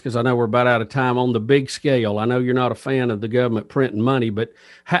you this, because I know we're about out of time. On the big scale, I know you're not a fan of the government printing money, but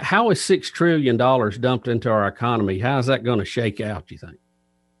how is $6 trillion dumped into our economy? How is that going to shake out, do you think?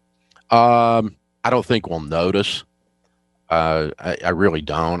 I don't think we'll notice. I really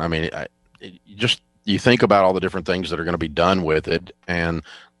don't. I mean, you think about all the different things that are going to be done with it and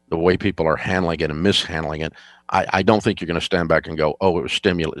the way people are handling it and mishandling it. I don't think you're going to stand back and go, oh, it was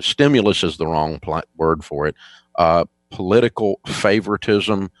stimulus. Stimulus is the wrong word for it. Political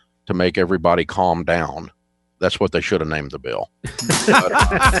favoritism to make everybody calm down. That's what they should have named the bill.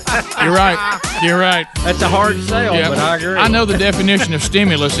 You're right. That's a hard sell, but I agree. I know the definition of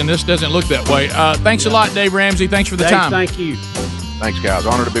stimulus, and this doesn't look that way. Thanks a lot, Dave Ramsey. Thanks for the time. Thank you. Thanks, guys.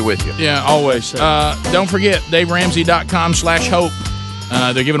 Honored to be with you. Yeah, always. Don't forget, DaveRamsey.com/hope.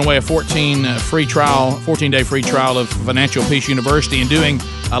 They're giving away a 14-day free trial of Financial Peace University and doing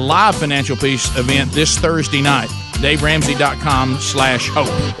a live Financial Peace event this Thursday night.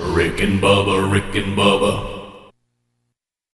 DaveRamsey.com/hope. Rick and Bubba, Rick and Bubba.